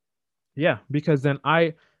experience. Yeah, because then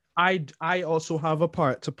I also have a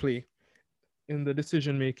part to play in the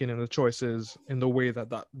decision making and the choices in the way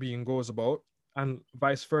that being goes about, and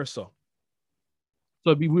vice versa.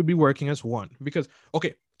 So we'll be working as one because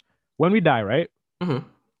okay, when we die, right? Mm-hmm.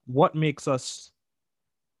 What makes us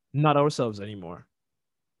not ourselves anymore?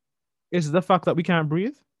 Is the fact that we can't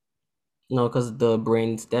breathe? No, because the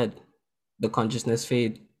brain's dead, the consciousness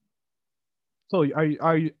fade. So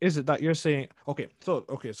are you is it that you're saying so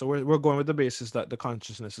we're going with the basis that the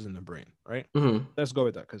consciousness is in the brain, right? Mm-hmm. Let's go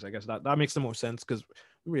with that because I guess that makes the most sense because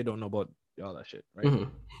we really don't know about all that shit, right? Mm-hmm.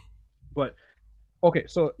 But okay,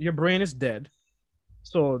 so your brain is dead,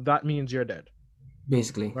 so that means you're dead,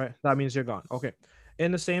 Basically. right? That means you're gone. Okay.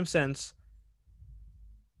 In the same sense,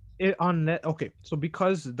 it on net okay, so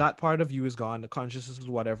because that part of you is gone, the consciousness is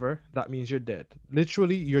whatever, that means you're dead.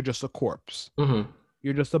 Literally, you're just a corpse. Mm-hmm.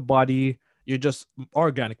 You're just a body, you're just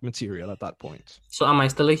organic material at that point. So am I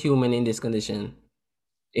still a human in this condition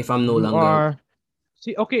if I'm no You longer? are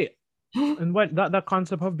see, okay, and what that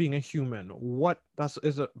concept of being a human, what that's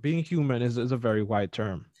is a being human is a very wide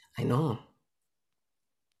term. I know.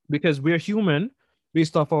 Because we're human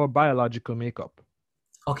based off our biological makeup.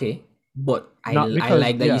 Okay, but Not I because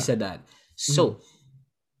like that you yeah. said that. Mhm. So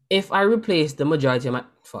if I replace the majority of my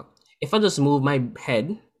if I just move my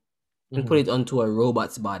head and put Mhm. it onto a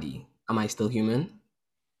robot's body, am I still human?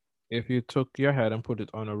 If you took your head and put it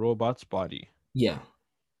on a robot's body, Yeah.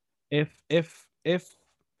 if if if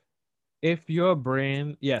if your brain,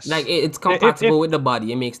 Like yes, it's if compatible with the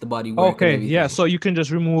body. It makes the body work and okay, yeah, everything. so you can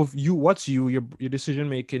just remove you, what's you, your decision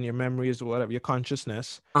making, your memories, whatever, your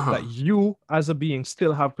consciousness Uh-huh. that you as a being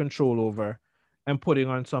still have control over, and putting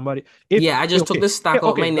on somebody. If Yeah, I just took okay, the stack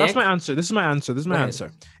out my okay, that's neck. my answer. This is my answer. This is Go my ahead.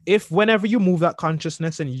 answer. If whenever you move that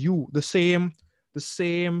consciousness and you the same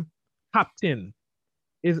captain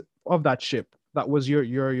is of that ship that was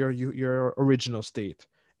your original state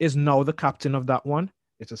is now the captain of that one,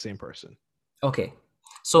 it's the same person. Okay.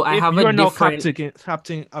 So I If have a you're now different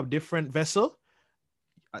captain a different vessel,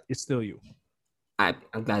 it's still you. I'm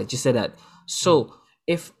glad that you said that. Mhm. So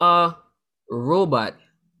if a robot,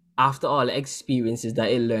 after all the experiences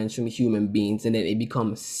that it learns from human beings, and then it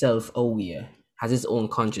becomes self-aware, has its own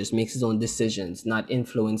conscious, makes its own decisions, not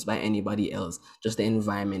influenced by anybody else, just the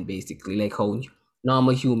environment basically, like how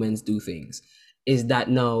normal humans do things. Is that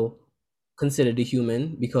now considered a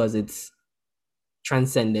human because it's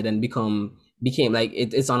transcended and became like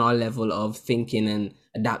it's on our level of thinking and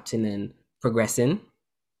adapting and progressing?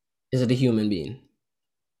 Is it a human being?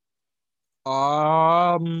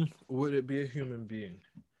 Would it be a human being?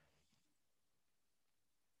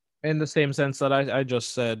 In the same sense that I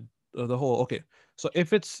just said, the whole okay. So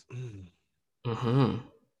if it's Mm-hmm.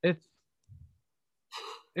 it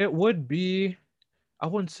it would be, I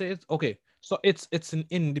wouldn't say it's okay. So it's an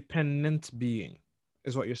independent being,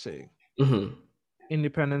 is what you're saying. Mm-hmm.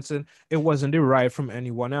 independence, and it wasn't derived from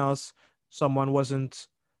anyone else. Someone wasn't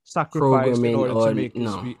sacrificed in Programming order to or make this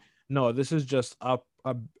no. be. No, this is just a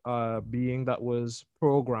being that was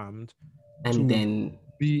programmed And to then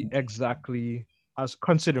be exactly as,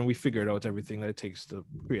 considering we figured out everything that it takes to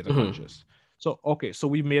create a conscious. So okay, so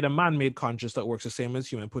we made a man-made conscious that works the same as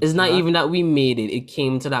human. It's not even that we made it. It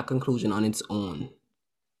came to that conclusion on its own.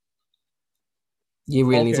 You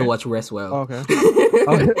really need to watch Restwell. Okay.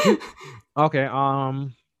 Okay.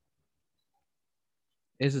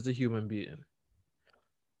 Is it a human being?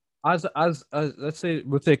 As let's say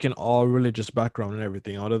we're taking all religious background and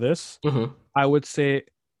everything out of this, I would say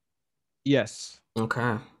yes.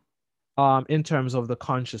 Okay. In terms of the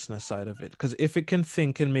consciousness side of it, because if it can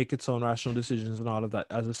think and make its own rational decisions and all of that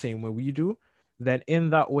as the same way we do, then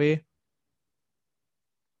in that way,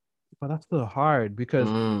 but that's still hard because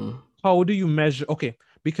how do you measure? Okay,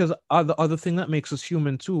 because the other thing that makes us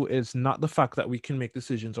human too is not the fact that we can make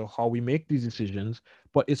decisions or how we make these decisions,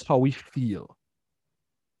 but it's how we feel.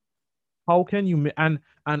 How can you and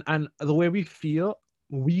the way we feel,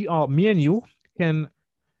 we are, me and you can,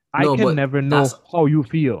 I can never know how you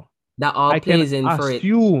feel. That all plays in for it.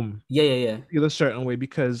 Assume yeah feel a certain way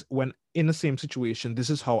because when in the same situation, this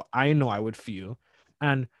is how I know I would feel,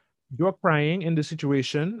 and you're crying in this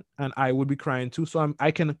situation, and I would be crying too. So I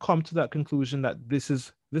can come to that conclusion that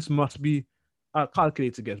this must be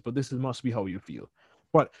calculated against, but this must be how you feel.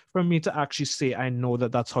 But for me to actually say I know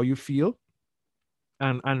that that's how you feel,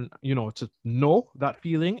 and you know, to know that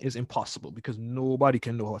feeling is impossible because nobody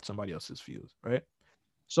can know what somebody else's feels, right?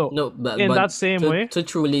 So no, but that same way, to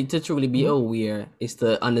truly be aware is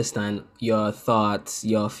to understand your thoughts,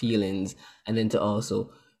 your feelings, and then to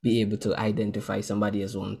also be able to identify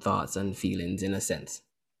somebody's own thoughts and feelings in a sense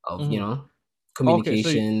of you know,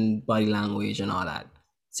 communication, body language, and all that.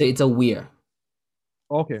 So it's aware.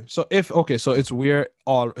 Okay, so it's weird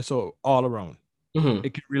all around.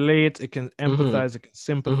 It can relate, it can empathize, it can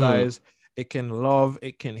sympathize, it can love,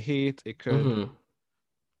 it can hate, it could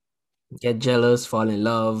get jealous, fall in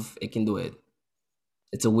love. It can do it.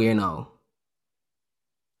 It's aware now.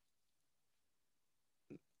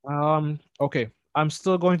 Okay, I'm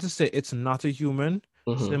still going to say it's not a human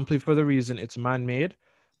simply for the reason it's man-made,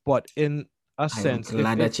 but in a sense,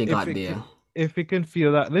 glad that you got there. If it can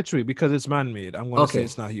feel that literally because it's man-made, I'm going to say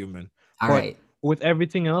it's not human. All right. With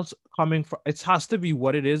everything else coming from, it has to be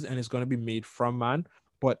what it is, and it's going to be made from man.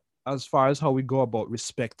 But as far as how we go about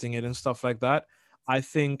respecting it and stuff like that, I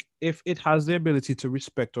think if it has the ability to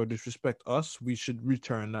respect or disrespect us, we should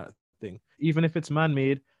return that thing, even if it's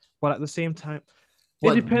man-made. But at the same time,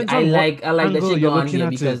 it depends on I like that you go on here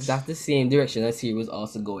because that's the same direction that he was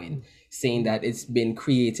also going, saying that it's been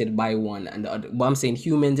created by one and the other. But I'm saying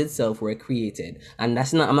humans itself were created, and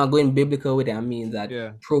that's not. I'm not going biblical with it. I mean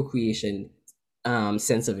that procreation,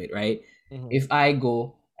 sense of it, right? If I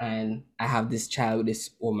go and I have this child with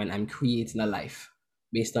this woman, I'm creating a life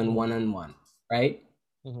based on one-on-one, right?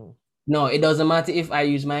 No, it doesn't matter if I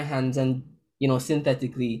use my hands and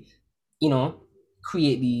synthetically,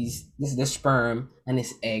 create this is the sperm and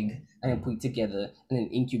this egg and then put it together and then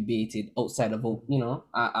incubate it outside of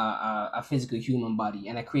a physical human body,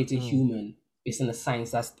 and I create a human based on the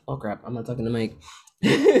science. That's crap, I'm not talking to Mike.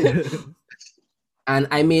 And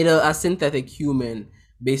I made a synthetic human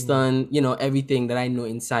based on everything that I know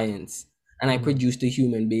in science, and I produced a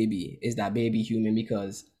human baby. Is that baby human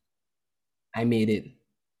because I made it?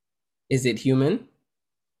 Is it human?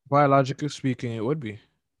 Biologically speaking, it would be.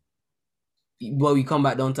 But we come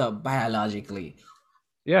back down to biologically.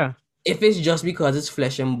 Yeah. If it's just because it's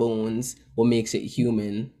flesh and bones what makes it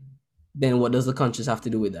human, then what does the conscious have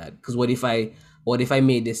to do with that? Because what if I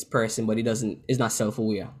made this person but it's not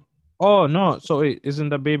self-aware? Oh no, so wait, isn't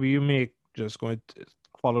the baby you make just going to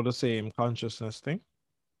follow the same consciousness thing?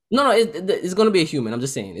 No, it's going to be a human. I'm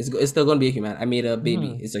just saying it's still going to be a human. I made a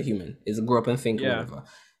baby. It's a human. It's a grow up and think or whatever.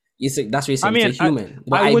 That's what you're saying. It's a human.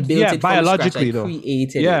 But I built it biologically from scratch. I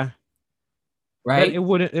created it. Right?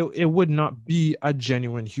 It would not be a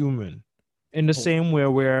genuine human in the same way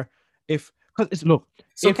where if because it's look.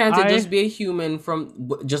 So can't it just be a human from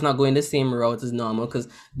just not going the same route as normal? Because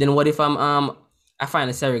then what if I find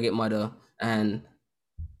a surrogate mother and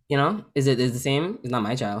is it the same? It's not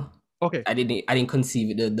my child. Okay. I didn't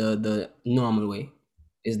conceive it the normal way.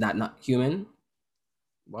 Is that not human?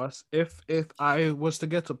 Boss, if I was to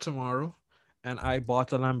get up tomorrow and I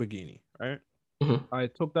bought a Lamborghini, right? I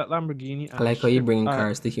took that Lamborghini and I like how you bring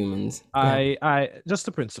cars to humans. I just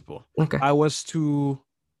the principle. Okay. I was to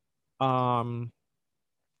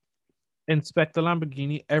inspect the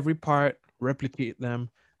Lamborghini, every part, replicate them,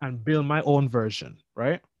 and build my own version,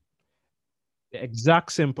 right? The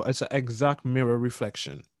exact simple. It's an exact mirror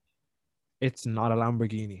reflection. It's not a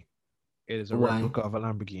Lamborghini. It is a Why? replica of a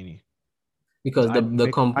Lamborghini. Because I the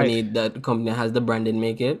make I company has the brand and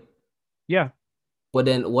make it. yeah. But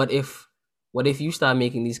then what if you start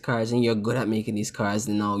making these cars and you're good at making these cars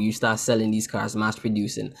and now you start selling these cars, mass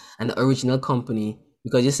producing, and the original company,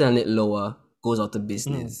 because you're selling it lower, goes out of Mm-hmm.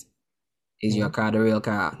 business. Is your Mm-hmm. car the real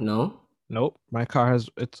car? No? Nope. My car has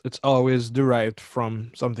it's always derived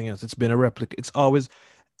from something else. It's been a replica. It's always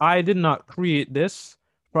I did not create this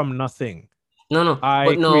from nothing. No, no. I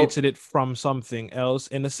But no, created it from something else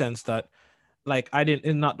in the sense that like I didn't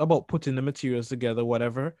it's not about putting the materials together,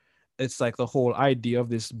 whatever. It's like the whole idea of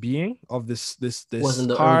this being, of this wasn't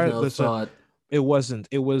the car. original There's a thought. it wasn't.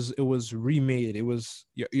 It was remade. It was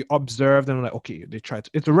you observed and like, okay, they tried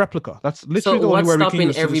to, it's a replica. That's So literally the only word we can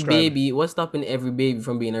use to describe it. what's stopping every baby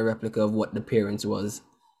from being a replica of what the parents was?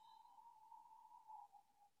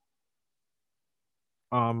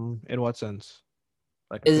 In what sense?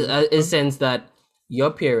 Like a physical Is sense? sense that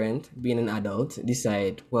your parent, being an adult,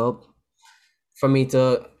 decide, well, for me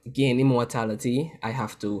to gain immortality, I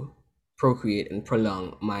have to procreate and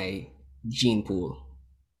prolong my gene pool.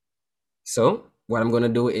 So what I'm gonna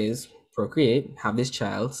do is procreate, have this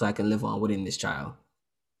child, so I can live on within this child.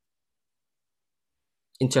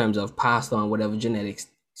 In terms of passed on whatever genetics,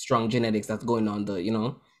 strong genetics that's going on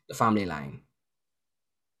the family line.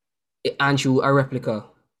 Aren't you a replica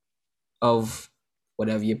of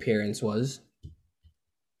whatever your parents was?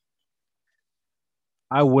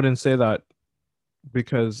 I wouldn't say that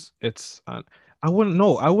because it's I wouldn't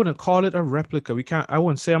know. I wouldn't call it a replica. We can't I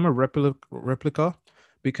wouldn't say I'm a replica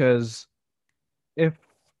because if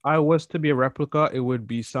I was to be a replica, it would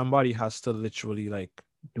be somebody has to literally like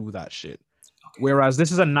do that shit. Okay. Whereas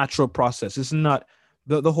this is a natural process. It's not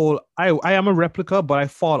the whole I am a replica, but I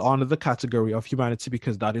fall under the category of humanity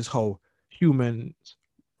because that is how humans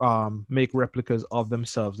make replicas of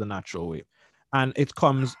themselves the natural way. And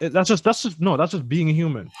that's just being a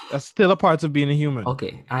human. That's still a part of being a human.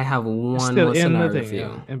 Okay, I have It's one still more in the scenario thing, for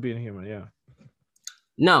yeah. you. In being a human, yeah.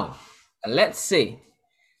 Now, let's say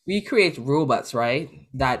we create robots, right?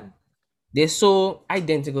 That they're so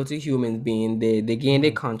identical to humans being they gain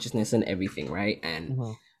their Mm-hmm. consciousness and everything, right? And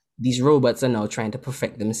Mm-hmm. these robots are now trying to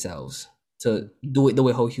perfect themselves to do it the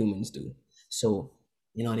way how humans do. So,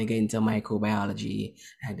 they get into microbiology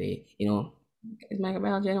and is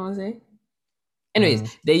microbiology I want to say? Anyways, Mm-hmm.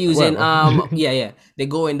 they're using Whatever. they're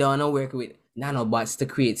going down and working with nanobots to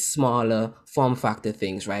create smaller form factor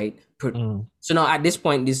things, right? Mm. So now at this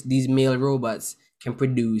point, these male robots can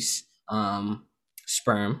produce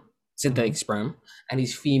sperm, Mm-hmm. synthetic sperm, and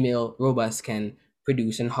these female robots can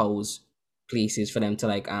produce and house places for them to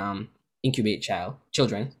like incubate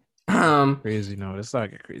children. Um Crazy no. It's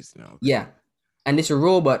not get crazy now. Okay. yeah. And this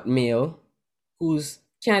robot male who's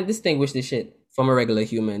can't distinguish the shit from a regular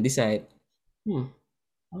human decide,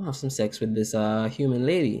 I'll have some sex with this human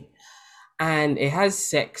lady. And it has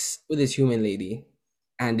sex with this human lady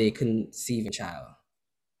and they conceive a child.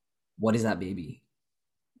 What is that baby?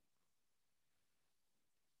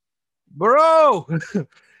 Bro.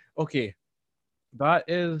 Okay. That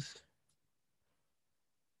is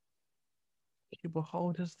okay, but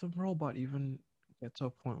how does the robot even get to a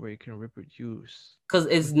point where it can reproduce Because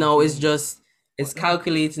with the human? it's What the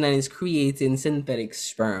calculating and it's creating synthetic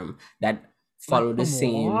sperm that like follow the from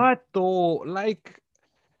same. what though? Like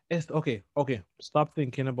it's okay, okay. Stop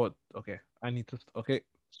thinking about okay. I need to okay.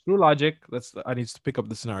 Screw logic. I need to pick up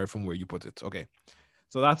the scenario from where you put it. Okay.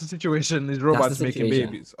 So that's the situation. These That's the robots making situation.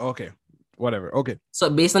 babies. Okay. Whatever. Okay. So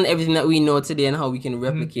based on everything that we know today and how we can Mhm.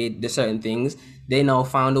 replicate the certain things, they now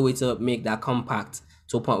found a way to make that compact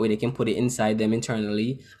to a point where they can put it inside them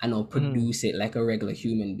internally and now Mhm. produce it like a regular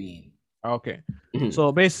human being. Okay. Mhm.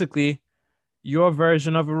 So basically, your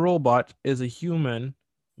version of a robot is a human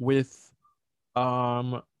with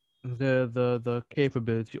um the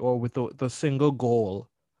capability or with the single goal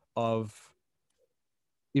of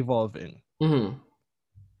evolving. Mhm.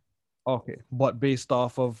 Okay, but based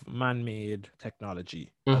off of man-made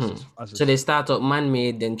technology Mhm. as So they it's start out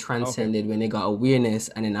man-made, then okay. transcended when they got awareness,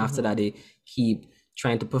 and then after Hmm. that they keep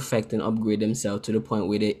trying to perfect and upgrade themselves to the point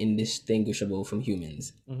where they're indistinguishable from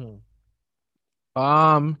humans. Hmm.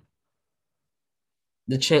 Um.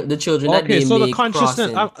 The children that Okay, they so the make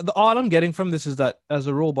consciousness. crossing. All I'm getting from this is that as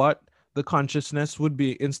a robot, the consciousness would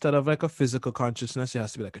be instead of like a physical consciousness, it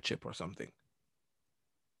has to be like a chip or something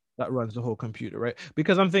that runs the whole computer, right?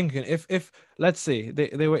 Because I'm thinking if let's say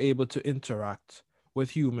they were able to interact with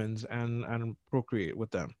humans and procreate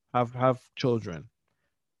with them, have children.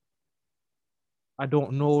 I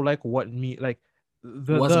don't know like what me like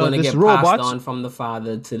What's going to this get passed robot. on from the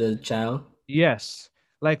father to the child? Yes.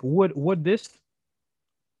 Like would this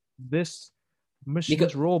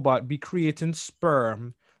Because robot be creating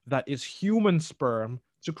sperm that is human sperm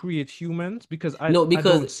to create humans? Because no, I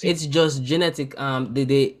because don't see. it's just genetic.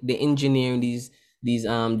 They engineering these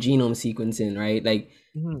genome sequencing, right? Like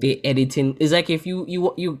Mhm. they editing. It's like if you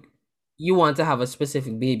want to have a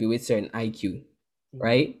specific baby with certain IQ, Mhm.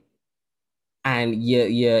 right? And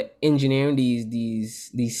you're engineering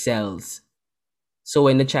these cells. So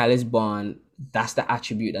when the child is born, that's the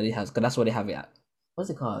attribute that it has. Because that's what they have it at.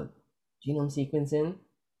 What's it called? Genome sequencing?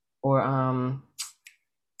 Or I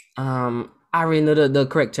already know the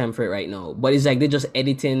correct term for it right now. But it's like they're just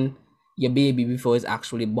editing your baby before it's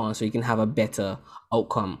actually born so you can have a better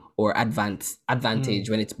outcome or Mm. advantage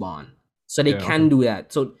when it's born. So they Yeah, okay. can do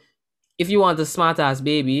that. So if you want a smart ass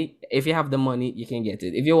baby, if you have the money, you can get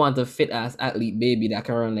it. If you want a fit ass athlete baby that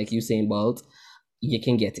can run like Usain Bolt, you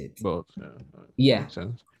can get it. Both. Yeah, Yeah. makes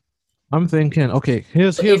sense. I'm thinking, okay,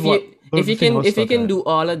 So here's what the thing I was if you stuck can at. do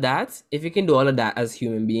all of that, if you can do all of that as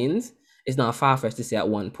human beings, it's not far fetched to say at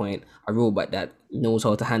one point a robot that knows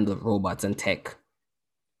how to handle robots and tech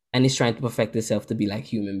and is trying to perfect itself to be like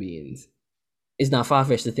human beings. It's not far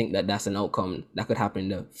fetched to think that that's an outcome that could happen in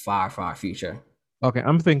the far future. Okay,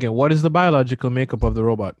 I'm thinking, what is the biological makeup of the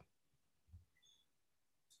robot?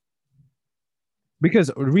 Because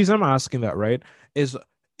the reason I'm asking that, right, is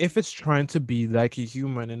if it's trying to be like a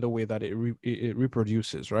human in the way that it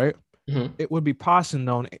reproduces, right, Mm-hmm. it would be passing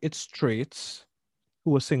down its traits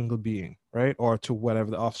to a single being, right, or to whatever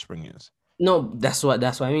the offspring is. No, that's what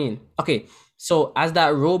I mean. Okay, so as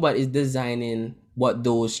that robot is designing what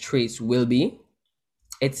those traits will be,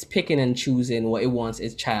 it's picking and choosing what it wants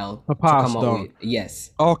its child A to pass come out down. with. Yes.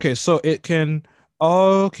 Okay, so it can.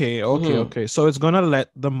 Okay, okay, Mm-hmm. okay. So it's gonna let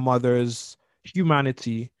the mother's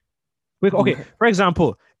humanity. Okay, for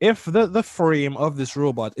example, if the frame of this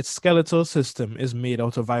robot, its skeletal system is made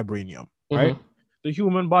out of vibranium, right? Mm-hmm. The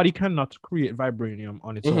human body cannot create vibranium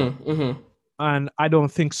on its own. Mm-hmm. Mm-hmm. And I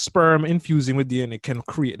don't think sperm infusing with DNA can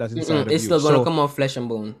create that inside Mm-mm. of It's you. still gonna So come off flesh and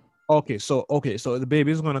bone. okay, so the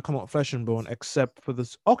baby is gonna come out flesh and bone, except for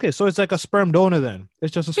this. Okay, so it's like a sperm donor then.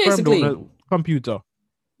 It's just a sperm donor Basically. computer.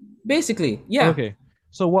 Basically, yeah. Okay,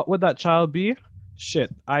 so what would that child be?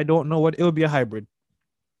 Shit, I don't know what it would be a hybrid.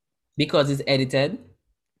 Because it's edited.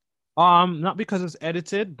 Not because it's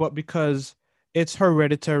edited, but because its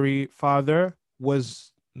hereditary father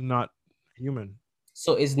was not human.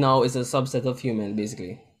 So it's a subset of human,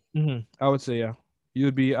 basically. I would say, yeah.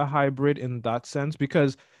 You'd be a hybrid in that sense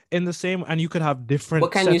because in the same, and you could have But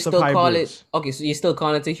different can you sets of still call it hybrids. okay, so you still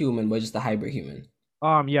call it a human, but just a hybrid human.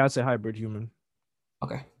 Yeah, I'd say hybrid human.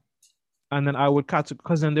 Okay. And then I would cut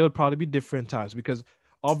because then there would probably be different types because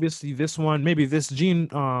obviously this one, maybe this gene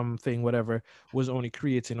thing, whatever, was only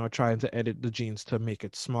creating or trying to edit the genes to make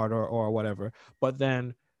it smarter or whatever. But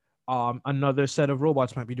then another set of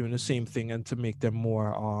robots might be doing the same thing and to make them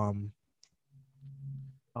more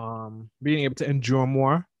being able to endure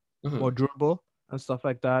more Mm-hmm. durable and stuff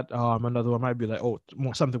like that. Another one might be like, oh,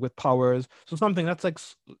 more something with powers. So something that's like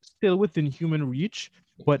still within human reach,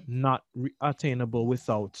 but not attainable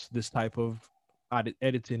without this type of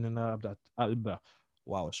editing and that.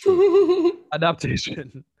 Wow, stroke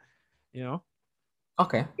adaptation. You know.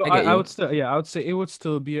 Okay, So I get I would you. still, yeah, I would say it would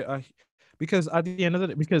still be a because at the end of the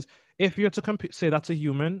day, because if you're to say that's a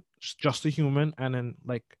human, just a human, and then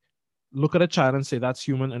like look at a child and say that's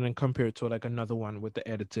human and then compare it to like another one with the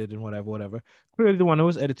edited and whatever. Clearly, the one that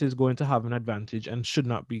was edited is going to have an advantage and should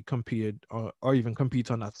not be compared or even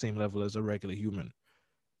compete on that same level as a regular human.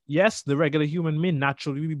 Yes, the regular human may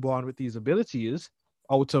naturally be born with these abilities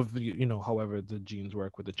out of however the genes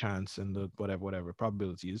work with the chance and the whatever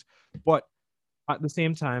probabilities, but at the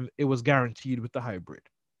same time, it was guaranteed with the hybrid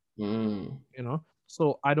Mm.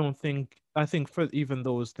 so I think for even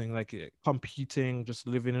those things like competing, just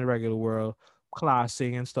living in a regular world,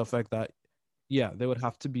 classing and stuff like that, yeah, there would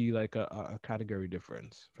have to be like a category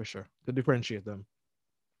difference for sure to differentiate them.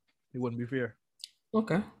 It wouldn't be fair.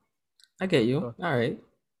 Okay, I get you. So All right.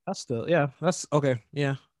 that's still, yeah, that's okay.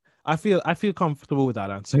 Yeah, I feel comfortable with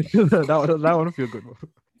that answer. that one feel good.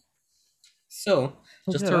 So Yeah,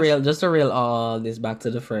 that's just to reel all this back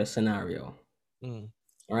to the first scenario, mm,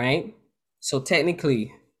 all right? So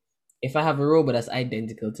technically, if I have a robot that's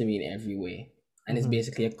identical to me in every way, and it's mm-hmm,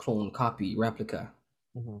 basically a clone, copy, replica,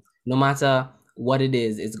 mm-hmm. no matter what it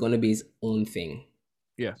is, it's gonna be its own thing,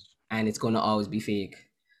 Yes. and it's gonna always be fake,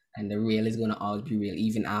 and the real is gonna always be real,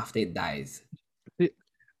 even after it dies. The-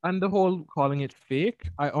 and the whole calling it fake,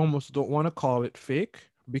 I almost don't want to call it fake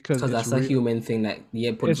because Because it's that's a real. human thing that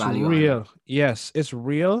you put It's value on. real. Yes, it's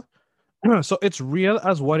real. So it's real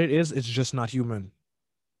as what it is. It's just not human.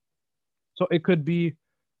 So it could be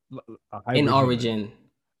a in hybrid human. origin.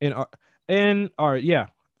 In our yeah.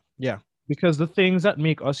 Yeah. Because the things that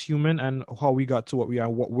make us human and how we got to what we are,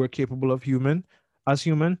 what we're capable of human,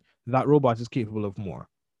 that robot is capable of more.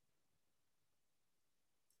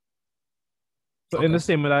 So in Okay. the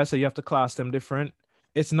same way that I say you have to class them different,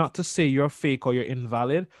 it's not to say you're fake or you're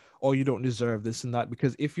invalid or you don't deserve this and that.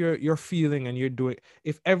 Because if you're feeling and you're doing,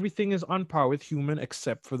 if everything is on par with human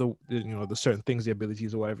except for the certain things, the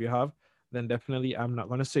abilities or whatever you have, then definitely I'm not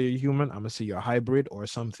gonna say you're human. I'm gonna say you're a hybrid or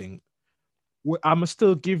something. I'm gonna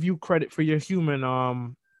still give you credit for your human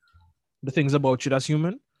the things about you that's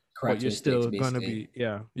human, but you're Characteristics, still gonna basically. be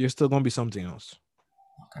you're still gonna be something else.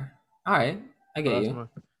 Okay. All right. I So get that's you. my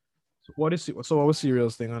what was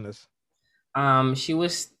Serial's thing on this? She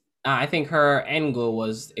was. I think her end goal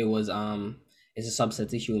was it was it's a subset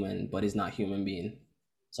to human, but it's not human being.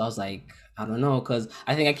 So I was like, I don't know, because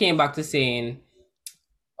I think I came back to saying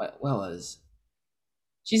what was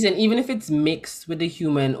she said even if it's mixed with a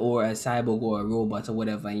human or a cyborg or a robot or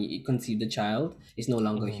whatever, and you conceive the child, it's no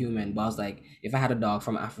longer Mhm. human. But I was like, if I had a dog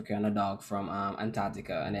from Africa and a dog from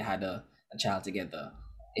Antarctica and they had a child together,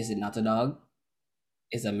 is it not a dog?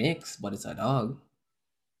 It's a mix, but it's a dog.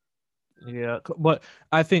 Yeah, but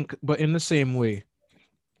I think, but in the same way,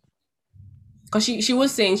 Cause she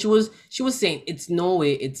was saying she was saying it's no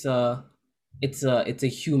way it's a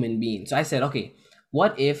human being. So I said, okay,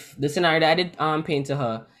 what if the scenario that I did paint to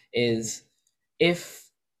her is if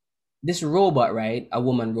this robot, right, a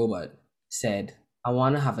woman robot, said, I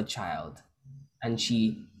wanna have a child, and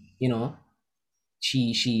she, you know,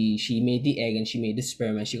 she made the egg and she made the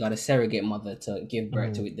sperm and she got a surrogate mother to give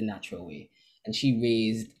birth Mhm. to it the natural way. And she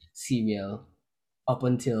raised Serial up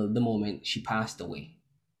until the moment she passed away.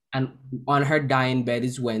 And on her dying bed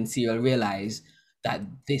is when Serial realized that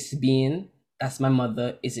this being, that's my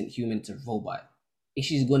mother, isn't human, it's a robot. If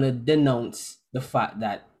she's gonna denounce the fact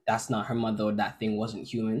that that's not her mother or that thing wasn't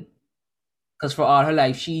human, because for all her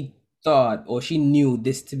life she thought or she knew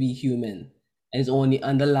this to be human, and it's only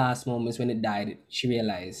on the last moments when it died she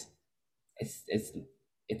realized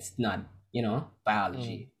it's not Mm.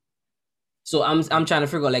 biology. So I'm trying to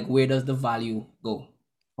figure out like where does the value go?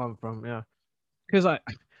 From yeah, because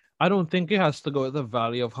I don't think it has to go with the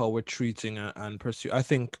value of how we're treating and pursue. I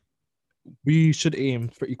think we should aim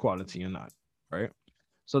for equality in that, right?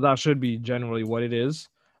 So that should be generally what it is.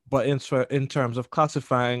 But in terms of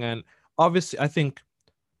classifying and obviously, I think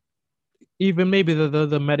even maybe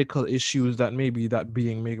the medical issues that maybe that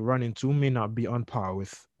being may run into may not be on par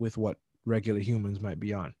with what regular humans might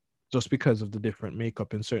be on, just because of the different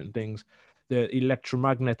makeup and certain things. The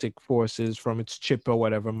electromagnetic forces from its chip or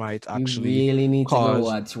whatever might You actually really need to go cause.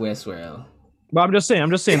 watch Westworld. But I'm just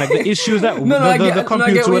saying, like the issues that No, I the get, no,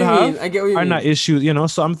 I get computer what would you mean. have I get what you are not mean.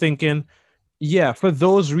 issues. So I'm thinking, yeah, for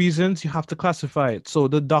those reasons, you have to classify it. So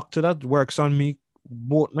the doctor that works on me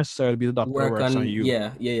won't necessarily be the doctor that Work works on on, you,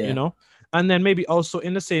 yeah, yeah, you yeah. know? And then maybe also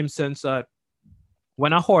in the same sense that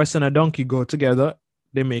when a horse and a donkey go together,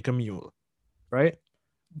 they make a mule, right?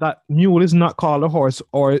 That mule is not called a horse,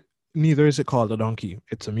 or neither is it called a donkey.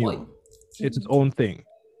 It's a mule. Well, It's its own thing.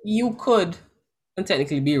 you could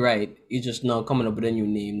technically be right. You're just now coming up with a new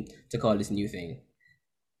name to call this new thing.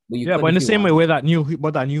 But you Yeah, could but in if the you same way, wanted with to. that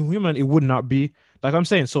new human, it would not be like I'm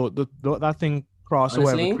saying. So that thing cross or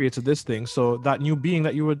whatever Honestly, created this thing. So that new being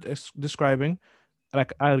that you were describing,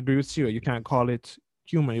 like I agree with you. You can't call it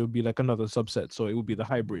human. It would be like another subset. So it would be the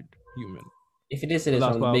hybrid human. if it is So it that's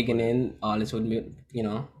from the why I'll put it. beginning, all this would be,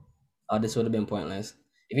 all this would have been pointless.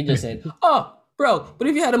 If you just said, "Oh, bro, but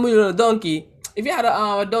if you had a mule and a donkey, if you had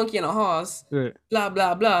a donkey and a horse, Right. blah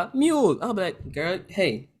blah blah, mule," I'll be like, "Girl,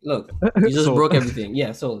 hey, look, you just So broke everything."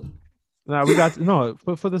 Yeah, so now we got no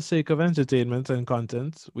for the sake of entertainment and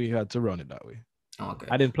content, we had to run it that way. okay.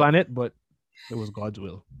 I didn't plan it, but it was God's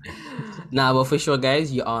will. Nah, but for sure,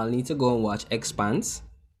 guys, you all need to go and watch Expanse,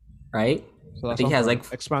 right? So I that's think on he has Prime. like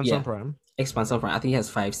Expanse on yeah, Prime. Expanse on Prime. I think he has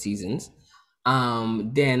 5 seasons.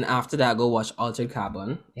 Then after that, go watch Altered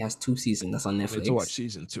Carbon. It has 2 seasons. That's on I need to watch Netflix.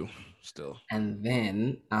 season 2 still. And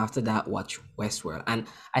then after that, watch Westworld. And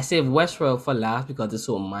I save Westworld for last because it's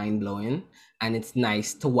so mind blowing, and it's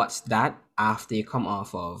nice to watch that after you come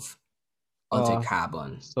off of Altered Uh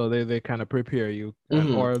Carbon. so they kind of prepare you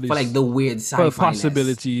and or at For like the least weird for sci-fi ness.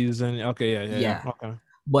 possibilities and okay, yeah. Yeah. Okay.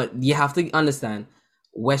 But you have to understand,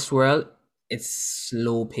 Westworld, it's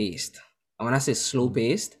slow paced. And when I say slow Mm.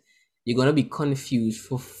 paced, you're gonna be confused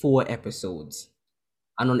for 4 episodes.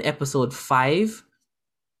 And on episode 5,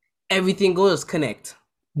 everything goes connect.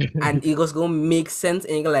 And it goes gonna make sense,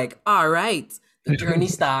 and you're like, all right, the journey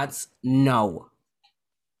starts now.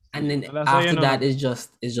 And See, then and that's how after that is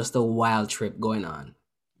just a wild trip going on.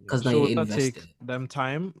 because now Shows you're that take invested. them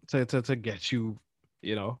time to get you,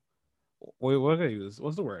 you know, what can I use?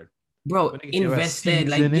 What's the word? Bro, When they get you a invested,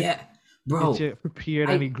 like, season it, yeah, get bro. you prepared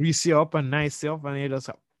and I they grease you up and nice you up and you just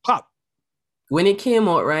pop. When it came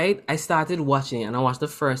out, right, I started watching it and I watched the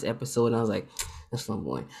first episode and I was like, that's not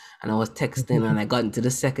boy. And I was texting and I got into the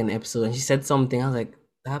second episode and she said something. I was like,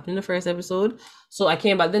 that happened in the first episode. So I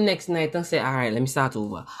came back the next night and said, all right, let me start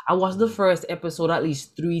over. I watched the first episode at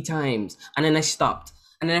least 3 times and then I stopped.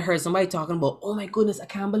 And then I heard somebody talking about, oh my goodness, I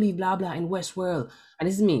can't believe blah blah in Westworld. And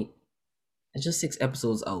this is me. It's just 6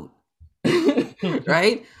 episodes out.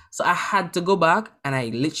 Right? So I had to go back and I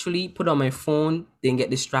literally put on my phone, didn't get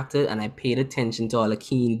distracted, and I paid attention to all the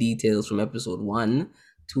keen details from episode 1,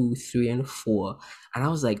 2, 3, and 4. And I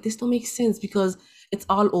was like, this don't make sense because it's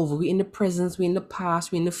all over. We're in the present, we're in the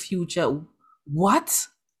past, we're in the future. What?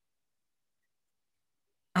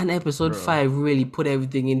 And episode Bro. 5 really put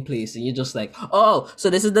everything in place, and you're just like, oh, so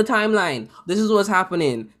this is the timeline. This is what's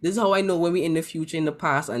happening. This is how I know when we're in the future, in the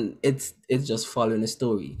past, and it's just following the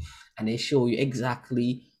story, and they show you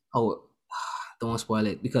exactly how. Don't spoil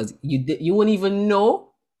it because you wouldn't even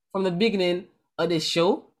know from the beginning of this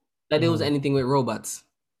show that there was anything with robots.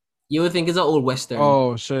 You would think it's an old western.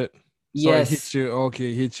 Oh shit! So it Yes, hits you.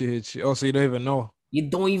 Okay, hit you. Oh, so you don't even know. you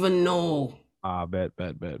don't even know. Bet.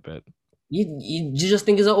 You just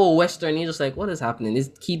think it's an old western. You're just like, what is happening?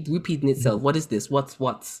 It keep repeating itself. What is this?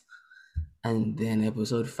 What's? And then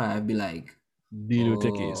episode 5 be like, Dido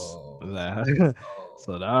tickets.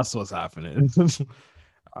 So that's what's happening.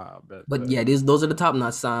 But yeah, those are the top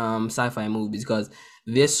notch sci-fi movies because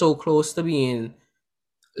they're so close to being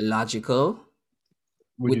logical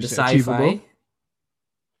with the sci-fi.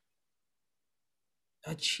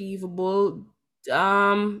 Achievable,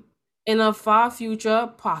 in a far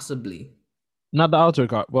future, possibly. Not the outer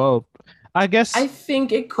car. Well, I guess I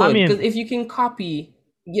think it could because if you can copy,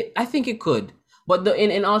 yeah, I think it could. But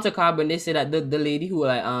in Alter Carbon, they say that the lady who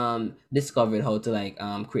like discovered how to like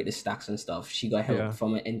create the stacks and stuff, she got help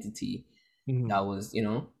from an entity that was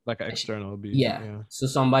like an external being. Yeah. So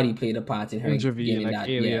somebody played a part in her intervene, like that,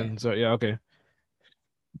 aliens. Yeah. Or, yeah. Okay.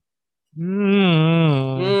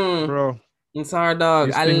 Bro, it's hard, dog.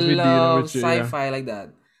 These I things we dealing love with you, sci-fi like that.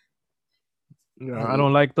 Yeah, I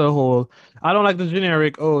don't like the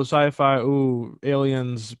generic, sci-fi,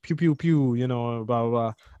 aliens, pew pew pew, blah blah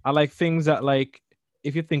blah. I like things that, like,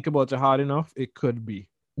 if you think about it hard enough, it could be.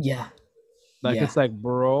 Yeah. Like it's like,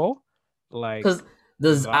 bro, like,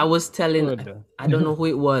 because I was telling I don't know who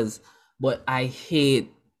it was, but I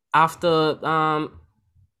hate after I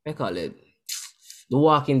call it The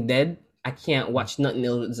Walking Dead. I can't watch nothing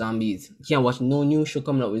else with zombies. I can't watch no new show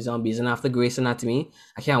coming up with zombies. And after Grey's Anatomy,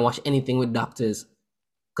 I can't watch anything with doctors.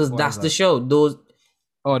 Because that's the show. Those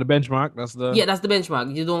the benchmark. That's the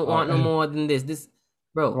benchmark. You don't want no more than this.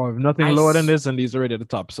 Bro. If nothing lower than this, and these are already at the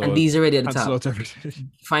top. So and these are already at the top.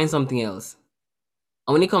 Find something else.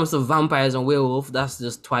 And when it comes to vampires and werewolf, that's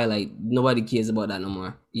just Twilight. Nobody cares about that no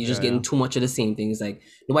more. You're just getting too much of the same thing. It's like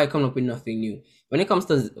nobody coming up with nothing new. When it comes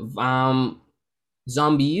to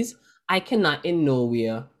zombies, I cannot in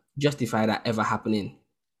nowhere justify that ever happening.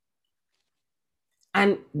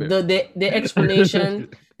 And the explanation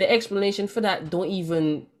the explanation for that don't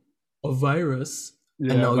even a virus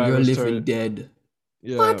and now you're living dead.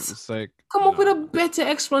 Yeah, what? It's like, come up with a better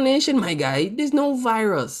explanation, my guy. There's no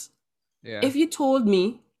virus. Yeah. If you told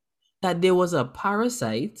me that there was a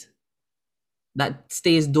parasite that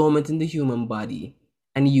stays dormant in the human body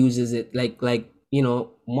and uses it like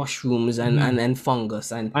mushrooms and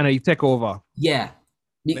fungus and you take over. Yeah.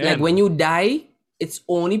 Like when you die, its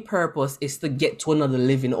only purpose is to get to another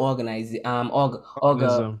living organism,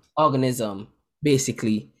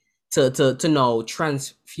 basically, to now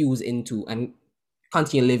transfuse into and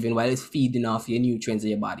continue living while it's feeding off your nutrients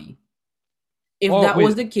in your body. If that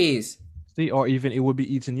was the case, or even it would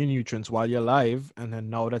be eating your nutrients while you're alive, and then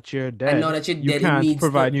now that you're dead, you can't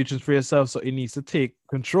provide nutrients for yourself, so it needs to take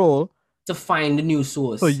control to find a new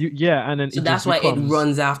source. So and then that's why it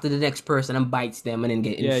runs after the next person and bites them and then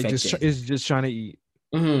get infected. It's just trying to eat.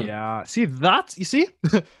 Yeah, see that? You see,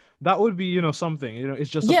 that would be something. It's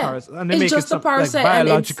just a parasite, and they make it something like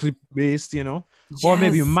biologically based. Or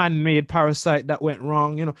maybe a man-made parasite that went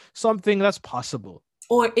wrong. Something that's possible.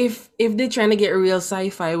 Or if they're trying to get real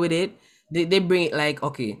sci-fi with it, they bring it like,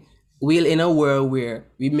 okay, we're in a world where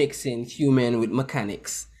we mix in human with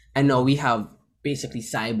mechanics, and now we have basically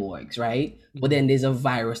cyborgs, right? But then there's a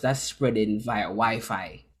virus that's spreading via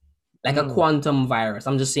Wi-Fi, like a quantum virus.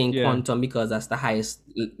 I'm just saying quantum because that's the highest,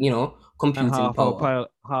 computing power.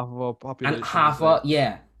 Half of our population.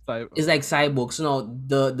 And it's like cyborgs. So now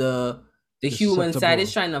The human side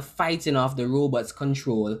is trying to fighting off the robots'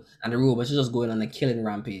 control, and the robots are just going on a killing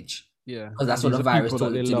rampage. Yeah, because that's what the virus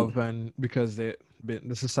told it to love, do. and because the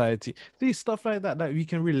society, these stuff like that we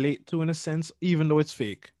can relate to in a sense, even though it's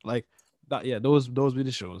fake. Like that, yeah. Those be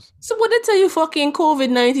the shows. So what they tell you fucking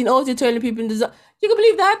COVID-19 out there telling people you can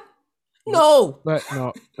believe that? No. But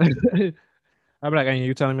no. I'm like, and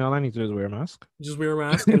you telling me all I need to do is wear a mask? Just wear a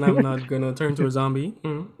mask and I'm not gonna turn to a zombie.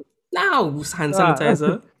 Now hand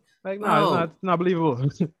sanitizer. Like, no, it's not believable.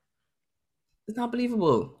 It's not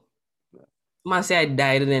believable. I say I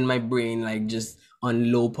died and then my brain like just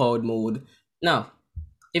on low powered mode. No.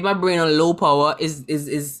 If my brain on low power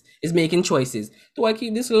is making choices. Do I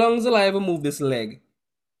keep this lungs alive or move this leg?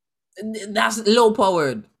 That's low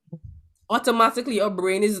powered. Automatically our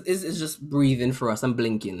brain is just breathing for us and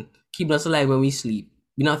blinking, keeping us alive when we sleep.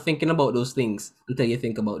 You're not thinking about those things until you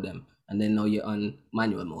think about them, and then now you're on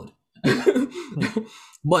manual mode.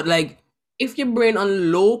 But like, if your brain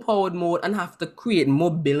on low powered mode and have to create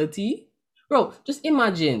mobility, bro, just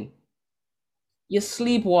imagine you're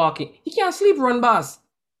sleepwalking. You can't sleep run, boss.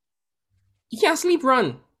 You can't sleep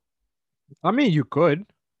run. I mean, you could.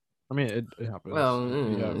 I mean, it happens. Well,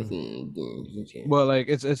 well, like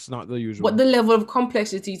it's not the usual. But the level of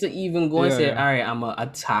complexity to even go and say, all right, I'm gonna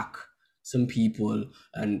attack some people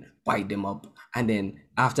and bite them up, and then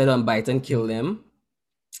after them bite and kill them,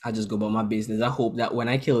 I just go about my business. I hope that when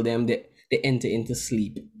I kill them, they enter into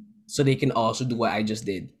sleep, so they can also do what I just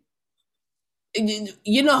did.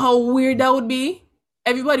 You know how weird that would be?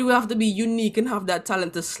 Everybody will have to be unique and have that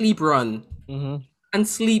talent to sleep run and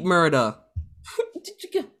sleep murder.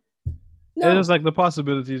 No. It's just like the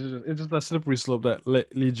possibilities. It's just a slippery slope that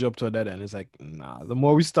leads you up to a dead end. It's like, nah. The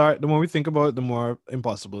more we start, the more we think about it, the more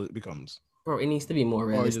impossible it becomes. Bro, it needs to be more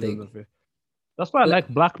realistic. That's why I like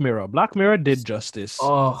Black Mirror. Black Mirror did justice.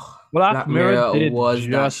 Oh, Black Mirror did was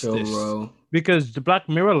justice. That show, bro. Because the Black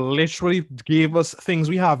Mirror literally gave us things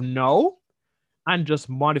we have now and just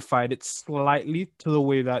modified it slightly to the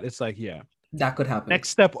way that it's like, yeah, that could happen. Next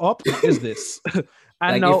step up is this. And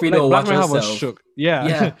like now, if you don't watch yourself, was shook.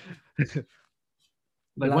 Yeah.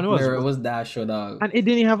 Like Black when it was that show, dog. And it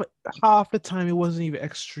didn't have half the time. It wasn't even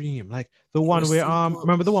extreme. Like the one where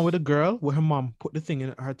remember the one with the girl where her mom put the thing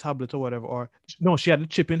in her tablet or whatever, or no, she had a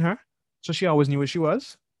chip in her, so she always knew where she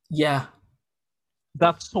was. Yeah.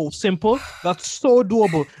 That's so simple. That's so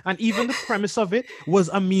doable. And even the premise of it was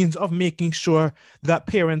a means of making sure that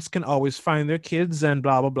parents can always find their kids and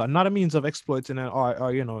blah, blah, blah. Not a means of exploiting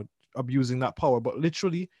or you know, abusing that power, but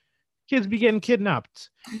literally kids be getting kidnapped.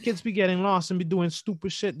 Kids be getting lost and be doing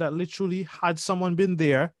stupid shit that literally, had someone been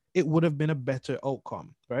there, it would have been a better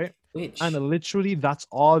outcome, right? And literally, that's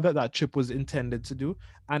all that chip was intended to do.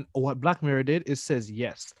 And what Black Mirror did is says,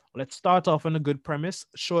 yes, let's start off on a good premise,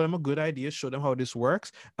 show them a good idea, show them how this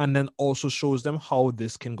works, and then also shows them how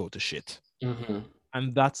this can go to shit.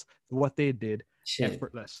 And that's what they did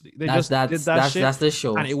effortlessly. They did that shit. That's the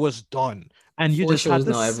show. And it was done. And you just had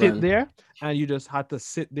to sit there, and you just had to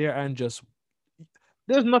sit there and just,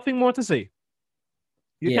 there's nothing more to say.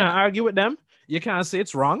 You can't argue with them. You can't say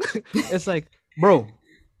it's wrong. It's like, bro,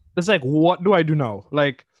 it's like, what do I do now?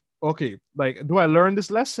 Like, okay, like, do I learn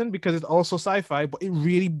this lesson? Because it's also sci-fi, but it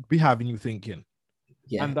really be having you thinking.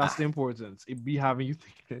 Yeah. And that's the importance. It be having you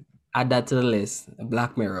thinking. Add that to the list.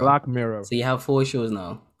 Black Mirror. Black Mirror. So you have 4 shows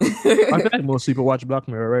now. I feel like most people watch Black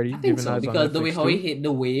Mirror already. I think so, because the way how he hit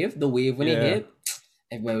the wave when he hit,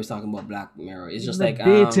 everybody was talking about Black Mirror. It's just like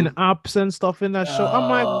dating apps and stuff in that show. I'm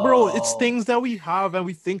like, bro, it's things that we have and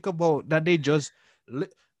we think about that they just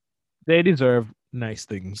they deserve nice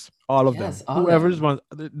things. All of them. Whoever's wants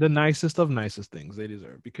the nicest of nicest things they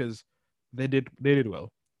deserve, because they did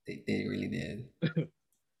well. They really did.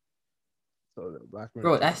 So Black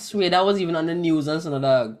Mirror. Bro, I swear that was even on the news and some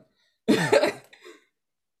dog.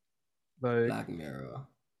 Black Mirror.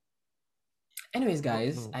 Anyways,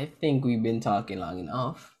 guys, I think we've been talking long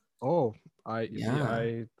enough. Oh, I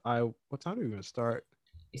what time do we even start?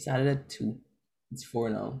 It started at 2. It's 4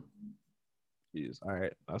 now. Jeez. All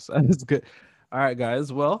right. That's good. All right,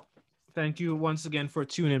 guys. Well, thank you once again for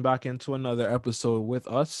tuning back into another episode with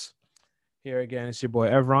us. Here again, it's your boy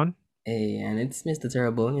Evron. Hey, and it's Mr.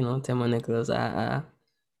 Terrible, Tema Nicholas.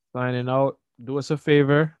 Signing out. Do us a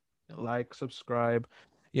favor, like, subscribe,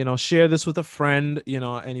 share this with a friend,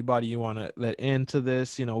 anybody you want to let into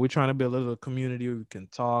this. We're trying to build a little community where we can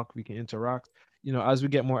talk, we can interact. As we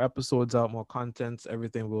get more episodes out, more content,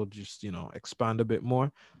 everything will just, expand a bit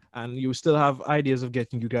more. And you still have ideas of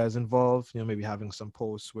getting you guys involved, maybe having some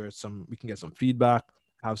posts where we can get some feedback,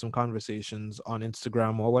 have some conversations on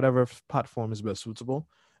Instagram or whatever platform is best suitable.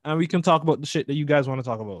 And we can talk about the shit that you guys want to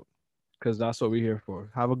talk about. because that's what we're here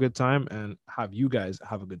for. Have a good time and have you guys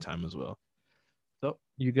have a good time as well. So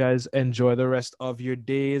you guys enjoy the rest of your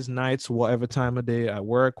days, nights, whatever time of day at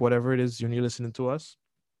work, whatever it is you're listening to us.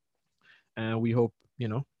 And we hope,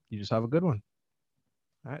 you just have a good one.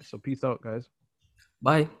 All right. So peace out, guys.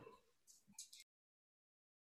 Bye.